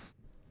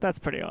 That's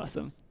pretty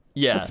awesome.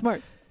 Yeah. That's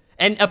smart.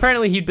 And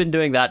apparently he'd been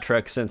doing that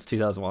trick since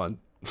 2001.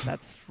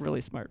 That's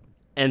really smart.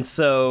 And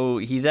so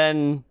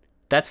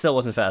that still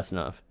wasn't fast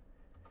enough.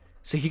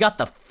 So he got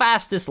the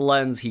fastest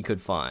lens he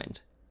could find.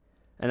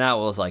 And that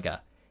was like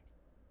a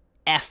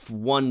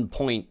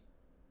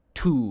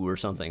f1.2 or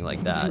something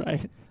like that.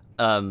 Right.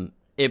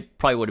 It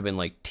probably would have been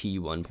like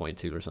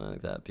T1.2 or something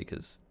like that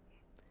because...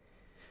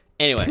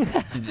 Anyway,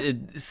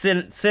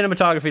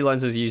 cinematography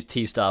lenses use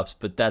T-stops,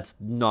 but that's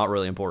not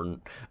really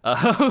important.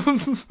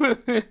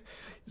 But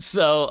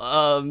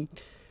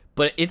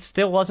it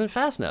still wasn't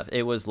fast enough.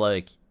 It was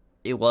like,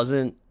 it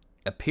wasn't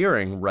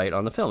appearing right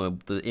on the film.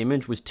 The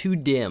image was too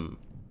dim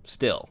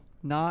still.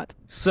 Not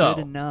good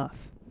enough.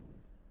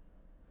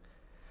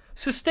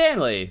 So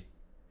Stanley,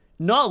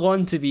 not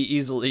one to be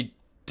easily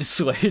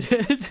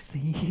dissuaded.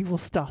 He will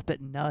stop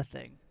at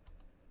nothing.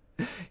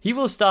 He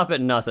will stop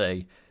at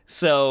nothing.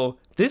 So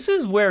this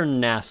is where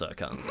NASA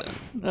comes in.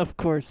 Of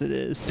course it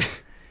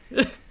is.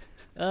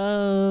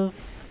 Oh,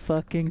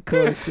 fucking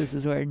course this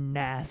is where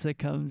NASA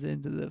comes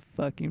into the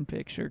fucking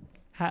picture.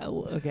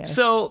 Okay.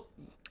 So,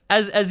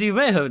 as you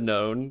may have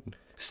known,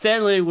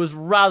 Stanley was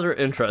rather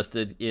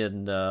interested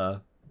in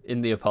the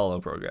Apollo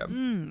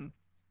program.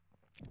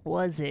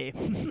 Was he?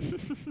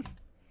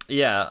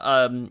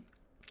 Yeah.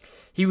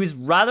 He was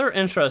rather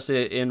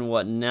interested in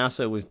what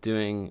NASA was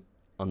doing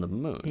on the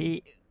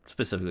moon.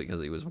 Specifically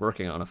because he was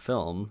working on a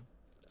film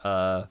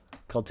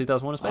called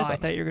 2001: A Space Odyssey. I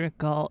thought you were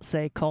going to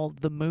say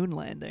called The Moon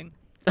Landing.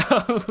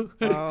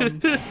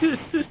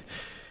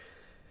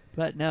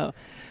 But no.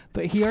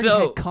 But he already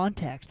had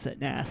contacts at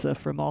NASA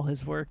from all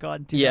his work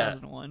on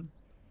 2001. Yeah,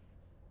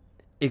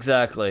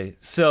 exactly.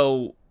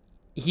 So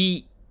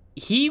he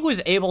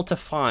was able to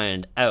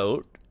find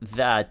out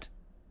that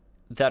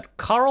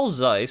Carl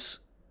Zeiss,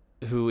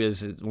 who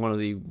is one of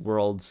the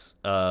world's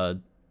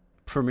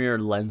premier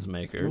lens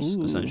makers,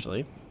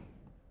 essentially,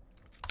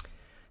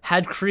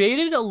 had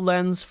created a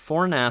lens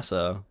for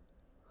NASA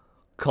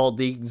called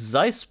the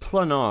Zeiss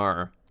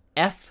Planar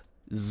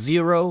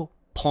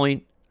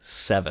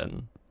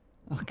f/0.7.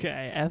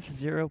 Okay,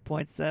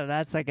 f/0.7.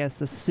 That's, I guess,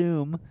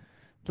 assume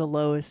the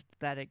lowest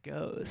that it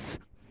goes.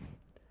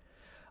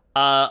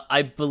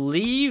 I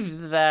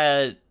believe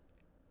that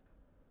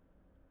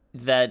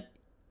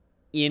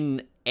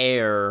in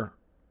air,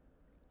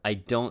 I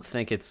don't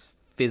think it's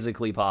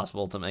physically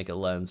possible to make a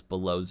lens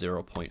below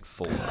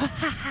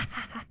 0.4.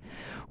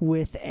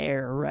 With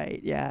air, right?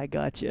 Yeah, I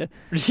gotcha.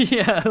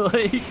 Yeah,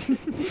 like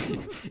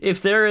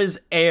if there is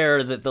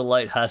air that the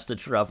light has to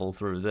travel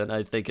through, then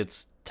I think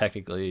it's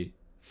technically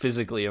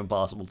physically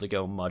impossible to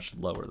go much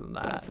lower than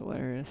that. That's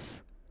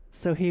hilarious.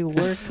 So he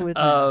worked with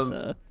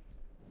NASA.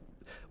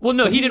 Well,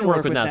 no, he didn't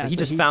work with NASA. He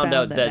just found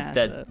out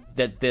that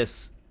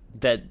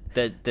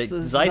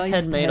Zeiss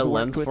had made a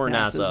lens for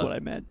NASA. Is what I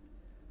meant.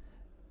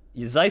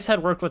 Zeiss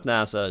had worked with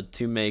NASA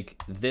to make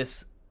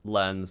this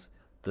lens,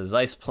 the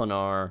Zeiss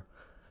Planar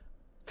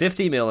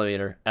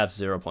 50mm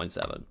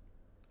f/0.7.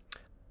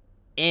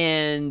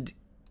 And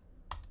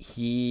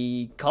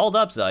he called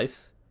up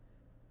Zeiss,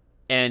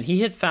 and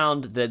he had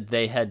found that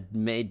they had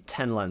made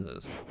 10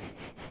 lenses.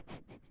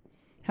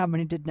 How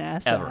many did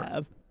NASA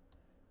have?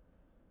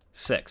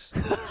 6.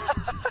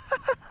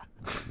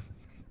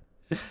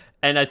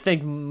 And I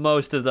think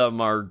most of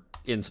them are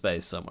in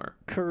space somewhere.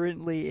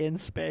 Currently in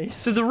space.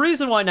 So the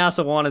reason why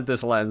NASA wanted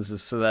this lens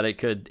is so that it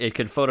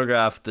could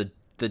photograph the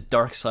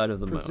dark side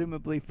of the moon.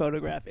 Presumably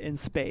photograph in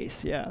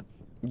space, yeah.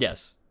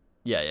 Yes.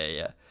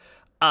 Yeah.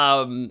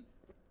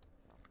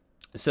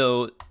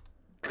 So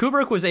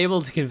Kubrick was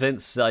able to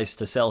convince Zeiss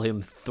to sell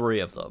him 3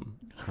 of them.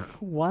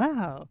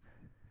 Wow.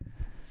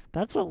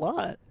 That's a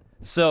lot.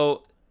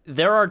 So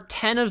there are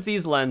 10 of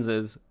these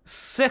lenses.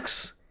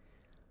 6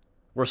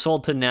 were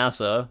sold to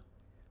NASA.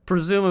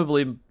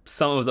 Presumably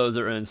some of those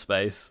are in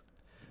space.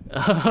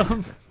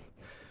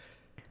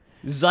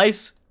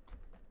 Zeiss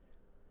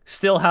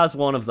still has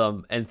 1 of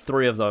them, and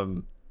 3 of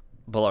them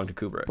belong to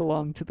Kubrick.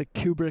 Belong to the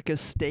Kubrick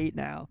estate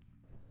now.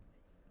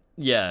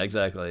 Yeah,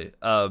 exactly.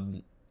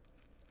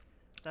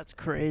 That's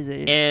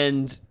crazy.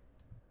 And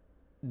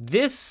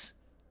this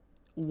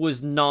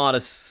was not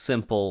a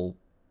simple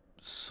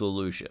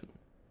solution.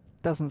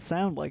 Doesn't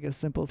sound like a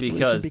simple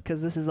solution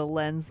because this is a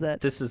lens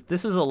that... This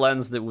is a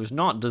lens that was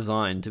not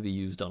designed to be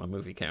used on a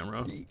movie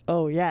camera.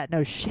 Oh, yeah,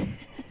 no shit.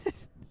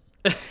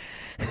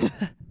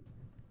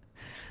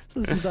 So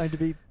this is designed to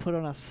be put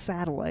on a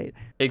satellite.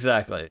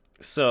 Exactly.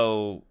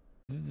 So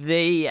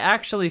they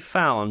actually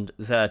found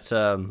that...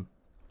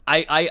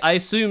 I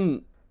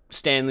assume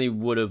Stanley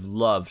would have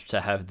loved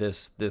to have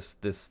this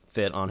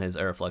fit on his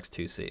Aeroflex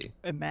 2C.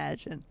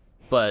 Imagine.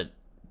 But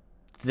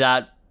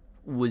that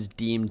was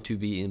deemed to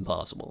be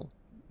impossible.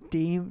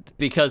 Deemed?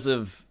 Because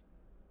of...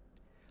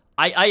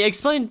 I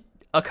explained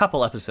a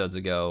couple episodes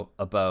ago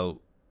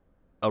about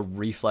a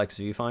reflex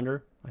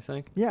viewfinder, I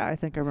think. Yeah, I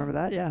think I remember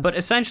that, yeah. But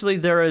essentially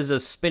there is a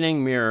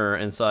spinning mirror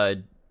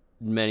inside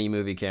many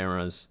movie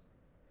cameras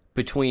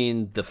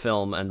between the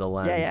film and the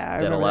lens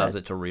that allows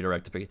it to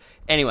redirect the picture.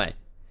 Anyway,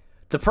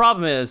 the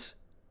problem is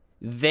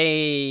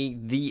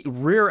the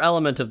rear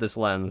element of this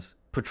lens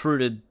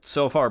protruded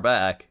so far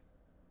back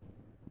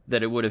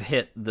that it would have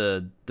hit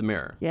the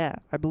mirror. Yeah,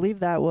 I believe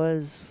that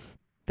was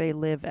They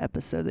Live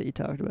episode that you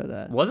talked about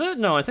that. Was it?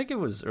 No, I think it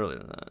was earlier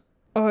than that.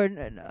 Or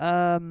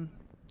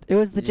it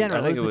was the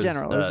general. It was the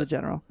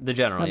general. The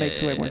general. That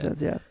makes way more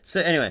sense. Yeah. So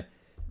anyway,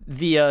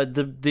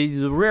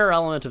 the rear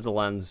element of the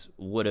lens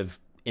would have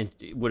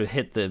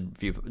hit the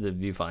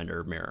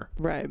viewfinder mirror.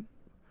 Right.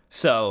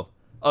 So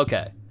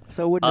okay.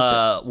 So it wouldn't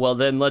have well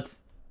then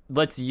let's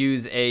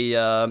use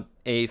a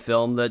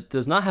film that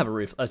does not have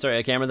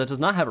a camera that does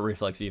not have a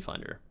reflex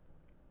viewfinder.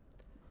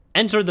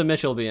 Enter the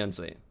Mitchell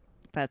BNC.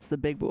 That's the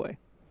big boy.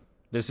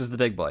 This is the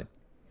big boy.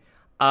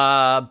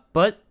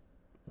 But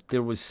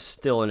there was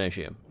still an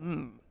issue.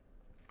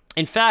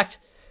 In fact,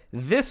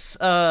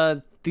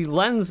 the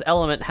lens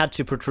element had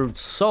to protrude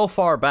so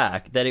far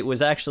back that it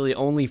was actually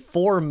only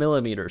 4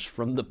 millimeters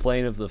from the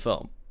plane of the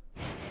film.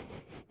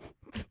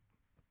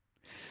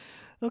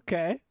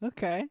 Okay.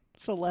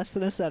 So less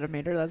than a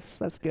centimeter.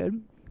 That's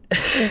good.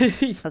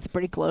 That's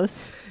pretty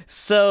close.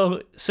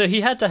 So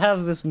he had to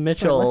have this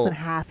Mitchell less than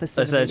half a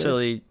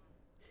centimeter.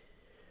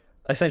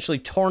 essentially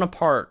torn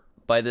apart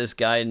by this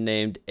guy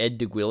named Ed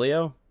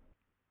DeGuilio.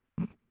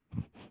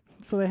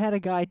 So they had a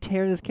guy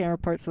tear this camera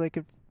apart so they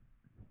could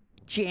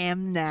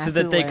jam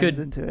NASA lens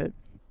into it.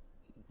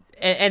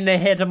 And they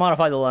had to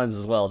modify the lens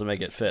as well to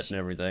make it fit and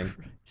everything.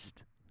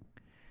 Christ.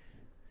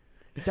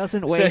 It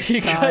doesn't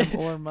waste time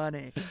or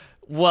money.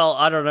 Well,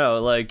 I don't know.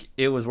 Like,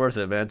 it was worth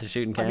it, man, to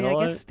shoot in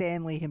candlelight. I guess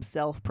Stanley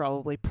himself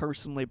probably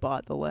personally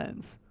bought the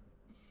lens.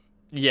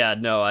 Yeah,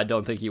 no, I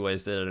don't think he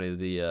wasted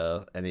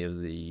any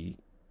of the.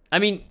 I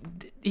mean,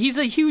 he's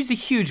a huge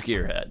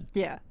gearhead.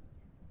 Yeah.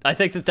 I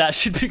think that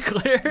should be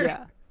clear.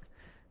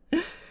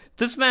 Yeah.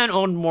 This man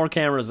owned more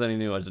cameras than he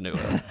knew what to do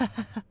with.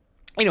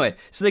 Anyway,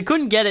 so they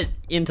couldn't get it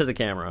into the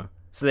camera,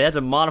 so they had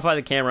to modify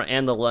the camera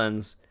and the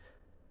lens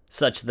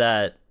so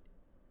that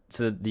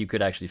you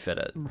could actually fit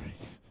it. Right.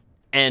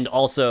 And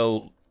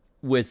also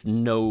with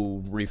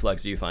no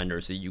reflex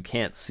viewfinder, so you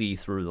can't see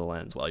through the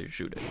lens while you're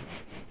shooting.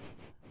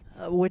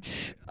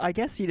 Which I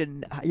guess you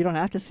don't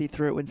have to see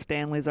through it when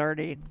Stanley's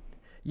already.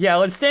 Yeah,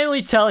 when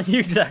Stanley's telling you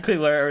exactly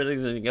where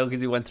everything's going to go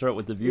because he went through it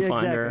with the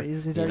viewfinder. Yeah, exactly.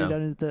 He's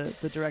already done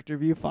the director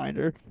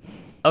viewfinder.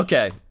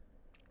 Okay.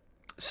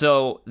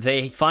 So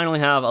they finally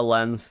have a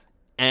lens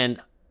and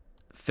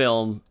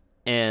film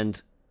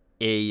and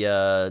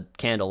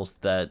candles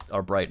that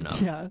are bright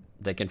enough. Yeah.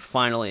 They can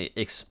finally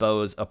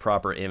expose a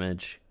proper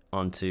image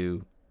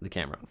onto the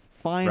camera.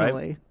 Finally.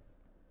 Right?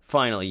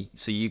 Finally.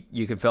 So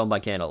you can film by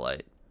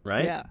candlelight,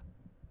 right? Yeah.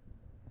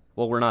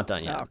 Well, we're not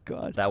done yet. Oh,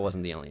 God. That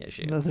wasn't the only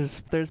issue. No,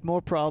 there's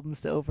more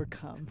problems to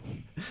overcome.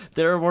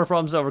 There are more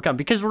problems to overcome.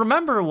 Because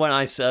remember when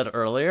I said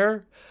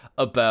earlier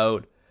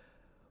about...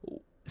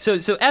 So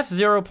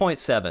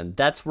f/0.7,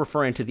 that's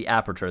referring to the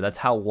aperture. That's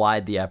how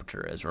wide the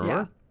aperture is,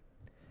 remember? Yeah.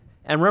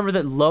 And remember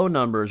that low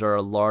numbers are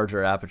a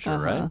larger aperture,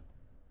 right?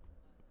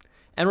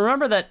 And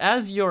remember that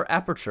as your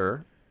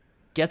aperture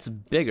gets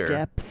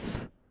bigger...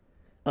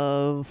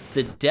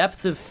 The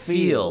depth of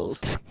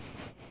field.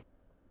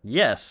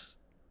 Yes.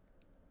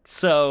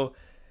 So,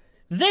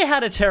 they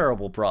had a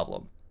terrible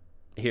problem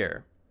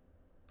here.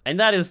 And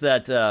that is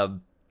that,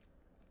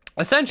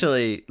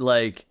 essentially,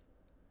 like,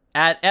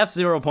 at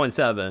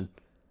f/0.7,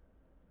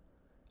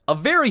 a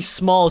very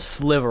small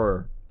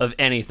sliver of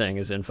anything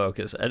is in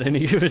focus at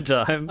any given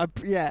time.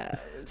 Yeah.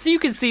 So you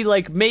can see,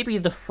 like, maybe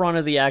the front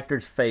of the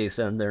actor's face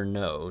and their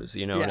nose,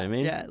 you know what I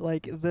mean? Yeah,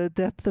 like, the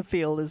depth of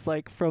field is,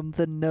 like, from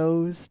the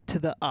nose to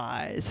the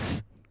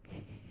eyes.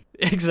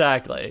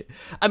 Exactly.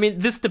 I mean,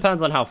 this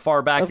depends on how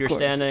far back you're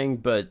standing,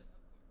 but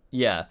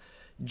yeah,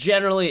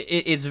 generally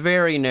it's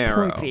very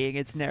narrow. Point being,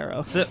 it's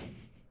narrow. So,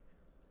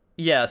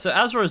 yeah. So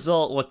as a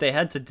result, what they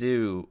had to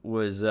do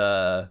was,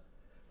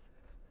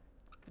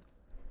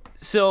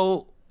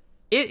 so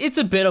it's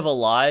a bit of a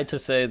lie to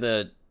say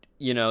that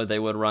they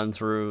would run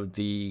through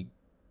that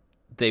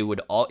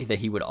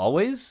he would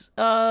always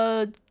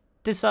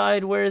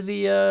decide where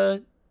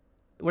the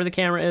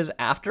camera is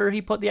after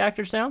he put the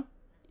actors down.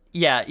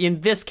 Yeah,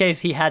 in this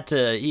case, he had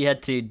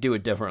to do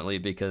it differently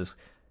because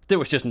there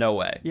was just no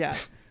way. Yeah.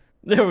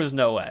 There was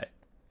no way.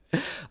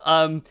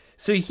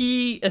 So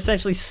he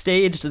essentially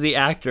staged the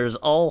actors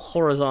all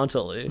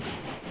horizontally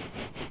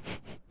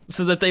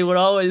so that they would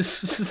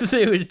always,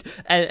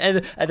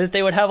 and that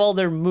they would have all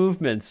their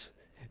movements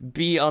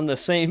be on the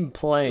same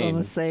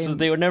plane. So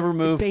they would never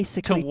move towards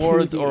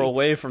 2D. or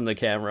away from the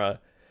camera.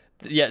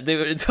 Yeah, they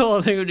would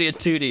be in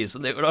 2D, so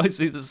they would always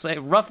be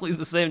roughly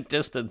the same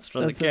distance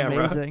from the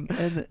camera.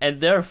 Amazing.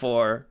 And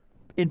therefore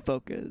in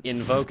focus.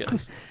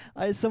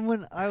 What was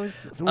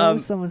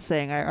someone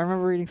saying? I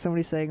remember reading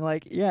somebody saying,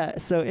 like, yeah,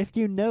 so if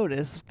you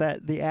notice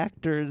that the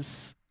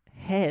actors'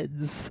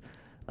 heads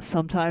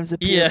sometimes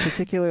appear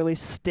particularly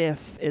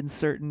stiff in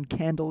certain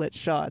candlelit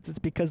shots, it's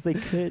because they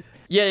could...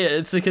 Yeah,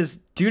 it's because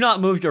do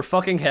not move your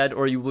fucking head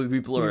or you will be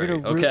blurry,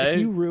 okay? If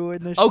you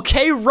ruin the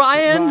okay,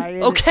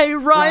 Ryan! Okay,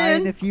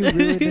 Ryan! If you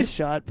ruin the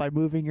shot by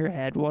moving your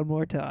head one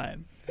more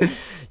time.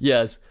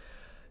 Yes.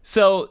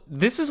 So,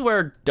 this is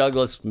where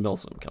Douglas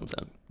Milsome comes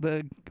in.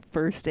 The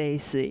first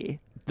AC.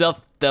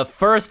 The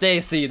first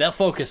AC, that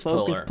focus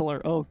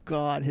puller. Oh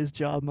God, his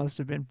job must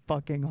have been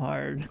fucking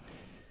hard.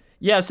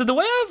 Yeah, so the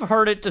way I've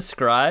heard it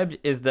described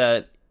is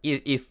that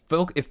if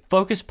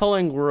focus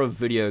pulling were a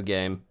video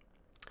game,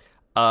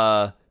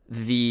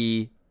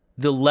 the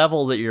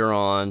level that you're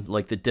on,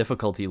 like the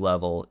difficulty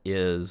level,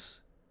 is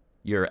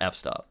your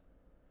f-stop,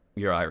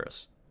 your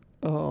iris.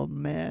 Oh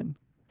man.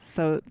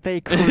 So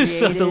they created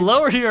so the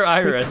lower your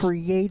iris, they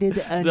created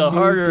a the new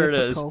harder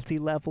difficulty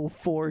level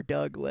for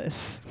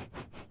Douglas.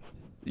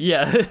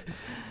 Yeah.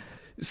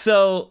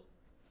 So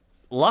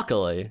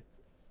luckily,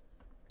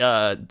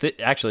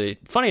 actually,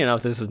 funny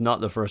enough, this is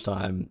not the first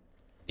time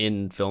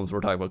in films we're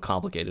talking about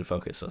complicated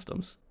focus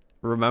systems.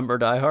 Remember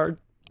Die Hard?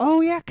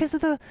 Oh yeah,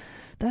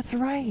 that's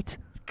right.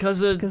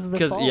 Because of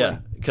the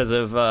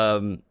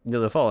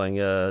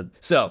falling.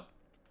 So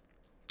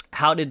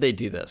how did they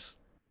do this?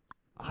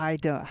 How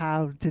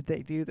did they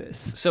do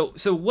this? So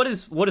what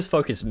does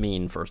focus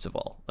mean, first of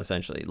all,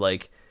 essentially?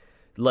 Like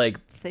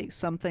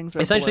some things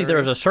are essentially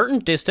blurry. There's a certain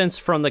distance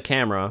from the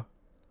camera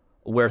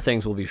where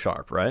things will be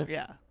sharp, right?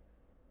 Yeah.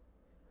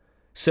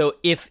 So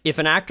if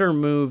an actor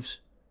moves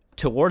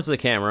towards the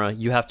camera,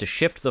 you have to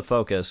shift the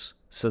focus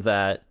so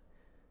that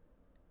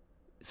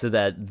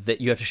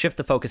you have to shift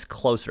the focus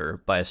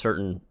closer by a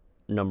certain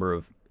number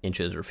of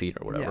inches or feet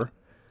or whatever,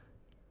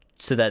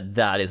 so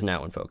that is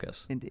now in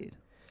focus. Indeed.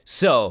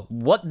 So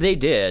what they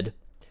did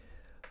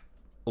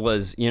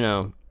was,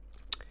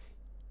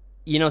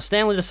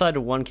 Stanley decided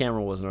one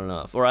camera wasn't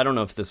enough. Or I don't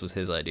know if this was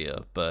his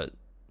idea, but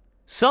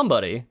some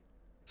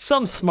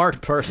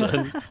smart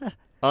person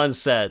on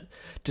set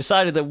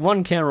decided that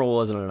one camera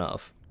wasn't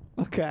enough.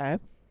 Okay.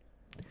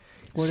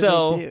 What did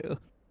they do?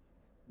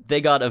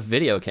 They got a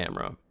video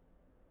camera.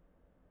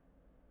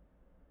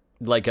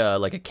 Like a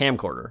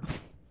camcorder.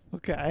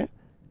 Okay.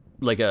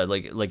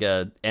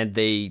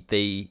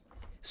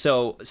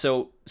 So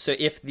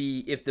if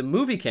the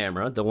movie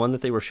camera, the one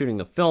that they were shooting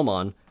the film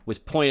on, was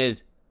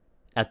pointed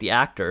at the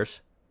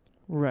actors,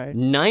 right,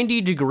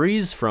 90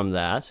 degrees from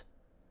that,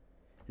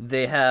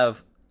 they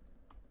have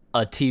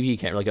a TV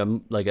camera,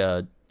 like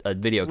a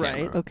video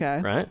camera. Right. Okay.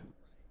 Right.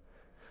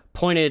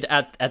 Pointed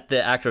at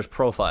the actors'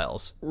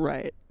 profiles.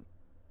 Right.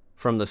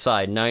 From the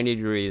side, 90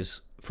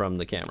 degrees from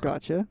the camera.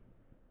 Gotcha.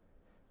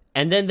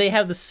 And then they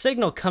have the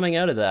signal coming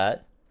out of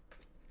that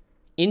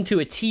into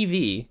a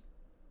TV,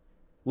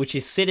 which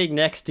is sitting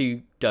next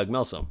to Doug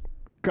Milsome.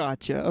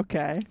 Gotcha,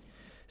 okay.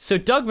 So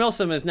Doug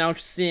Milsome is now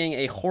seeing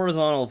a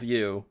horizontal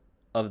view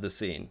of the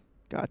scene.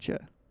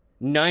 Gotcha.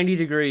 90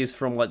 degrees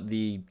from what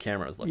the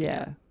camera is looking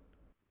at.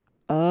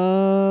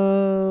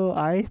 Oh,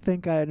 I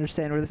think I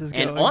understand where this is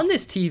going. And on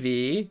this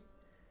TV,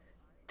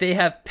 they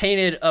have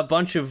painted a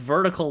bunch of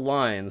vertical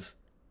lines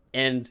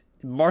and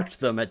marked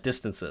them at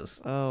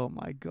distances. Oh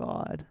my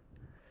God.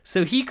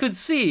 So he could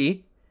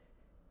see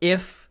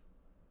if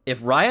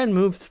Ryan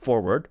moved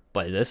forward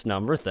by this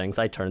number of things,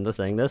 I turned the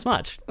thing this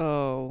much.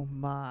 Oh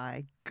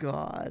my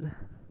God.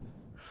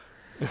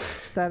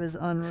 That is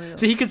unreal.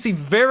 So he could see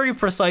very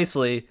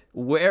precisely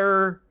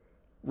where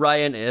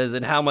Ryan is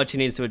and how much he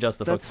needs to adjust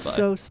the focus by. That's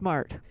so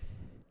smart.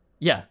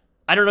 Yeah.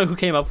 I don't know who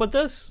came up with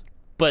this,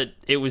 but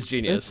it was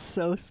genius. It's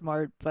so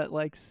smart, but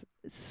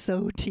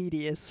so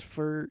tedious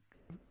for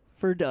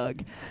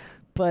Doug.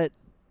 But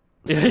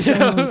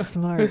so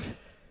smart.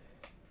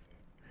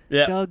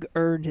 Yeah. Doug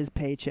earned his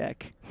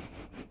paycheck.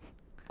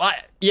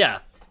 Yeah,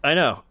 I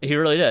know. He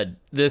really did.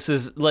 This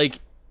is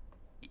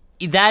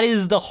that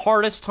is the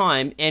hardest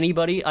time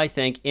anybody, I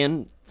think,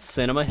 in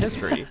cinema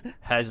history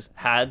has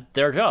had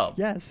their job.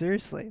 Yeah,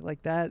 seriously.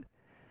 Like that.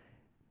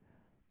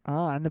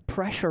 And the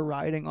pressure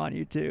riding on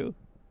you, too.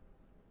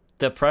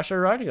 The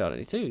pressure riding on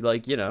you, too.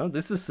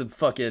 This is some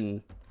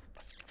fucking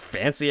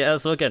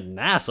fancy-ass looking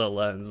NASA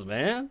lens,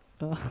 man.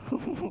 Oh,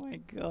 my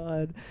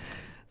God.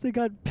 They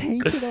got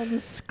painted on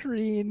the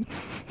screen.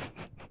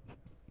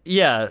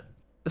 Yeah.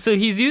 So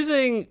he's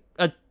using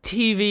a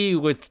TV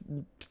with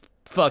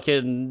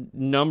fucking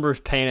numbers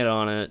painted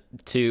on it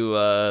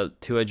to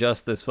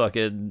adjust this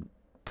fucking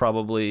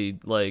probably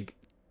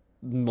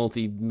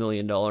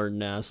multi-million-dollar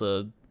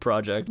NASA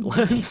project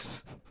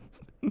lens.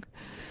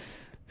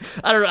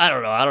 I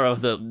don't know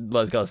if the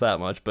lens cost that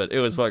much, but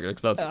it was fucking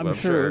expensive. I'm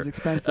sure it was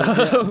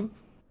expensive.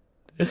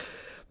 Yeah.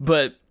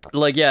 But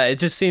it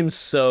just seems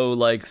so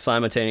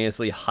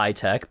simultaneously high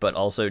tech, but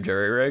also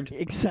jury rigged.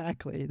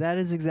 Exactly. That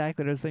is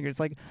exactly what I was thinking. It's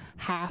like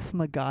half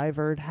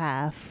MacGyvered,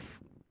 half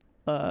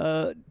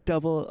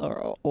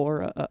double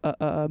or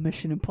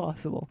Mission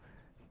Impossible.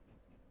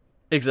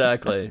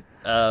 Exactly.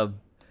 So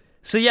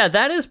yeah,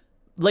 that is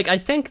I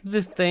think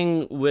the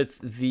thing with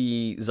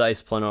the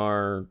Zeiss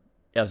Planar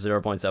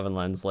f/0.7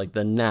 lens,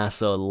 the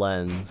NASA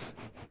lens,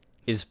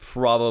 is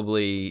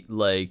probably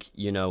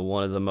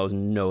one of the most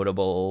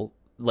notable.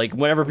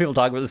 Whenever people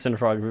talk about the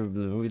cinematography of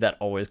the movie, that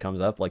always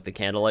comes up, the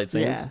candlelight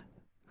scenes. Yeah,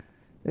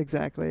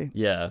 exactly.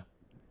 Yeah.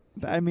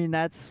 I mean,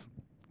 that's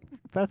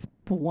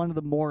one of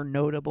the more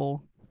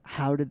notable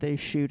how did they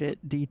shoot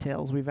it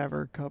details we've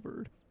ever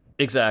covered.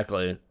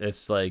 Exactly.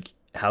 It's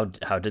how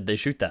did they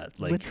shoot that?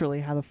 Literally,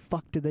 how the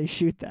fuck did they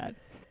shoot that?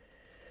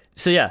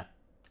 So yeah,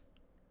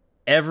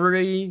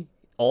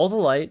 all the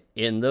light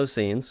in those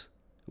scenes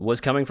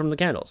was coming from the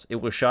candles.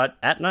 It was shot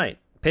at night,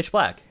 pitch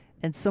black.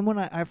 And someone,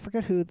 I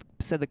forget who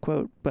said the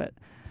quote, but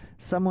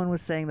someone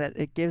was saying that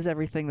it gives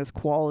everything this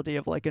quality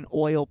of like an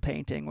oil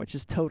painting, which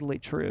is totally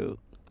true.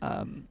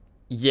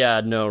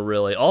 Yeah, no,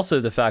 really. Also,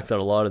 the fact that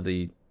a lot of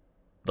the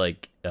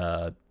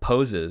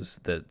poses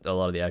that a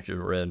lot of the actors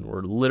were in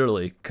were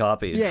literally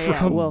copied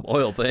from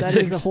oil paintings.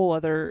 That is a whole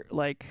other,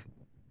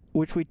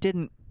 which we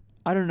didn't,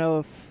 I don't know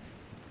if,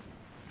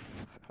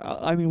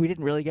 we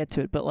didn't really get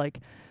to it, but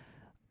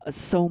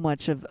so many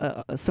of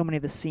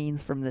the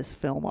scenes from this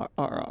film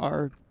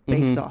are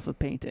based off of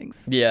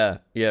paintings. Yeah,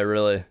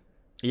 really.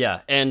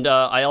 Yeah, and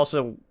I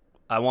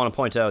want to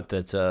point out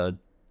that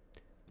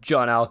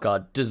John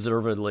Alcott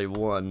deservedly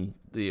won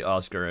the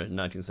Oscar in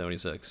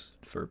 1976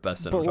 for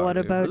Best Cinematography.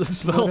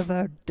 But what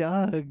about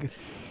Doug?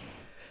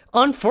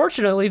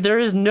 Unfortunately, there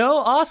is no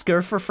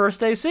Oscar for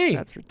First AC.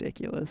 That's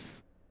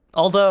ridiculous.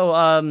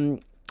 Although,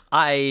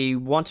 I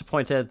want to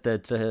point out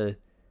that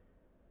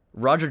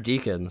Roger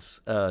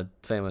Deakins,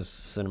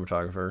 famous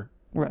cinematographer,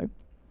 right,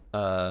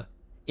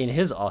 in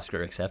his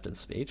Oscar acceptance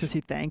speech, does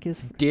he thank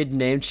his? Did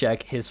name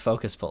check his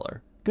focus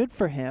puller. Good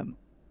for him.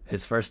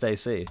 His first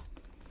AC.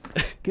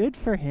 Good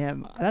for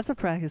him. That's a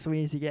practice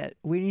we need to get.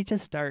 We need to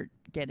start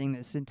getting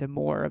this into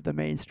more of the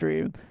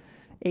mainstream.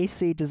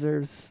 AC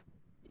deserves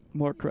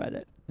more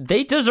credit.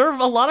 They deserve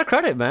a lot of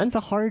credit, man. It's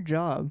a hard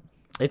job.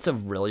 It's a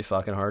really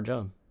fucking hard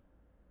job.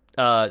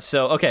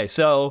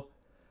 So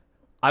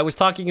I was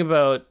talking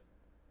about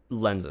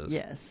lenses.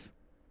 Yes.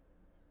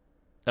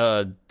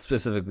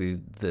 Specifically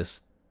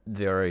this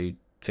very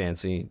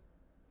fancy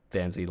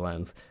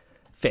lens.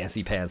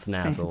 Fancy pants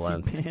NASA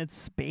lens. Fancy pants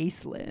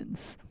space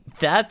lens.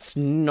 That's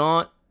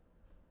not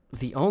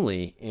the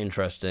only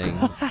interesting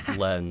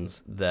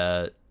lens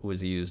that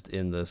was used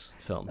in this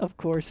film. Of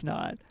course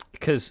not.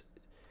 Because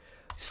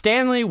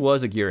Stanley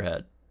was a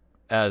gearhead,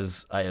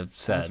 as I have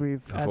said before.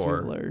 As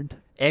we've learned.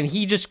 And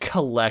he just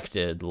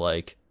collected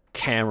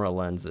camera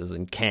lenses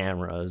and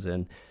cameras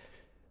and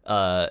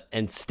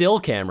still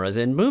cameras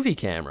and movie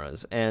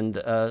cameras and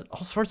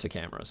all sorts of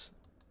cameras.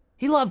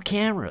 He loved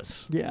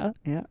cameras. Yeah.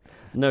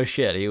 No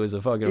shit, he was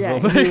a fucking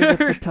filmmaker. He was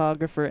a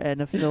photographer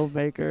and a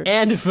filmmaker.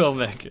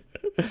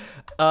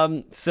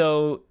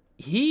 So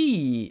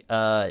he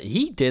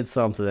did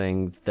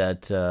something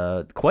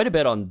that quite a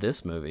bit on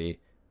this movie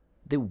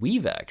that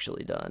we've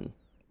actually done.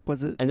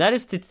 Was it? And that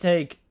is to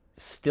take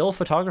still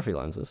photography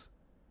lenses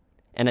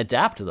and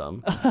adapt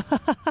them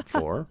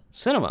for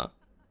cinema.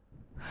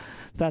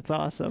 That's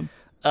awesome.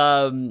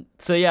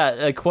 So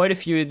yeah, quite a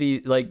few of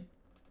the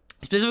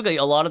specifically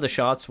a lot of the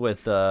shots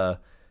with the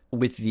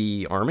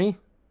army,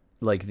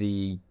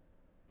 the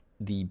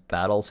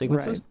battle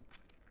sequences. Right.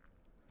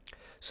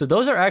 So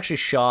those are actually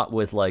shot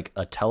with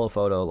a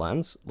telephoto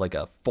lens,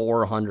 a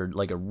 400,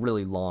 a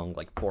really long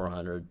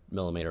 400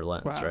 millimeter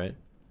lens, wow. Right?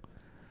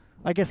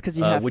 I guess because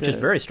you have which is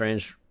very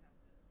strange.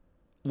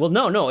 Well,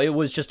 no, it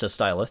was just a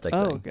stylistic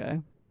thing.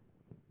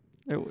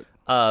 Okay.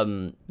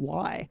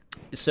 Why?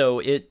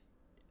 So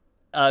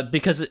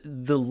because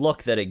the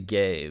look that it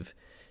gave,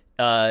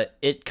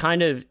 it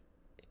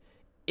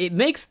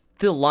makes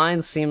the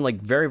lines seem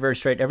very, very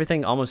straight.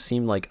 Everything almost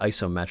seemed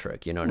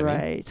isometric. You know what I mean?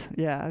 Right.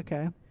 Yeah.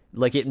 Okay.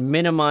 It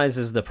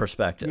minimizes the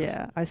perspective.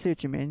 Yeah, I see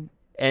what you mean.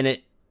 And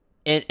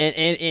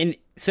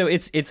so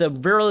it's a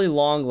really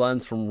long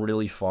lens from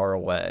really far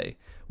away,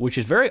 which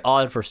is very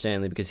odd for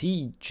Stanley because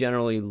he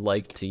generally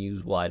liked to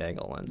use wide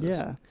angle lenses.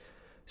 Yeah.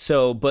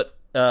 So, but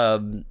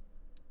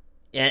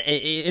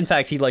in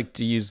fact, he liked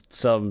to use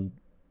some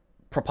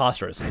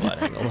preposterous wide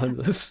angle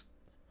lenses.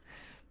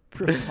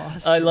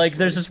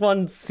 There's this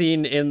one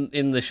scene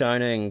in the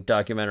Shining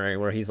documentary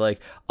where he's like,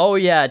 "Oh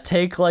yeah,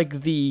 take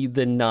the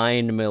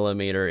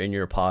 9mm in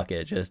your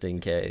pocket just in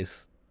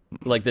case."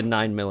 The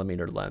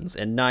 9mm lens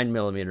and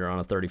 9mm on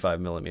a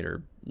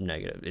 35mm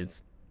negative.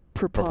 It's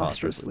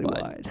preposterously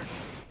wide.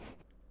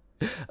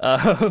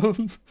 But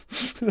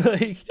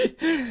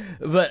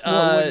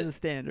what is the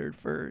standard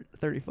for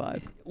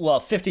 35? Well,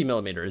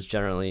 50mm is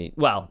generally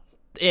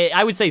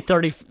I would say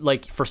 30.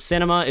 For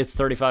cinema, it's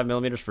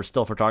 35mm. For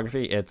still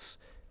photography, it's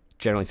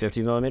generally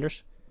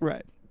 50mm.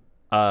 Right.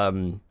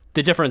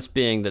 The difference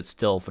being that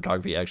still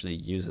photography actually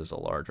uses a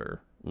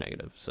larger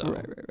negative. So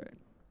right.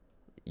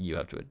 You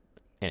have to.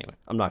 Anyway,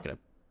 I'm not going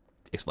to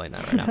explain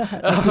that right now.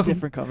 That's a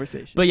different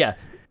conversation. But yeah,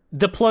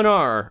 the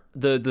Planar,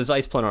 the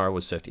Zeiss Planar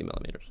was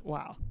 50mm.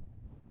 Wow.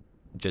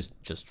 Just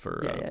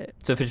for yeah.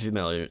 So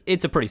 50mm.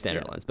 It's a pretty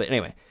standard lens. But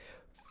anyway,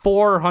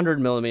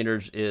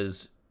 400mm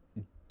is,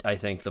 I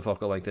think, the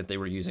focal length that they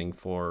were using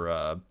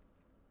for.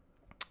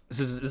 This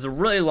is a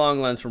really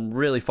long lens from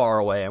really far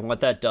away, and what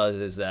that does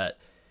is that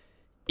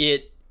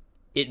it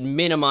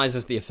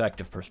minimizes the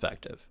effective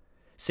perspective.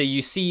 So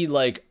you see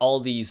all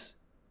these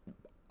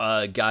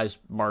guys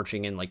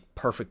marching in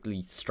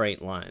perfectly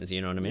straight lines.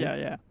 You know what I mean?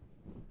 Yeah.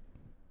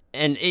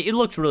 And it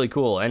looks really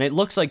cool, and it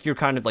looks like you're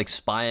kind of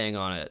spying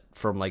on it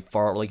from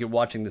far, you're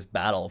watching this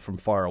battle from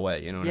far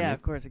away. You know what I mean? Yeah,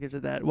 of course it gives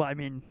it that. Well, I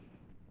mean,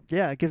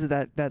 Yeah, it gives it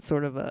that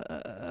sort of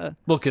a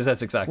well, because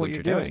that's exactly what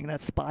you're doing.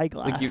 That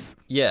spyglass.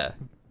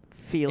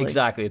 Feeling.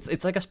 Exactly.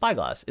 It's like a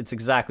spyglass. It's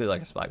exactly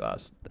like a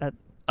spyglass.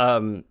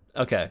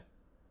 Okay.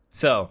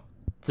 So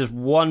there's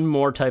one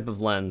more type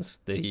of lens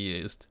that he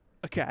used.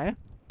 Okay.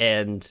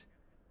 And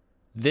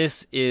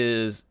this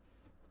is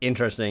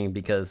interesting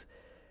because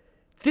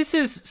this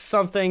is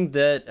something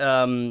that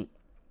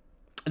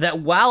that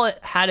while it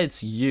had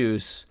its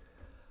use,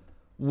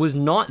 was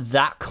not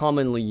that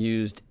commonly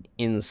used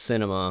in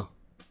cinema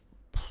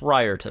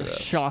prior to this.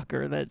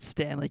 Shocker that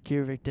Stanley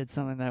Kubrick did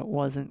something that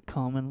wasn't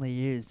commonly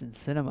used in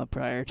cinema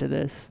prior to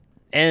this.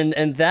 And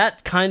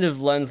that kind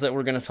of lens that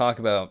we're going to talk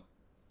about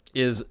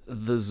is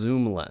the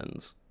zoom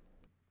lens.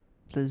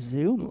 The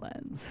zoom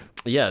lens?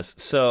 Yes.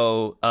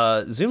 So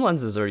zoom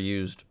lenses are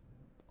used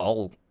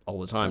all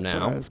the time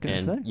now. What I was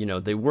gonna say. You know,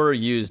 they were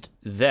used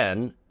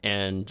then,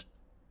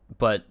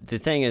 but the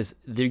thing is,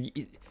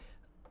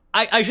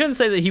 I shouldn't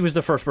say that he was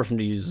the first person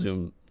to use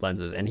zoom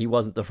lenses, and he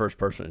wasn't the first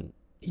person.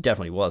 He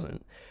definitely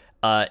wasn't.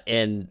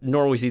 And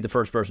nor was he the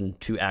first person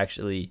to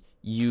actually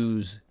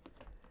use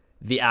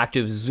the act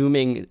of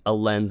zooming a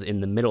lens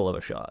in the middle of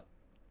a shot.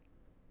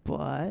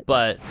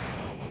 But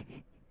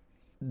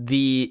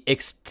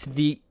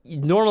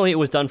normally it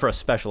was done for a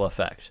special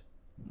effect.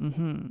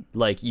 Mm-hmm.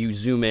 Like you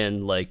zoom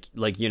in, like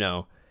you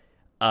know,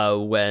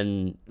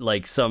 when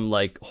like some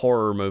like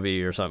horror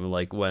movie or something,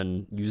 like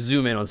when you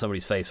zoom in on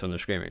somebody's face when they're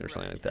screaming or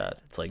something like that.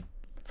 It's like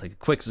a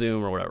quick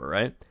zoom or whatever,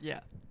 right?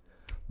 Yeah.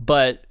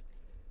 But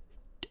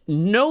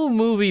no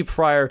movie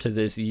prior to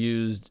this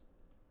used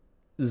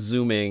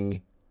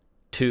zooming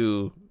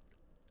to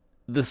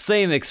the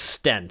same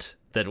extent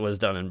that was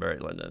done in Barry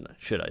Lyndon,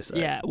 should I say.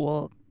 Yeah,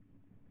 well,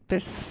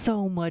 there's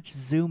so much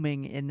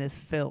zooming in this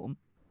film.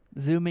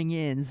 Zooming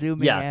in,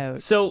 zooming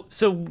out. So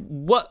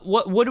what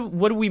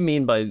do we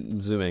mean by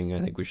zooming?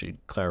 I think we should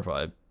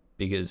clarify,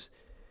 because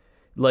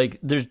like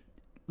there's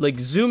like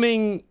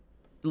zooming,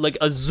 like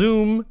a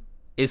zoom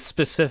is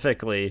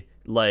specifically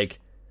like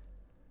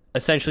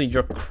essentially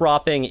you're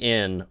cropping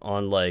in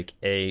on like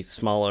a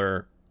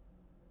smaller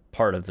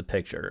part of the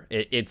picture.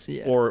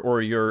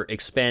 Or you're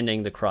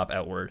expanding the crop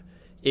outward.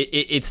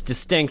 It's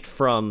distinct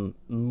from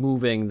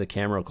moving the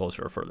camera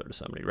closer or further to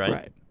somebody, right?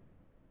 Right.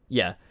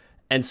 Yeah.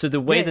 And so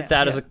the way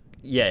that is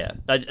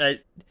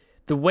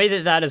the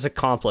way that is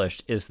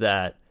accomplished is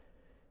that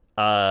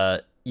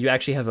you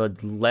actually have a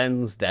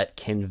lens that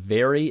can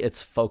vary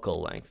its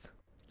focal length.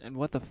 And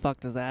what the fuck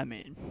does that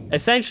mean?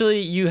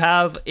 Essentially, you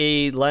have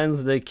a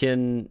lens that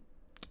can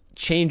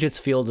change its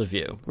field of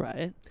view.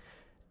 Right.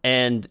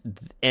 And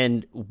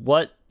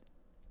what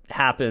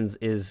happens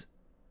is,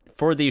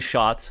 for these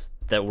shots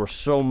that were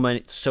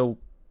so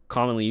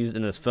commonly used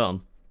in this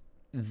film,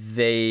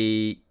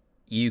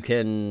 you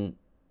can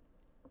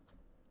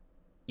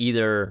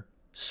either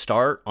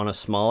start on a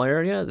small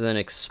area, then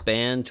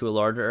expand to a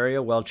larger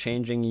area while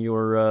changing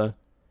your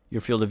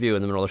field of view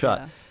in the middle of the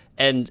shot.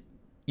 And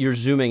you're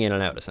zooming in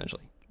and out,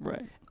 essentially.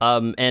 Right.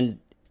 And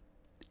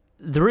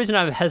the reason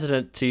I'm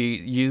hesitant to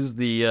use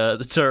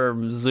the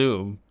term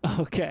zoom,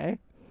 okay,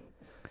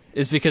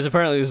 is because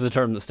apparently this is a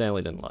term that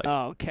Stanley didn't like.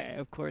 Oh, okay,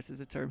 of course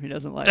it's a term he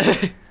doesn't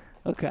like.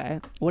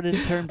 Okay, what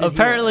term did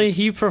apparently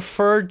he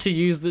preferred to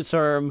use the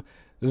term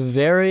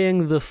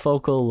varying the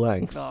focal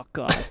length. Oh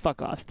god,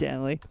 fuck off,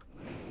 Stanley.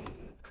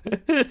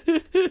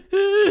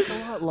 It's a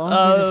lot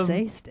longer to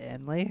say,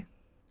 Stanley.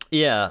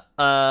 Yeah,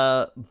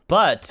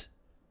 but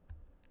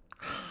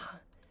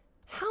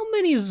how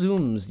many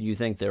zooms do you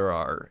think there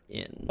are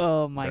in?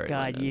 Oh my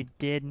god, Lyndon? You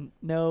didn't?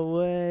 No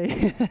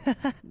way.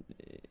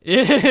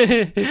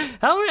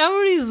 How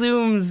many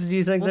zooms do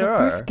you think there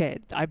are? Okay,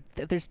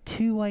 there's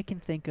two I can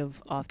think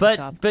of off the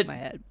top of my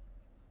head.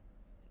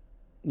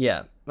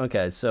 Yeah.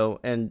 Okay. So,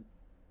 and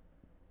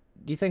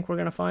do you think we're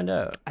gonna find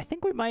out? I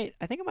think we might.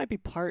 I think it might be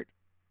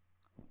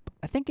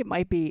I think it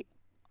might be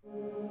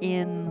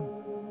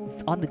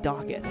on the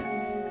docket.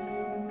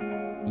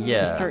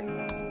 Yeah.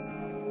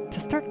 To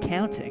start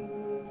counting.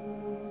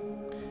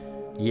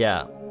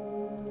 Yeah.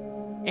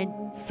 And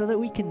so that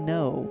we can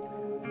know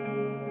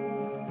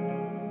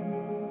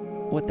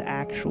what the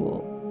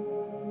actual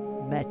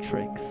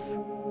metrics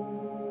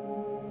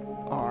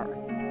are.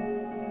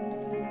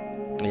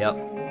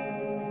 Yep.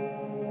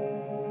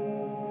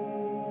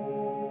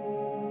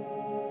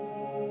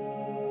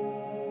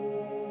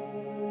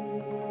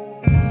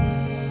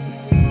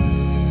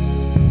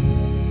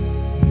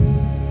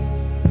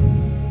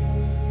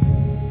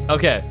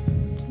 Okay,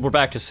 we're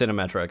back to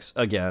Cinemetrics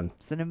again.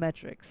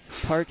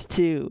 Cinemetrics, Part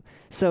 2.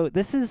 So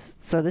this is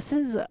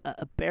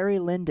a Barry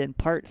Lyndon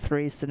Part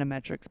 3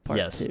 Cinemetrics Part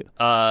 2.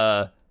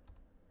 Yes.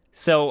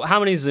 So how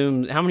many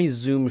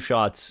zoom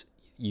shots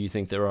you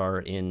think there are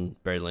in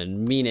Barry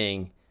Lyndon?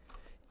 Meaning,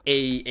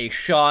 a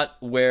shot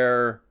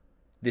where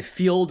the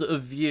field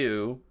of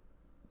view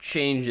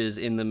changes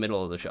in the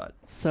middle of the shot.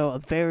 So a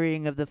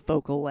varying of the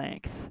focal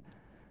length.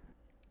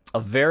 A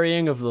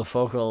varying of the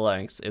focal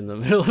length in the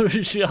middle of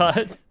a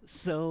shot.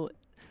 So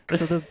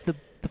the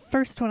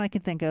first one I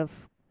can think of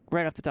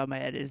right off the top of my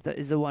head is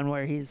the one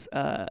where he's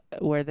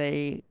where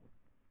they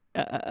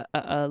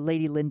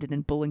Lady Lyndon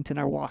and Bullington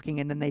are walking,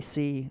 and then they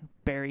see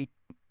Barry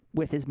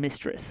with his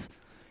mistress,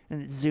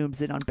 and it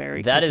zooms in on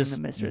Barry kissing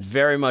the mistress.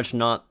 Very much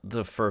not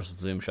the first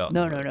zoom shot.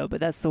 No, but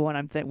that's the one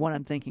I'm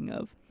thinking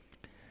of.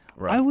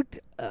 Right. I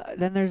would.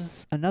 Then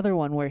there's another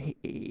one where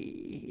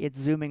it's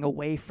zooming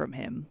away from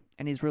him,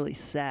 and he's really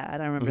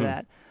sad. I remember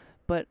that.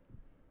 But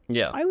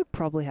yeah, I would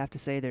probably have to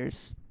say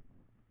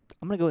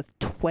I'm gonna go with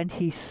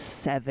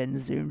 27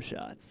 zoom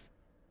shots.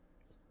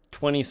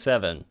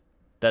 27.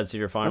 That's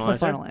your final answer?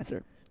 That's my final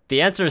answer.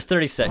 The answer is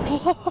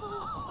 36.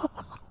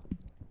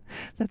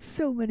 That's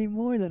so many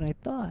more than I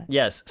thought.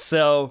 Yes.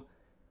 So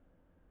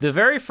the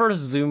very first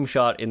zoom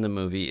shot in the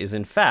movie is,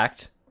 in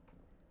fact,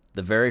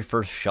 the very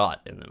first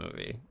shot in the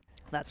movie.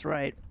 That's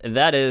right. And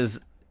that is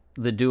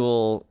the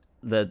duel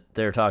that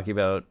they're talking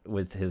about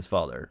with his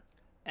father.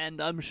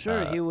 And I'm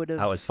sure he would have...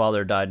 How his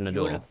father died in a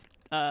duel. Would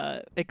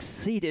have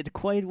exceeded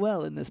quite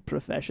well in this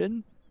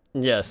profession.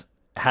 Yes.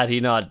 Had he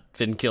not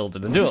been killed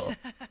in a duel.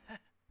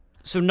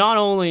 So not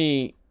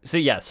only...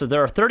 So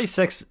there are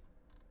 36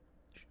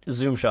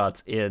 zoom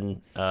shots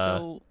in...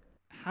 So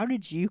how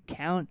did you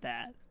count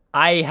that?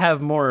 I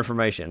have more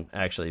information,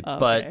 actually. Okay.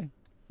 But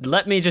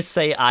let me just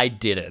say I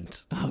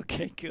didn't.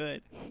 Okay,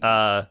 good.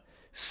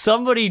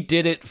 Somebody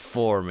did it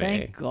for me.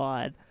 Thank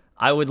God.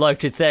 I would like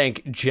to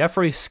thank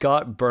Jeffrey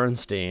Scott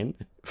Bernstein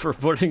for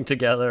putting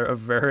together a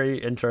very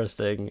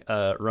interesting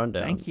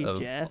rundown Thank you, of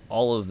Jeff.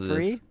 all of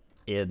this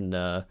in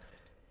a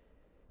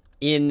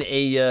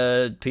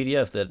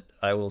PDF that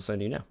I will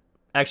send you now.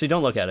 Actually,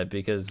 don't look at it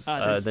because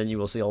then you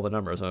will see all the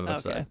numbers on my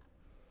website.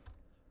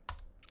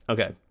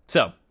 Okay,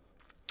 so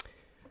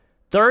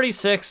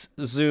 36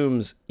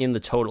 zooms in the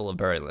total of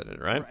Barry Lyndon,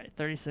 right? Right,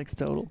 36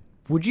 total.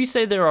 Would you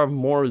say there are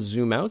more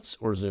zoom outs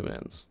or zoom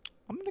ins?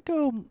 I'm gonna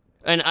go.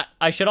 And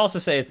I should also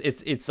say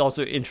it's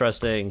also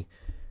interesting.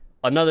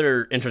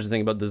 Another interesting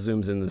thing about the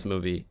zooms in this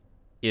movie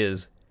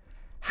is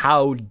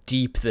how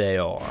deep they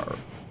are.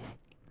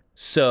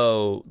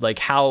 So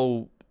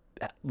how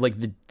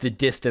the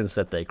distance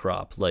that they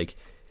crop, he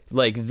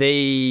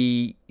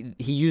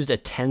used a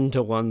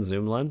 10-to-1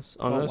 zoom lens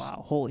on this. Oh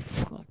wow, holy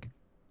fuck.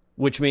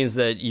 Which means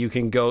that you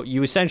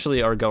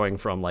essentially are going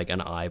from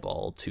an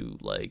eyeball to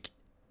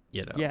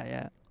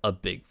a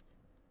big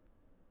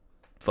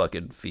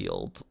fucking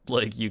field.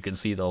 You can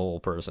see the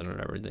whole person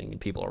and everything and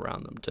people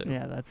around them too.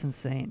 Yeah, that's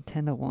insane.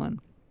 10-to-1.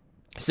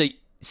 So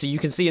you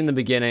can see in the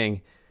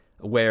beginning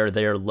where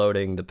they're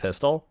loading the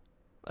pistol,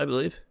 I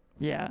believe.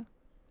 Yeah.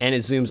 And it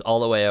zooms all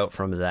the way out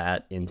from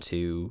that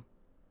into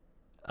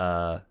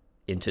the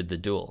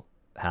duel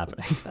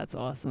happening. That's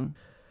awesome.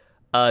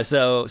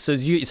 Do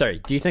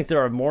you think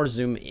there are more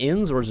zoom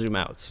ins or zoom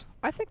outs?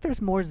 I think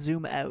there's more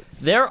zoom outs.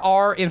 There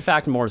are, in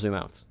fact, more zoom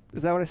outs.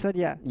 Is that what I said?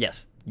 Yeah.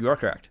 Yes, you are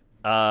correct.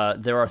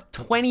 There are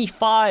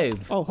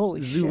 25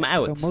 zoom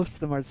outs. So most of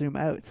them are zoom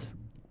outs.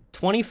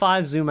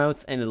 25 zoom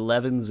outs and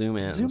 11 zoom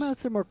ins. Zoom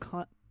outs are more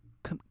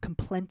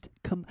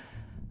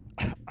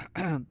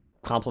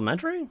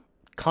complementary?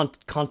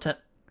 Contemplative?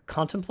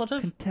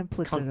 Contemplatory.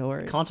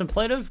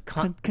 Contemplative?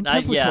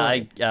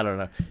 Contemplatory. I don't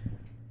know.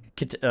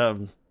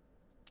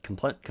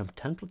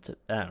 Contemplative?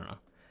 I don't know.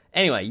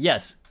 Anyway,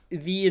 yes.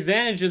 The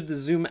advantage of the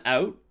zoom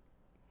out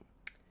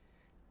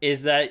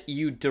is that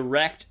you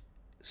direct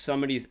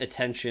somebody's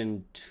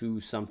attention to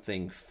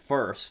something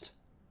first,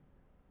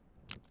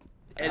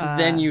 and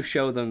then you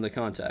show them the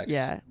context.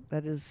 Yeah,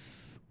 that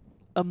is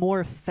a more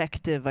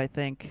effective, I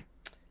think,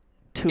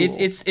 tool.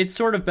 It's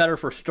sort of better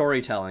for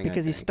storytelling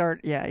because you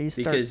start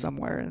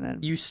somewhere and then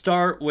you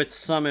start with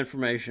some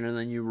information and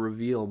then you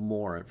reveal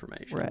more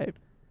information, right?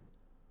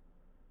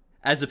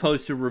 As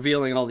opposed to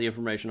revealing all the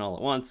information all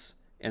at once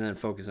and then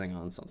focusing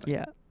on something.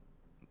 Yeah,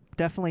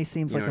 definitely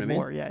seems like a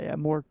more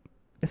more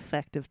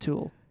effective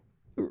tool.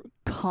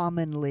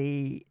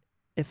 Commonly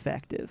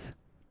effective.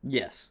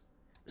 Yes.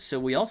 So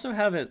we also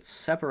have it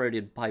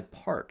separated by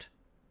part.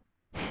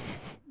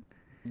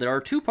 There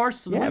are 2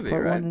 parts to the movie,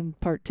 part right? 1 and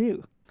part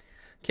 2.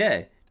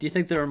 Okay. Do you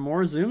think there are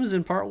more zooms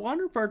in part 1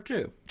 or part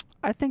 2?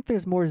 I think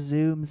there's more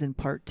zooms in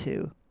part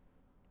 2.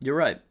 You're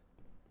right.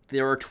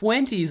 There are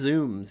 20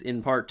 zooms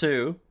in part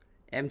 2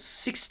 and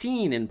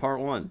 16 in part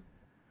 1.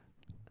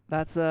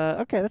 That's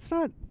okay, that's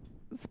not...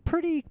 It's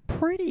pretty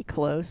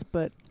close,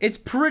 but... It's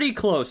pretty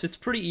close. It's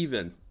pretty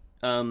even.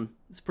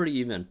 It's pretty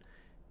even.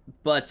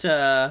 But,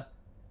 how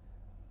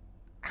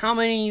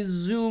many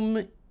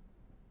zoom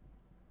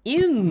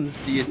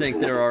ins do you think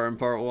there are in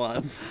part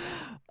 1?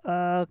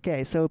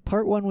 Okay, so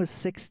part 1 was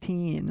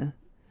 16.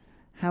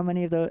 How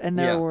many of those? And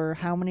there were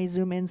how many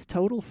zoom ins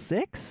total?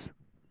 6?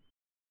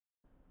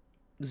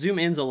 Zoom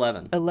ins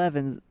 11.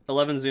 11.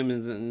 11 zoom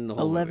ins in the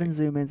whole 11 movie.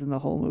 zoom ins in the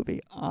whole movie.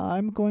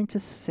 I'm going to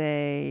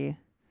say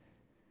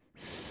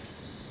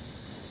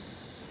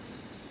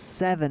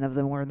 7 of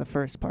them were in the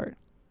first part.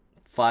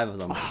 5 of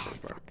them were in the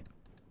first part.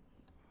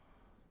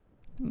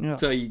 No.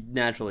 So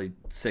naturally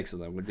 6 of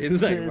them would be in the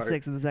second part.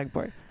 6 in the second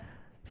part.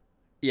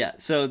 Yeah,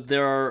 so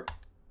there are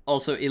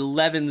also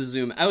 11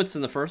 zoom outs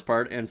in the first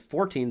part and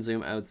 14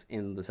 zoom outs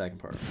in the second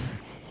part.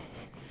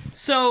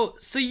 So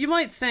you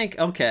might think,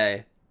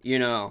 okay,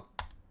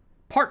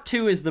 Part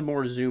 2 is the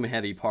more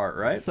zoom-heavy part,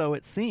 right? So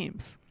it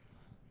seems.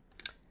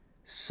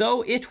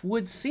 So it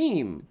would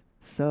seem.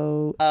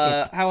 So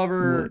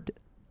however, would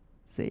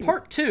seem.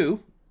 Part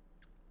 2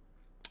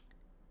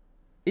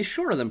 is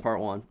shorter than Part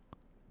 1.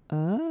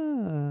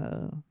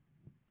 Oh.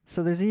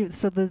 So there's even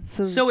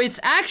so it's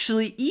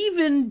actually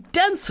even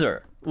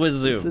denser with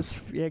zooms.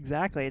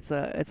 Exactly.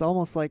 It's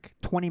almost like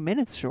 20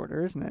 minutes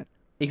shorter, isn't it?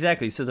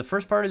 Exactly. So the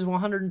first part is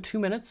 102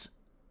 minutes.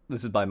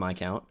 This is by my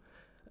count.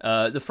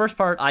 The first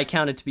part I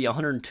counted to be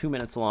 102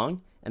 minutes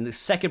long, and the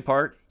second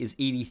part is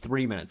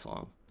 83 minutes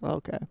long.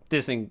 Okay.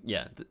 This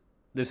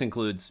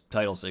includes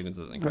title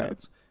sequences and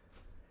credits. Right.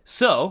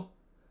 So,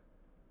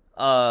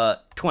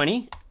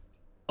 20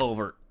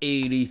 over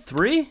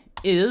 83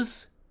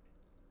 is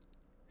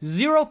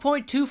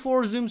 0.24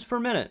 zooms per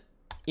minute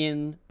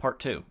in Part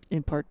 2.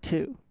 In Part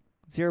 2.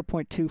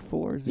 0.24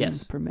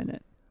 zooms per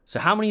minute. So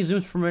how many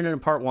zooms per minute in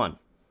Part 1?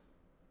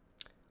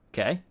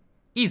 Okay.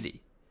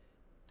 Easy.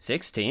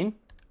 16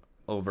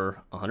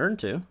 over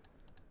 102.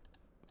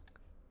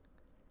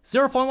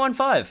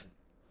 0.15.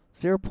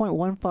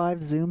 0.15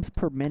 zooms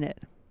per minute.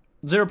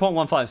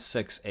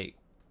 0.1568.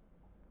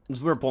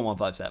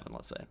 0.157,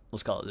 let's say.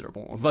 Let's call it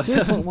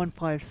 0.157.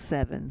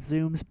 0.157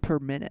 zooms per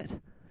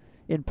minute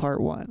in Part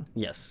 1.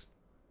 Yes.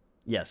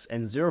 Yes,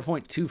 and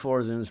 0.24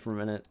 zooms per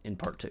minute in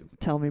Part 2.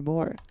 Tell me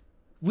more.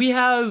 We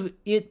have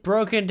it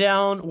broken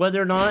down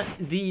whether or not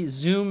the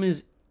zoom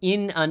is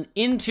in an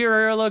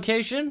interior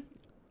location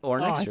or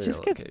an exterior location. It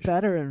just gets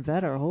better and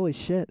better. Holy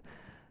shit.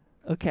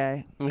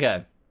 Okay.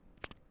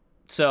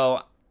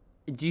 So,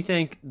 do you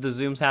think the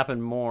zooms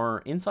happen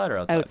more inside or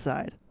outside?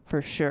 Outside,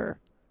 for sure.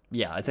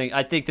 Yeah, I think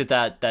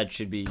that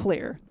should be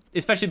clear.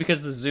 Especially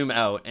because the zoom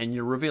out and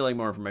you're revealing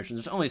more information.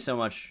 There's only so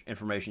much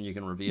information you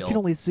can reveal. You can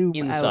only zoom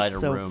inside out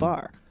so room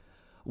far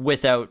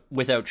without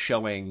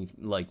showing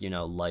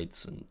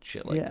lights and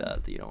shit like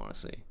that you don't want to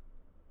see.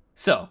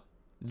 So,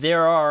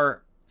 there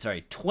are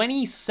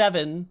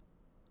 27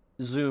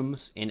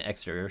 zooms in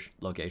exterior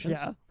locations.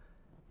 Yeah.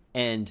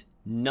 And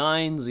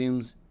 9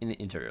 zooms in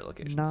interior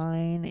locations.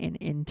 9 in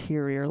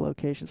interior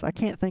locations. I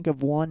can't think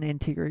of one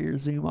interior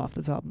zoom off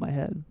the top of my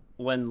head.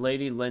 When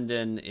Lady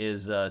Lyndon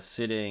is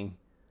sitting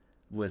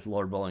with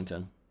Lord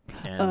Bullington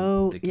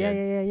and the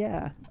kid.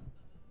 Yeah.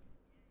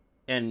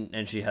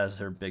 And she has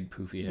her big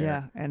poofy hair.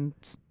 Yeah, and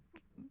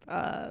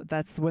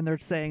that's when they're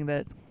saying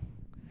that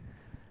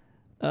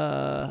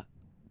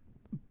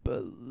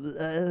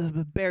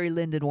Barry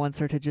Lyndon wants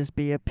her to just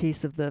be a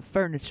piece of the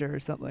furniture or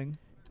something.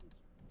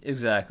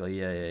 Exactly,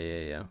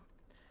 yeah.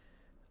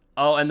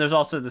 Oh, and there's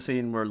also the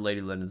scene where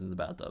Lady Lyndon's in the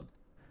bathtub.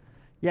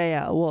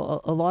 Yeah,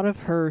 well, a lot of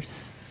her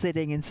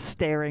sitting and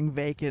staring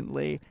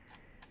vacantly.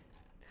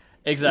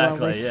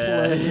 Exactly,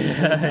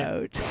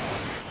 yeah.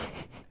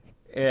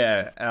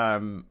 Yeah,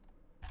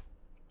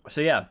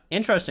 so yeah,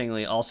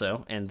 interestingly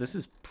also, and this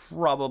is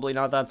probably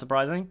not that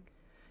surprising,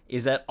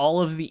 is that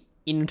all of the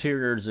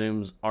interior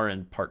zooms are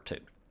in Part 2.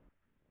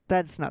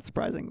 That's not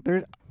surprising.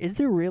 Is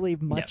there really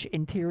much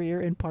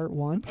interior in Part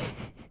 1?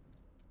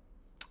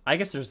 I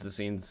guess there's the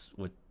scenes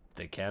with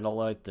the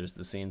candlelight. There's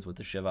the scenes with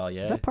the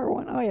Chevalier. Is that Part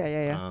 1? Oh,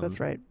 yeah. That's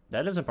right.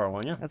 That is in Part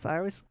 1, yeah. I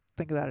always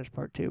think of that as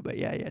Part 2, but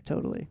yeah,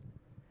 totally.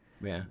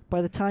 Yeah.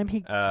 By the time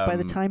he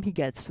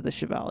gets to the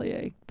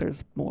Chevalier,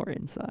 there's more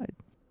inside.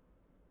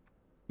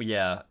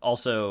 Yeah.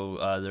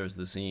 Also, there's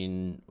the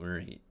scene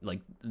where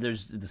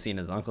there's the scene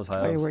at his uncle's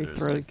house where he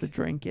throws the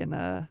drink in.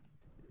 Where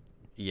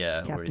he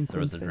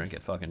throws the drink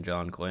at fucking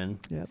John Quinn.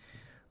 Yep.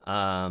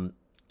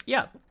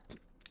 Yeah.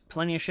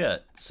 Plenty of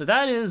shit. So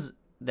that is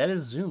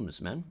zooms,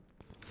 man.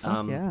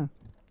 Yeah.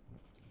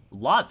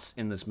 Lots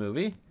in this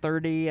movie.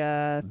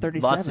 37.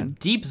 Lots of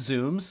deep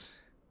zooms.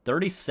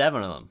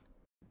 37 of them.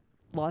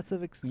 Lots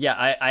of...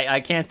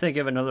 I can't think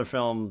of another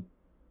film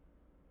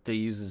that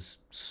uses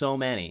so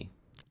many.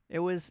 It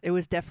was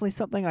definitely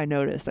something I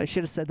noticed. I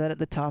should have said that at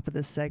the top of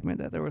this segment,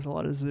 that there was a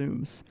lot of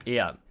zooms.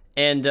 Yeah.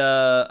 And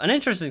an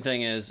interesting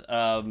thing is,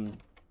 that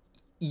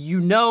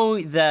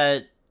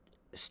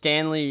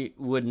Stanley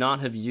would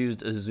not have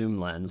used a zoom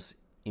lens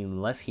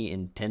unless he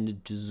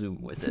intended to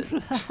zoom with it.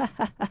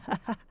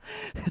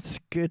 That's a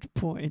good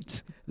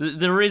point.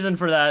 The reason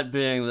for that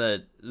being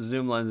that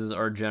zoom lenses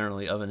are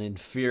generally of an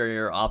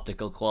inferior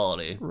optical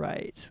quality.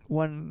 Right.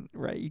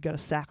 You got to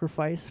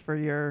sacrifice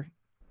for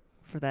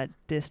that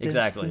distance.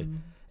 Exactly.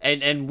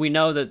 And we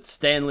know that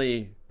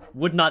Stanley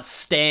would not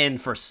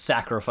stand for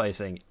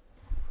sacrificing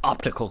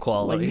optical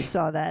quality. When you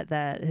saw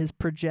that his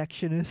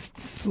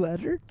projectionist's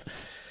letter?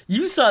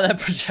 You saw that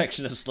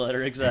projectionist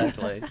letter,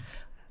 exactly.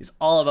 He's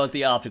all about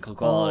the optical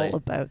quality. All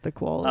about the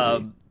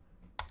quality.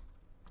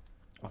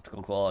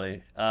 Optical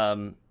quality.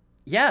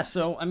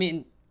 So, I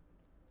mean,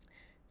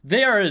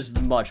 there is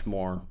much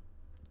more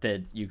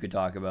that you could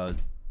talk about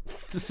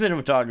the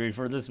cinematography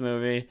for this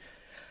movie.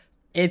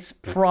 It's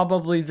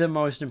probably the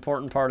most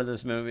important part of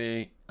this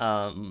movie.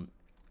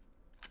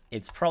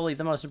 It's probably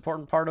the most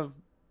important part of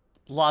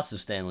lots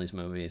of Stanley's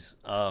movies.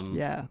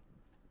 Yeah.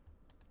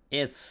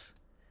 It's...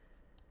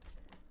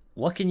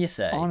 what can you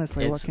say?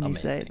 Honestly, what can you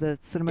say? The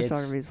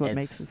cinematography is what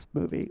makes this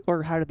movie.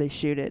 Or how did they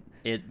shoot it?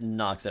 It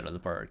knocks it out of the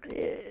park.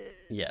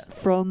 Yeah.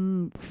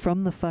 From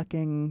the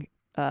fucking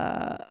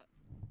the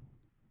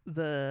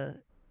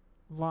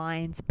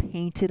lines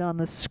painted on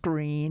the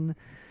screen.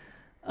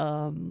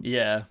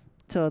 Yeah.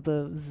 To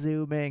the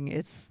zooming,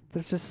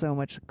 there's just so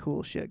much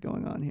cool shit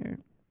going on here.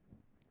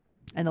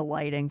 And the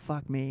lighting,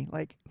 fuck me,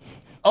 like.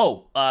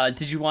 Oh,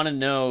 did you want to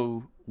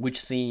know which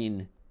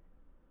scene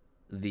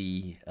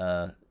the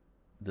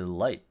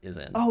light is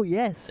in? Oh,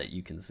 yes. That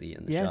you can see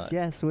in the shot.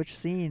 Yes, which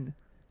scene?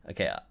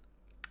 Okay,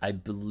 I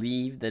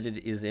believe that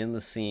it is in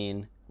the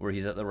scene where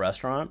he's at the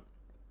restaurant,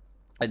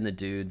 and the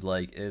dude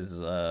like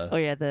is. Oh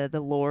yeah, the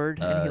Lord,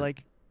 and he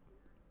like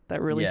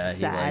that really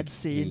sad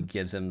scene. He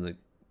gives him the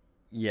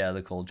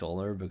cold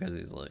shoulder because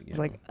he's like. He's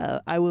like,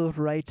 I will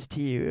write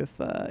to you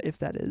if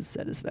that is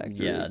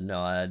satisfactory. Yeah,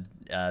 no,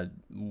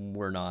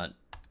 we're not.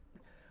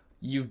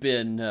 You've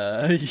been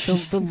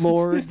the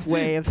Lord's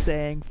way of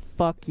saying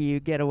 "fuck you,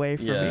 get away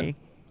from me."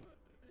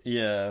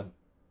 Yeah.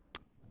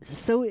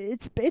 So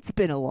it's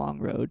been a long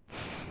road.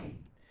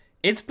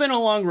 It's been a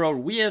long road.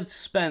 We have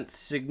spent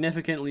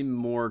significantly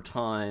more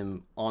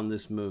time on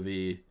this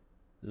movie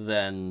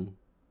than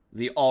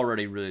the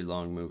already really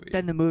long movie.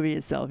 Than the movie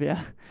itself,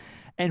 yeah.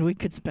 And we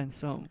could spend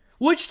some.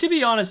 Which, to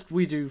be honest,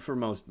 we do for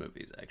most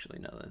movies, actually,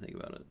 now that I think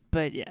about it.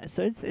 But yeah,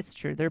 so it's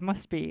true. There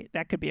must be,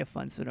 that could be a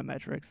fun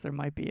Cinemetrics. There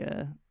might be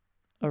a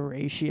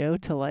ratio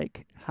to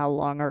like how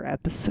long our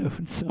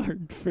episodes are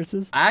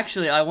versus.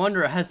 Actually, I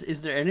wonder,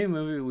 is there any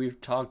movie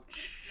we've talked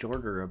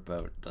shorter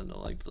about than the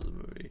length of the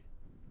movie?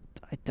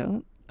 I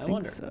don't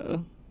think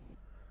so.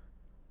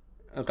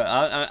 Okay,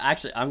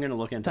 I'm gonna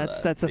look into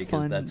that. That's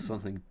because that's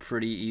something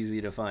pretty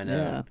easy to find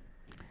out.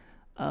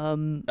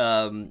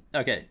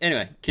 Okay.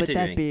 Anyway, continuing. But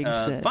that being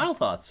said, final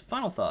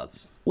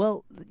thoughts.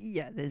 Well,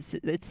 yeah,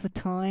 it's the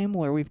time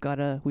where we've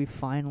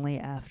finally,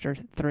 after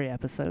 3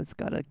 episodes,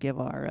 gotta give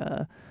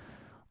our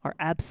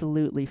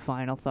absolutely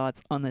final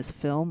thoughts on this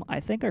film. I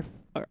think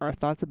our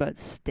thoughts about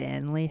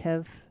Stanley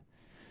have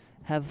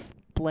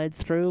bled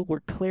through.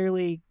 We're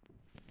clearly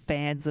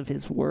fans of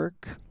his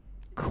work,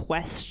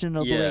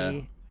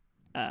 questionable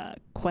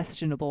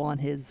on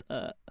his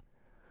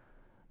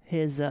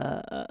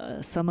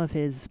some of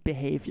his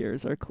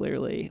behaviors are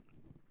clearly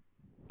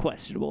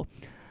questionable,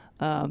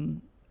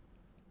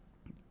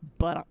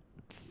 but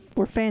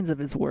we're fans of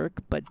his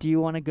work. But do you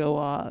want to go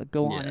on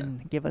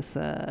and give us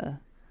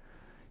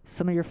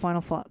some of your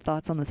final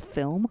thoughts on this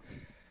film?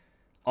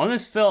 On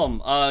this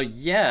film, I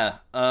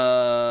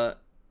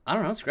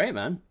don't know. It's great,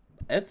 man.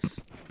 It's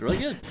really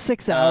good.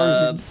 6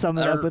 hours and sum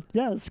it up, but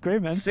yeah, it's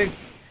great, man.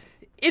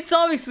 It's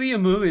obviously a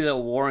movie that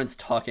warrants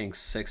talking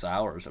 6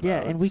 hours about.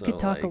 Yeah, and we could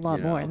talk a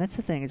lot more. And that's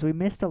the thing, is we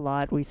missed a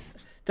lot.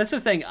 That's the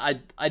thing.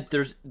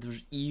 There's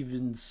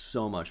even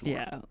so much more.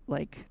 Yeah,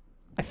 like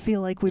I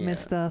feel like we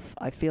missed stuff.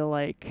 I feel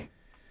like.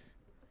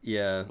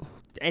 Yeah.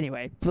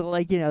 Anyway, but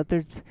like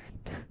there's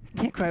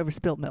can't cry over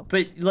spilt milk.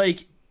 But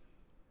like,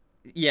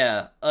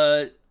 yeah.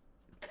 The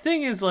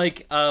thing is,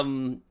 like,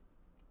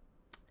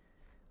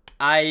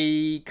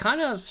 I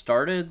kind of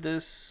started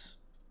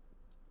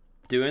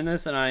doing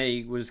this, and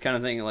I was kind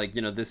of thinking, like,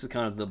 this is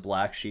kind of the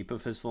black sheep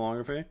of his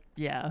filmography.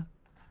 Yeah.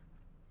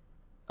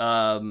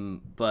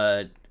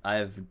 But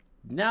I've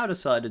now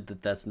decided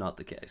that that's not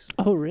the case.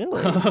 Oh,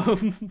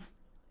 really?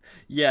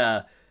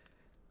 Yeah.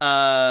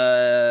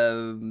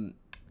 And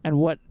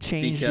what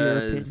changed your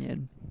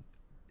opinion?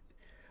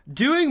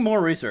 Doing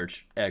more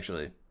research,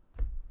 actually.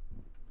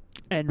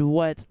 And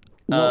what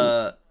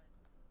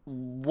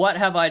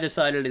have I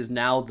decided is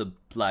now the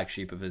black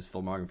sheep of his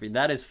filmography?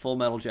 That is Full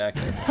Metal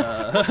Jacket.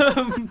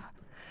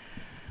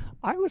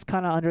 I was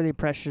kind of under the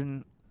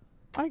impression.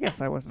 I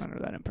guess I wasn't under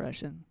that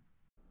impression.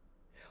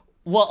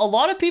 Well, a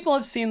lot of people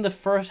have seen the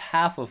first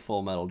half of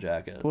Full Metal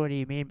Jacket. What do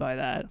you mean by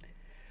that?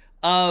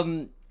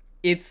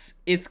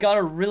 It's got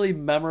a really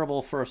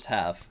memorable first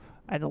half.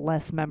 And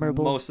less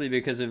memorable. Mostly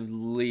because of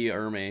Lee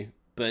Ermey.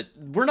 But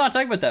we're not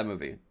talking about that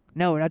movie.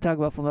 No, we're not talking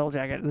about Full Metal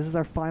Jacket. This is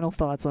our final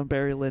thoughts on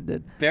Barry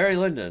Lyndon. Barry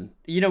Lyndon.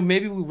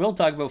 Maybe we will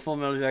talk about Full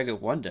Metal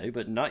Jacket one day,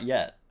 but not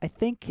yet.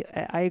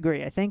 I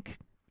agree. I think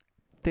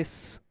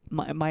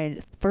my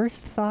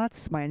first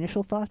thoughts, my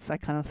initial thoughts, I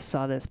kind of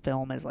saw this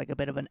film as like a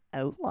bit of an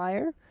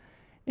outlier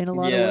in a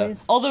lot of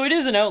ways. Although it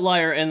is an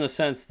outlier in the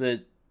sense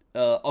that,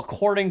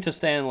 according to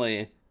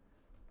Stanley,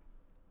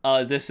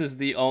 this is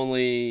the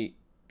only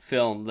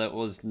film that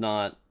was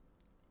not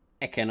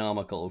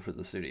economical for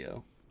the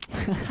studio.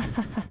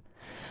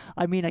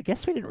 I mean, I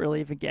guess we didn't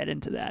really even get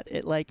into that.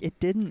 It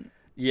wasn't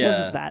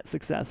that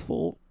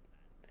successful.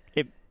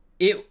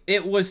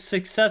 It was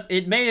success.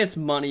 It made its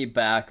money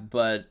back,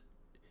 but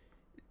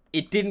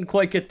it didn't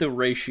quite get the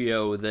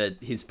ratio that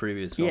his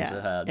previous films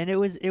had. And it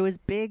was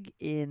big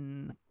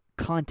in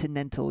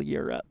continental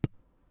Europe.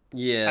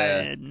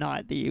 Yeah.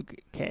 Not the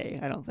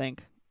UK, I don't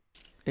think.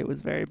 It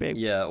was very big.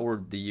 Yeah,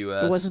 or the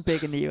US. It wasn't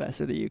big in the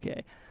US or the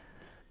UK.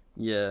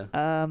 Yeah.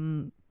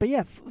 But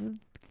yeah,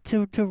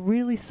 to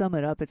really sum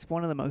it up, it's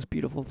one of the most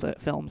beautiful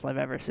films I've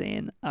ever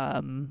seen.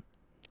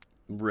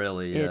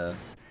 Really, yeah.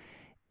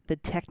 the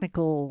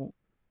technical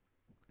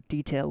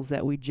details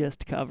that we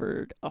just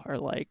covered are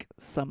like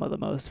some of the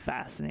most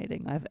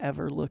fascinating I've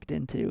ever looked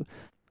into.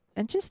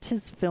 And just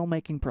his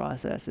filmmaking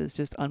process is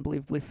just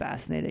unbelievably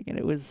fascinating. And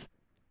it was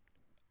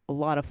a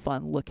lot of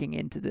fun looking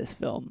into this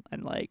film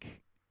and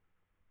like,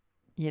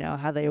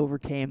 how they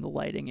overcame the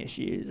lighting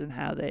issues and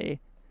how they,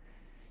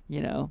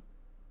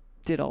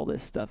 did all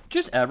this stuff.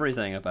 Just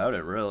everything about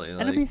it, really.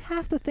 And I mean,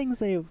 half the things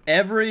they've...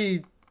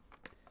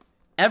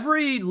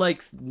 Every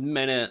like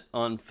minute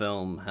on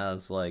film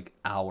has like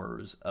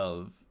hours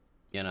of,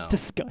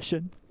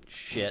 discussion.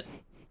 Shit.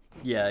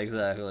 Yeah,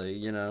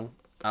 exactly.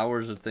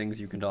 Hours of things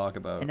you can talk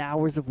about. And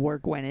hours of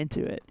work went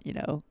into it,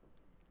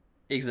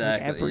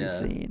 Exactly. Like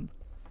every scene.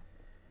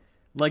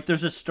 Like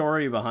there's a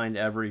story behind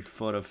every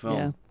foot of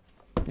film.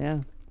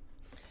 Yeah.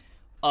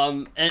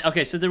 And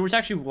okay, so there was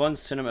actually one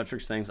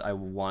Cinemetrics things I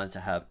wanted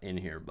to have in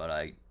here, but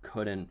I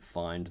couldn't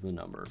find the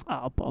number.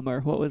 Oh, bummer.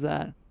 What was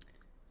that?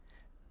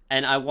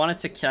 And I wanted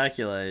to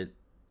calculate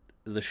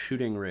the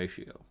shooting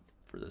ratio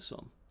for this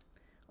film.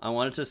 I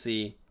wanted to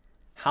see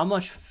how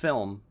much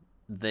film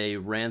they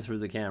ran through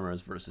the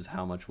cameras versus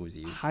how much was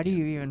used. How do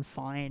you even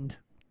find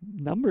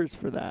numbers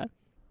for that?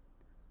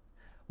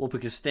 Well,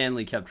 because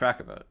Stanley kept track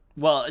of it.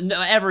 Well, no,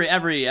 every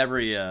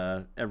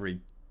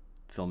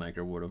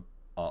filmmaker would have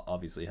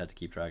obviously had to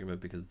keep track of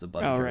it because it's a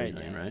budgetary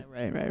thing, right?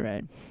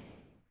 Right.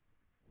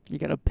 You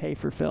got to pay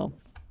for film.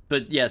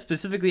 But yeah,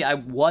 specifically, I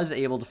was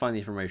able to find the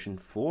information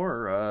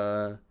for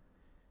A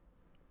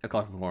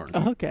Clockwork Orange.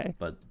 Okay,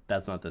 but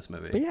that's not this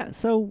movie. But yeah,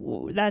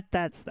 so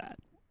that's that.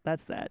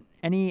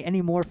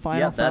 Any more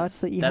final thoughts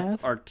that you have?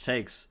 That's our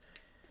takes.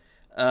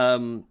 Yeah,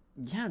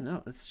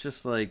 no, it's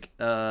just like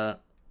I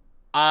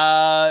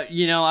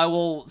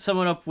will sum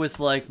it up with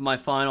like my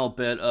final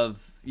bit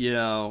of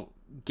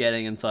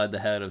getting inside the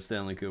head of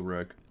Stanley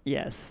Kubrick.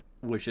 Yes,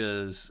 which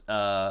is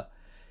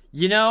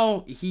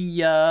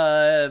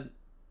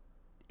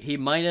he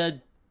might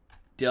have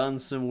done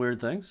some weird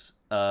things.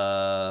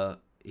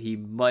 He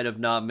might have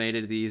not made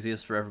it the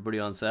easiest for everybody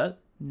on set.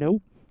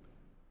 Nope.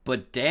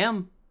 But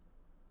damn,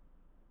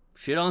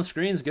 shit on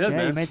screen's good, man.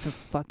 Yeah, he made some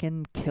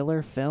fucking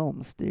killer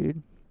films,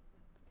 dude.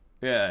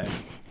 Yeah.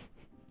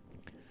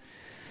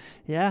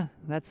 Yeah,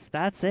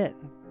 that's it.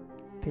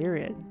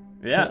 Period.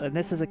 Yeah. And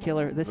this is a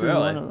killer. This is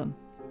one of them.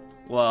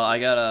 Well, I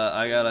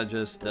gotta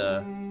just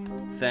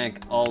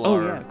thank all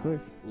our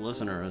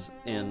listeners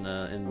in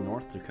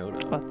North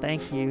Dakota. Well,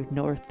 thank you,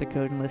 North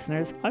Dakotan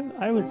listeners.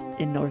 I was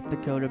in North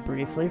Dakota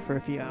briefly for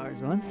a few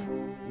hours once.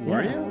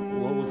 Were you?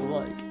 What was it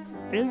like?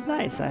 It was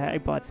nice. I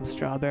bought some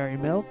strawberry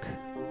milk.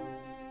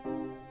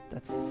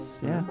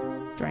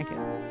 Drank it.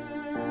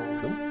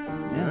 Cool.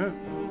 Yeah.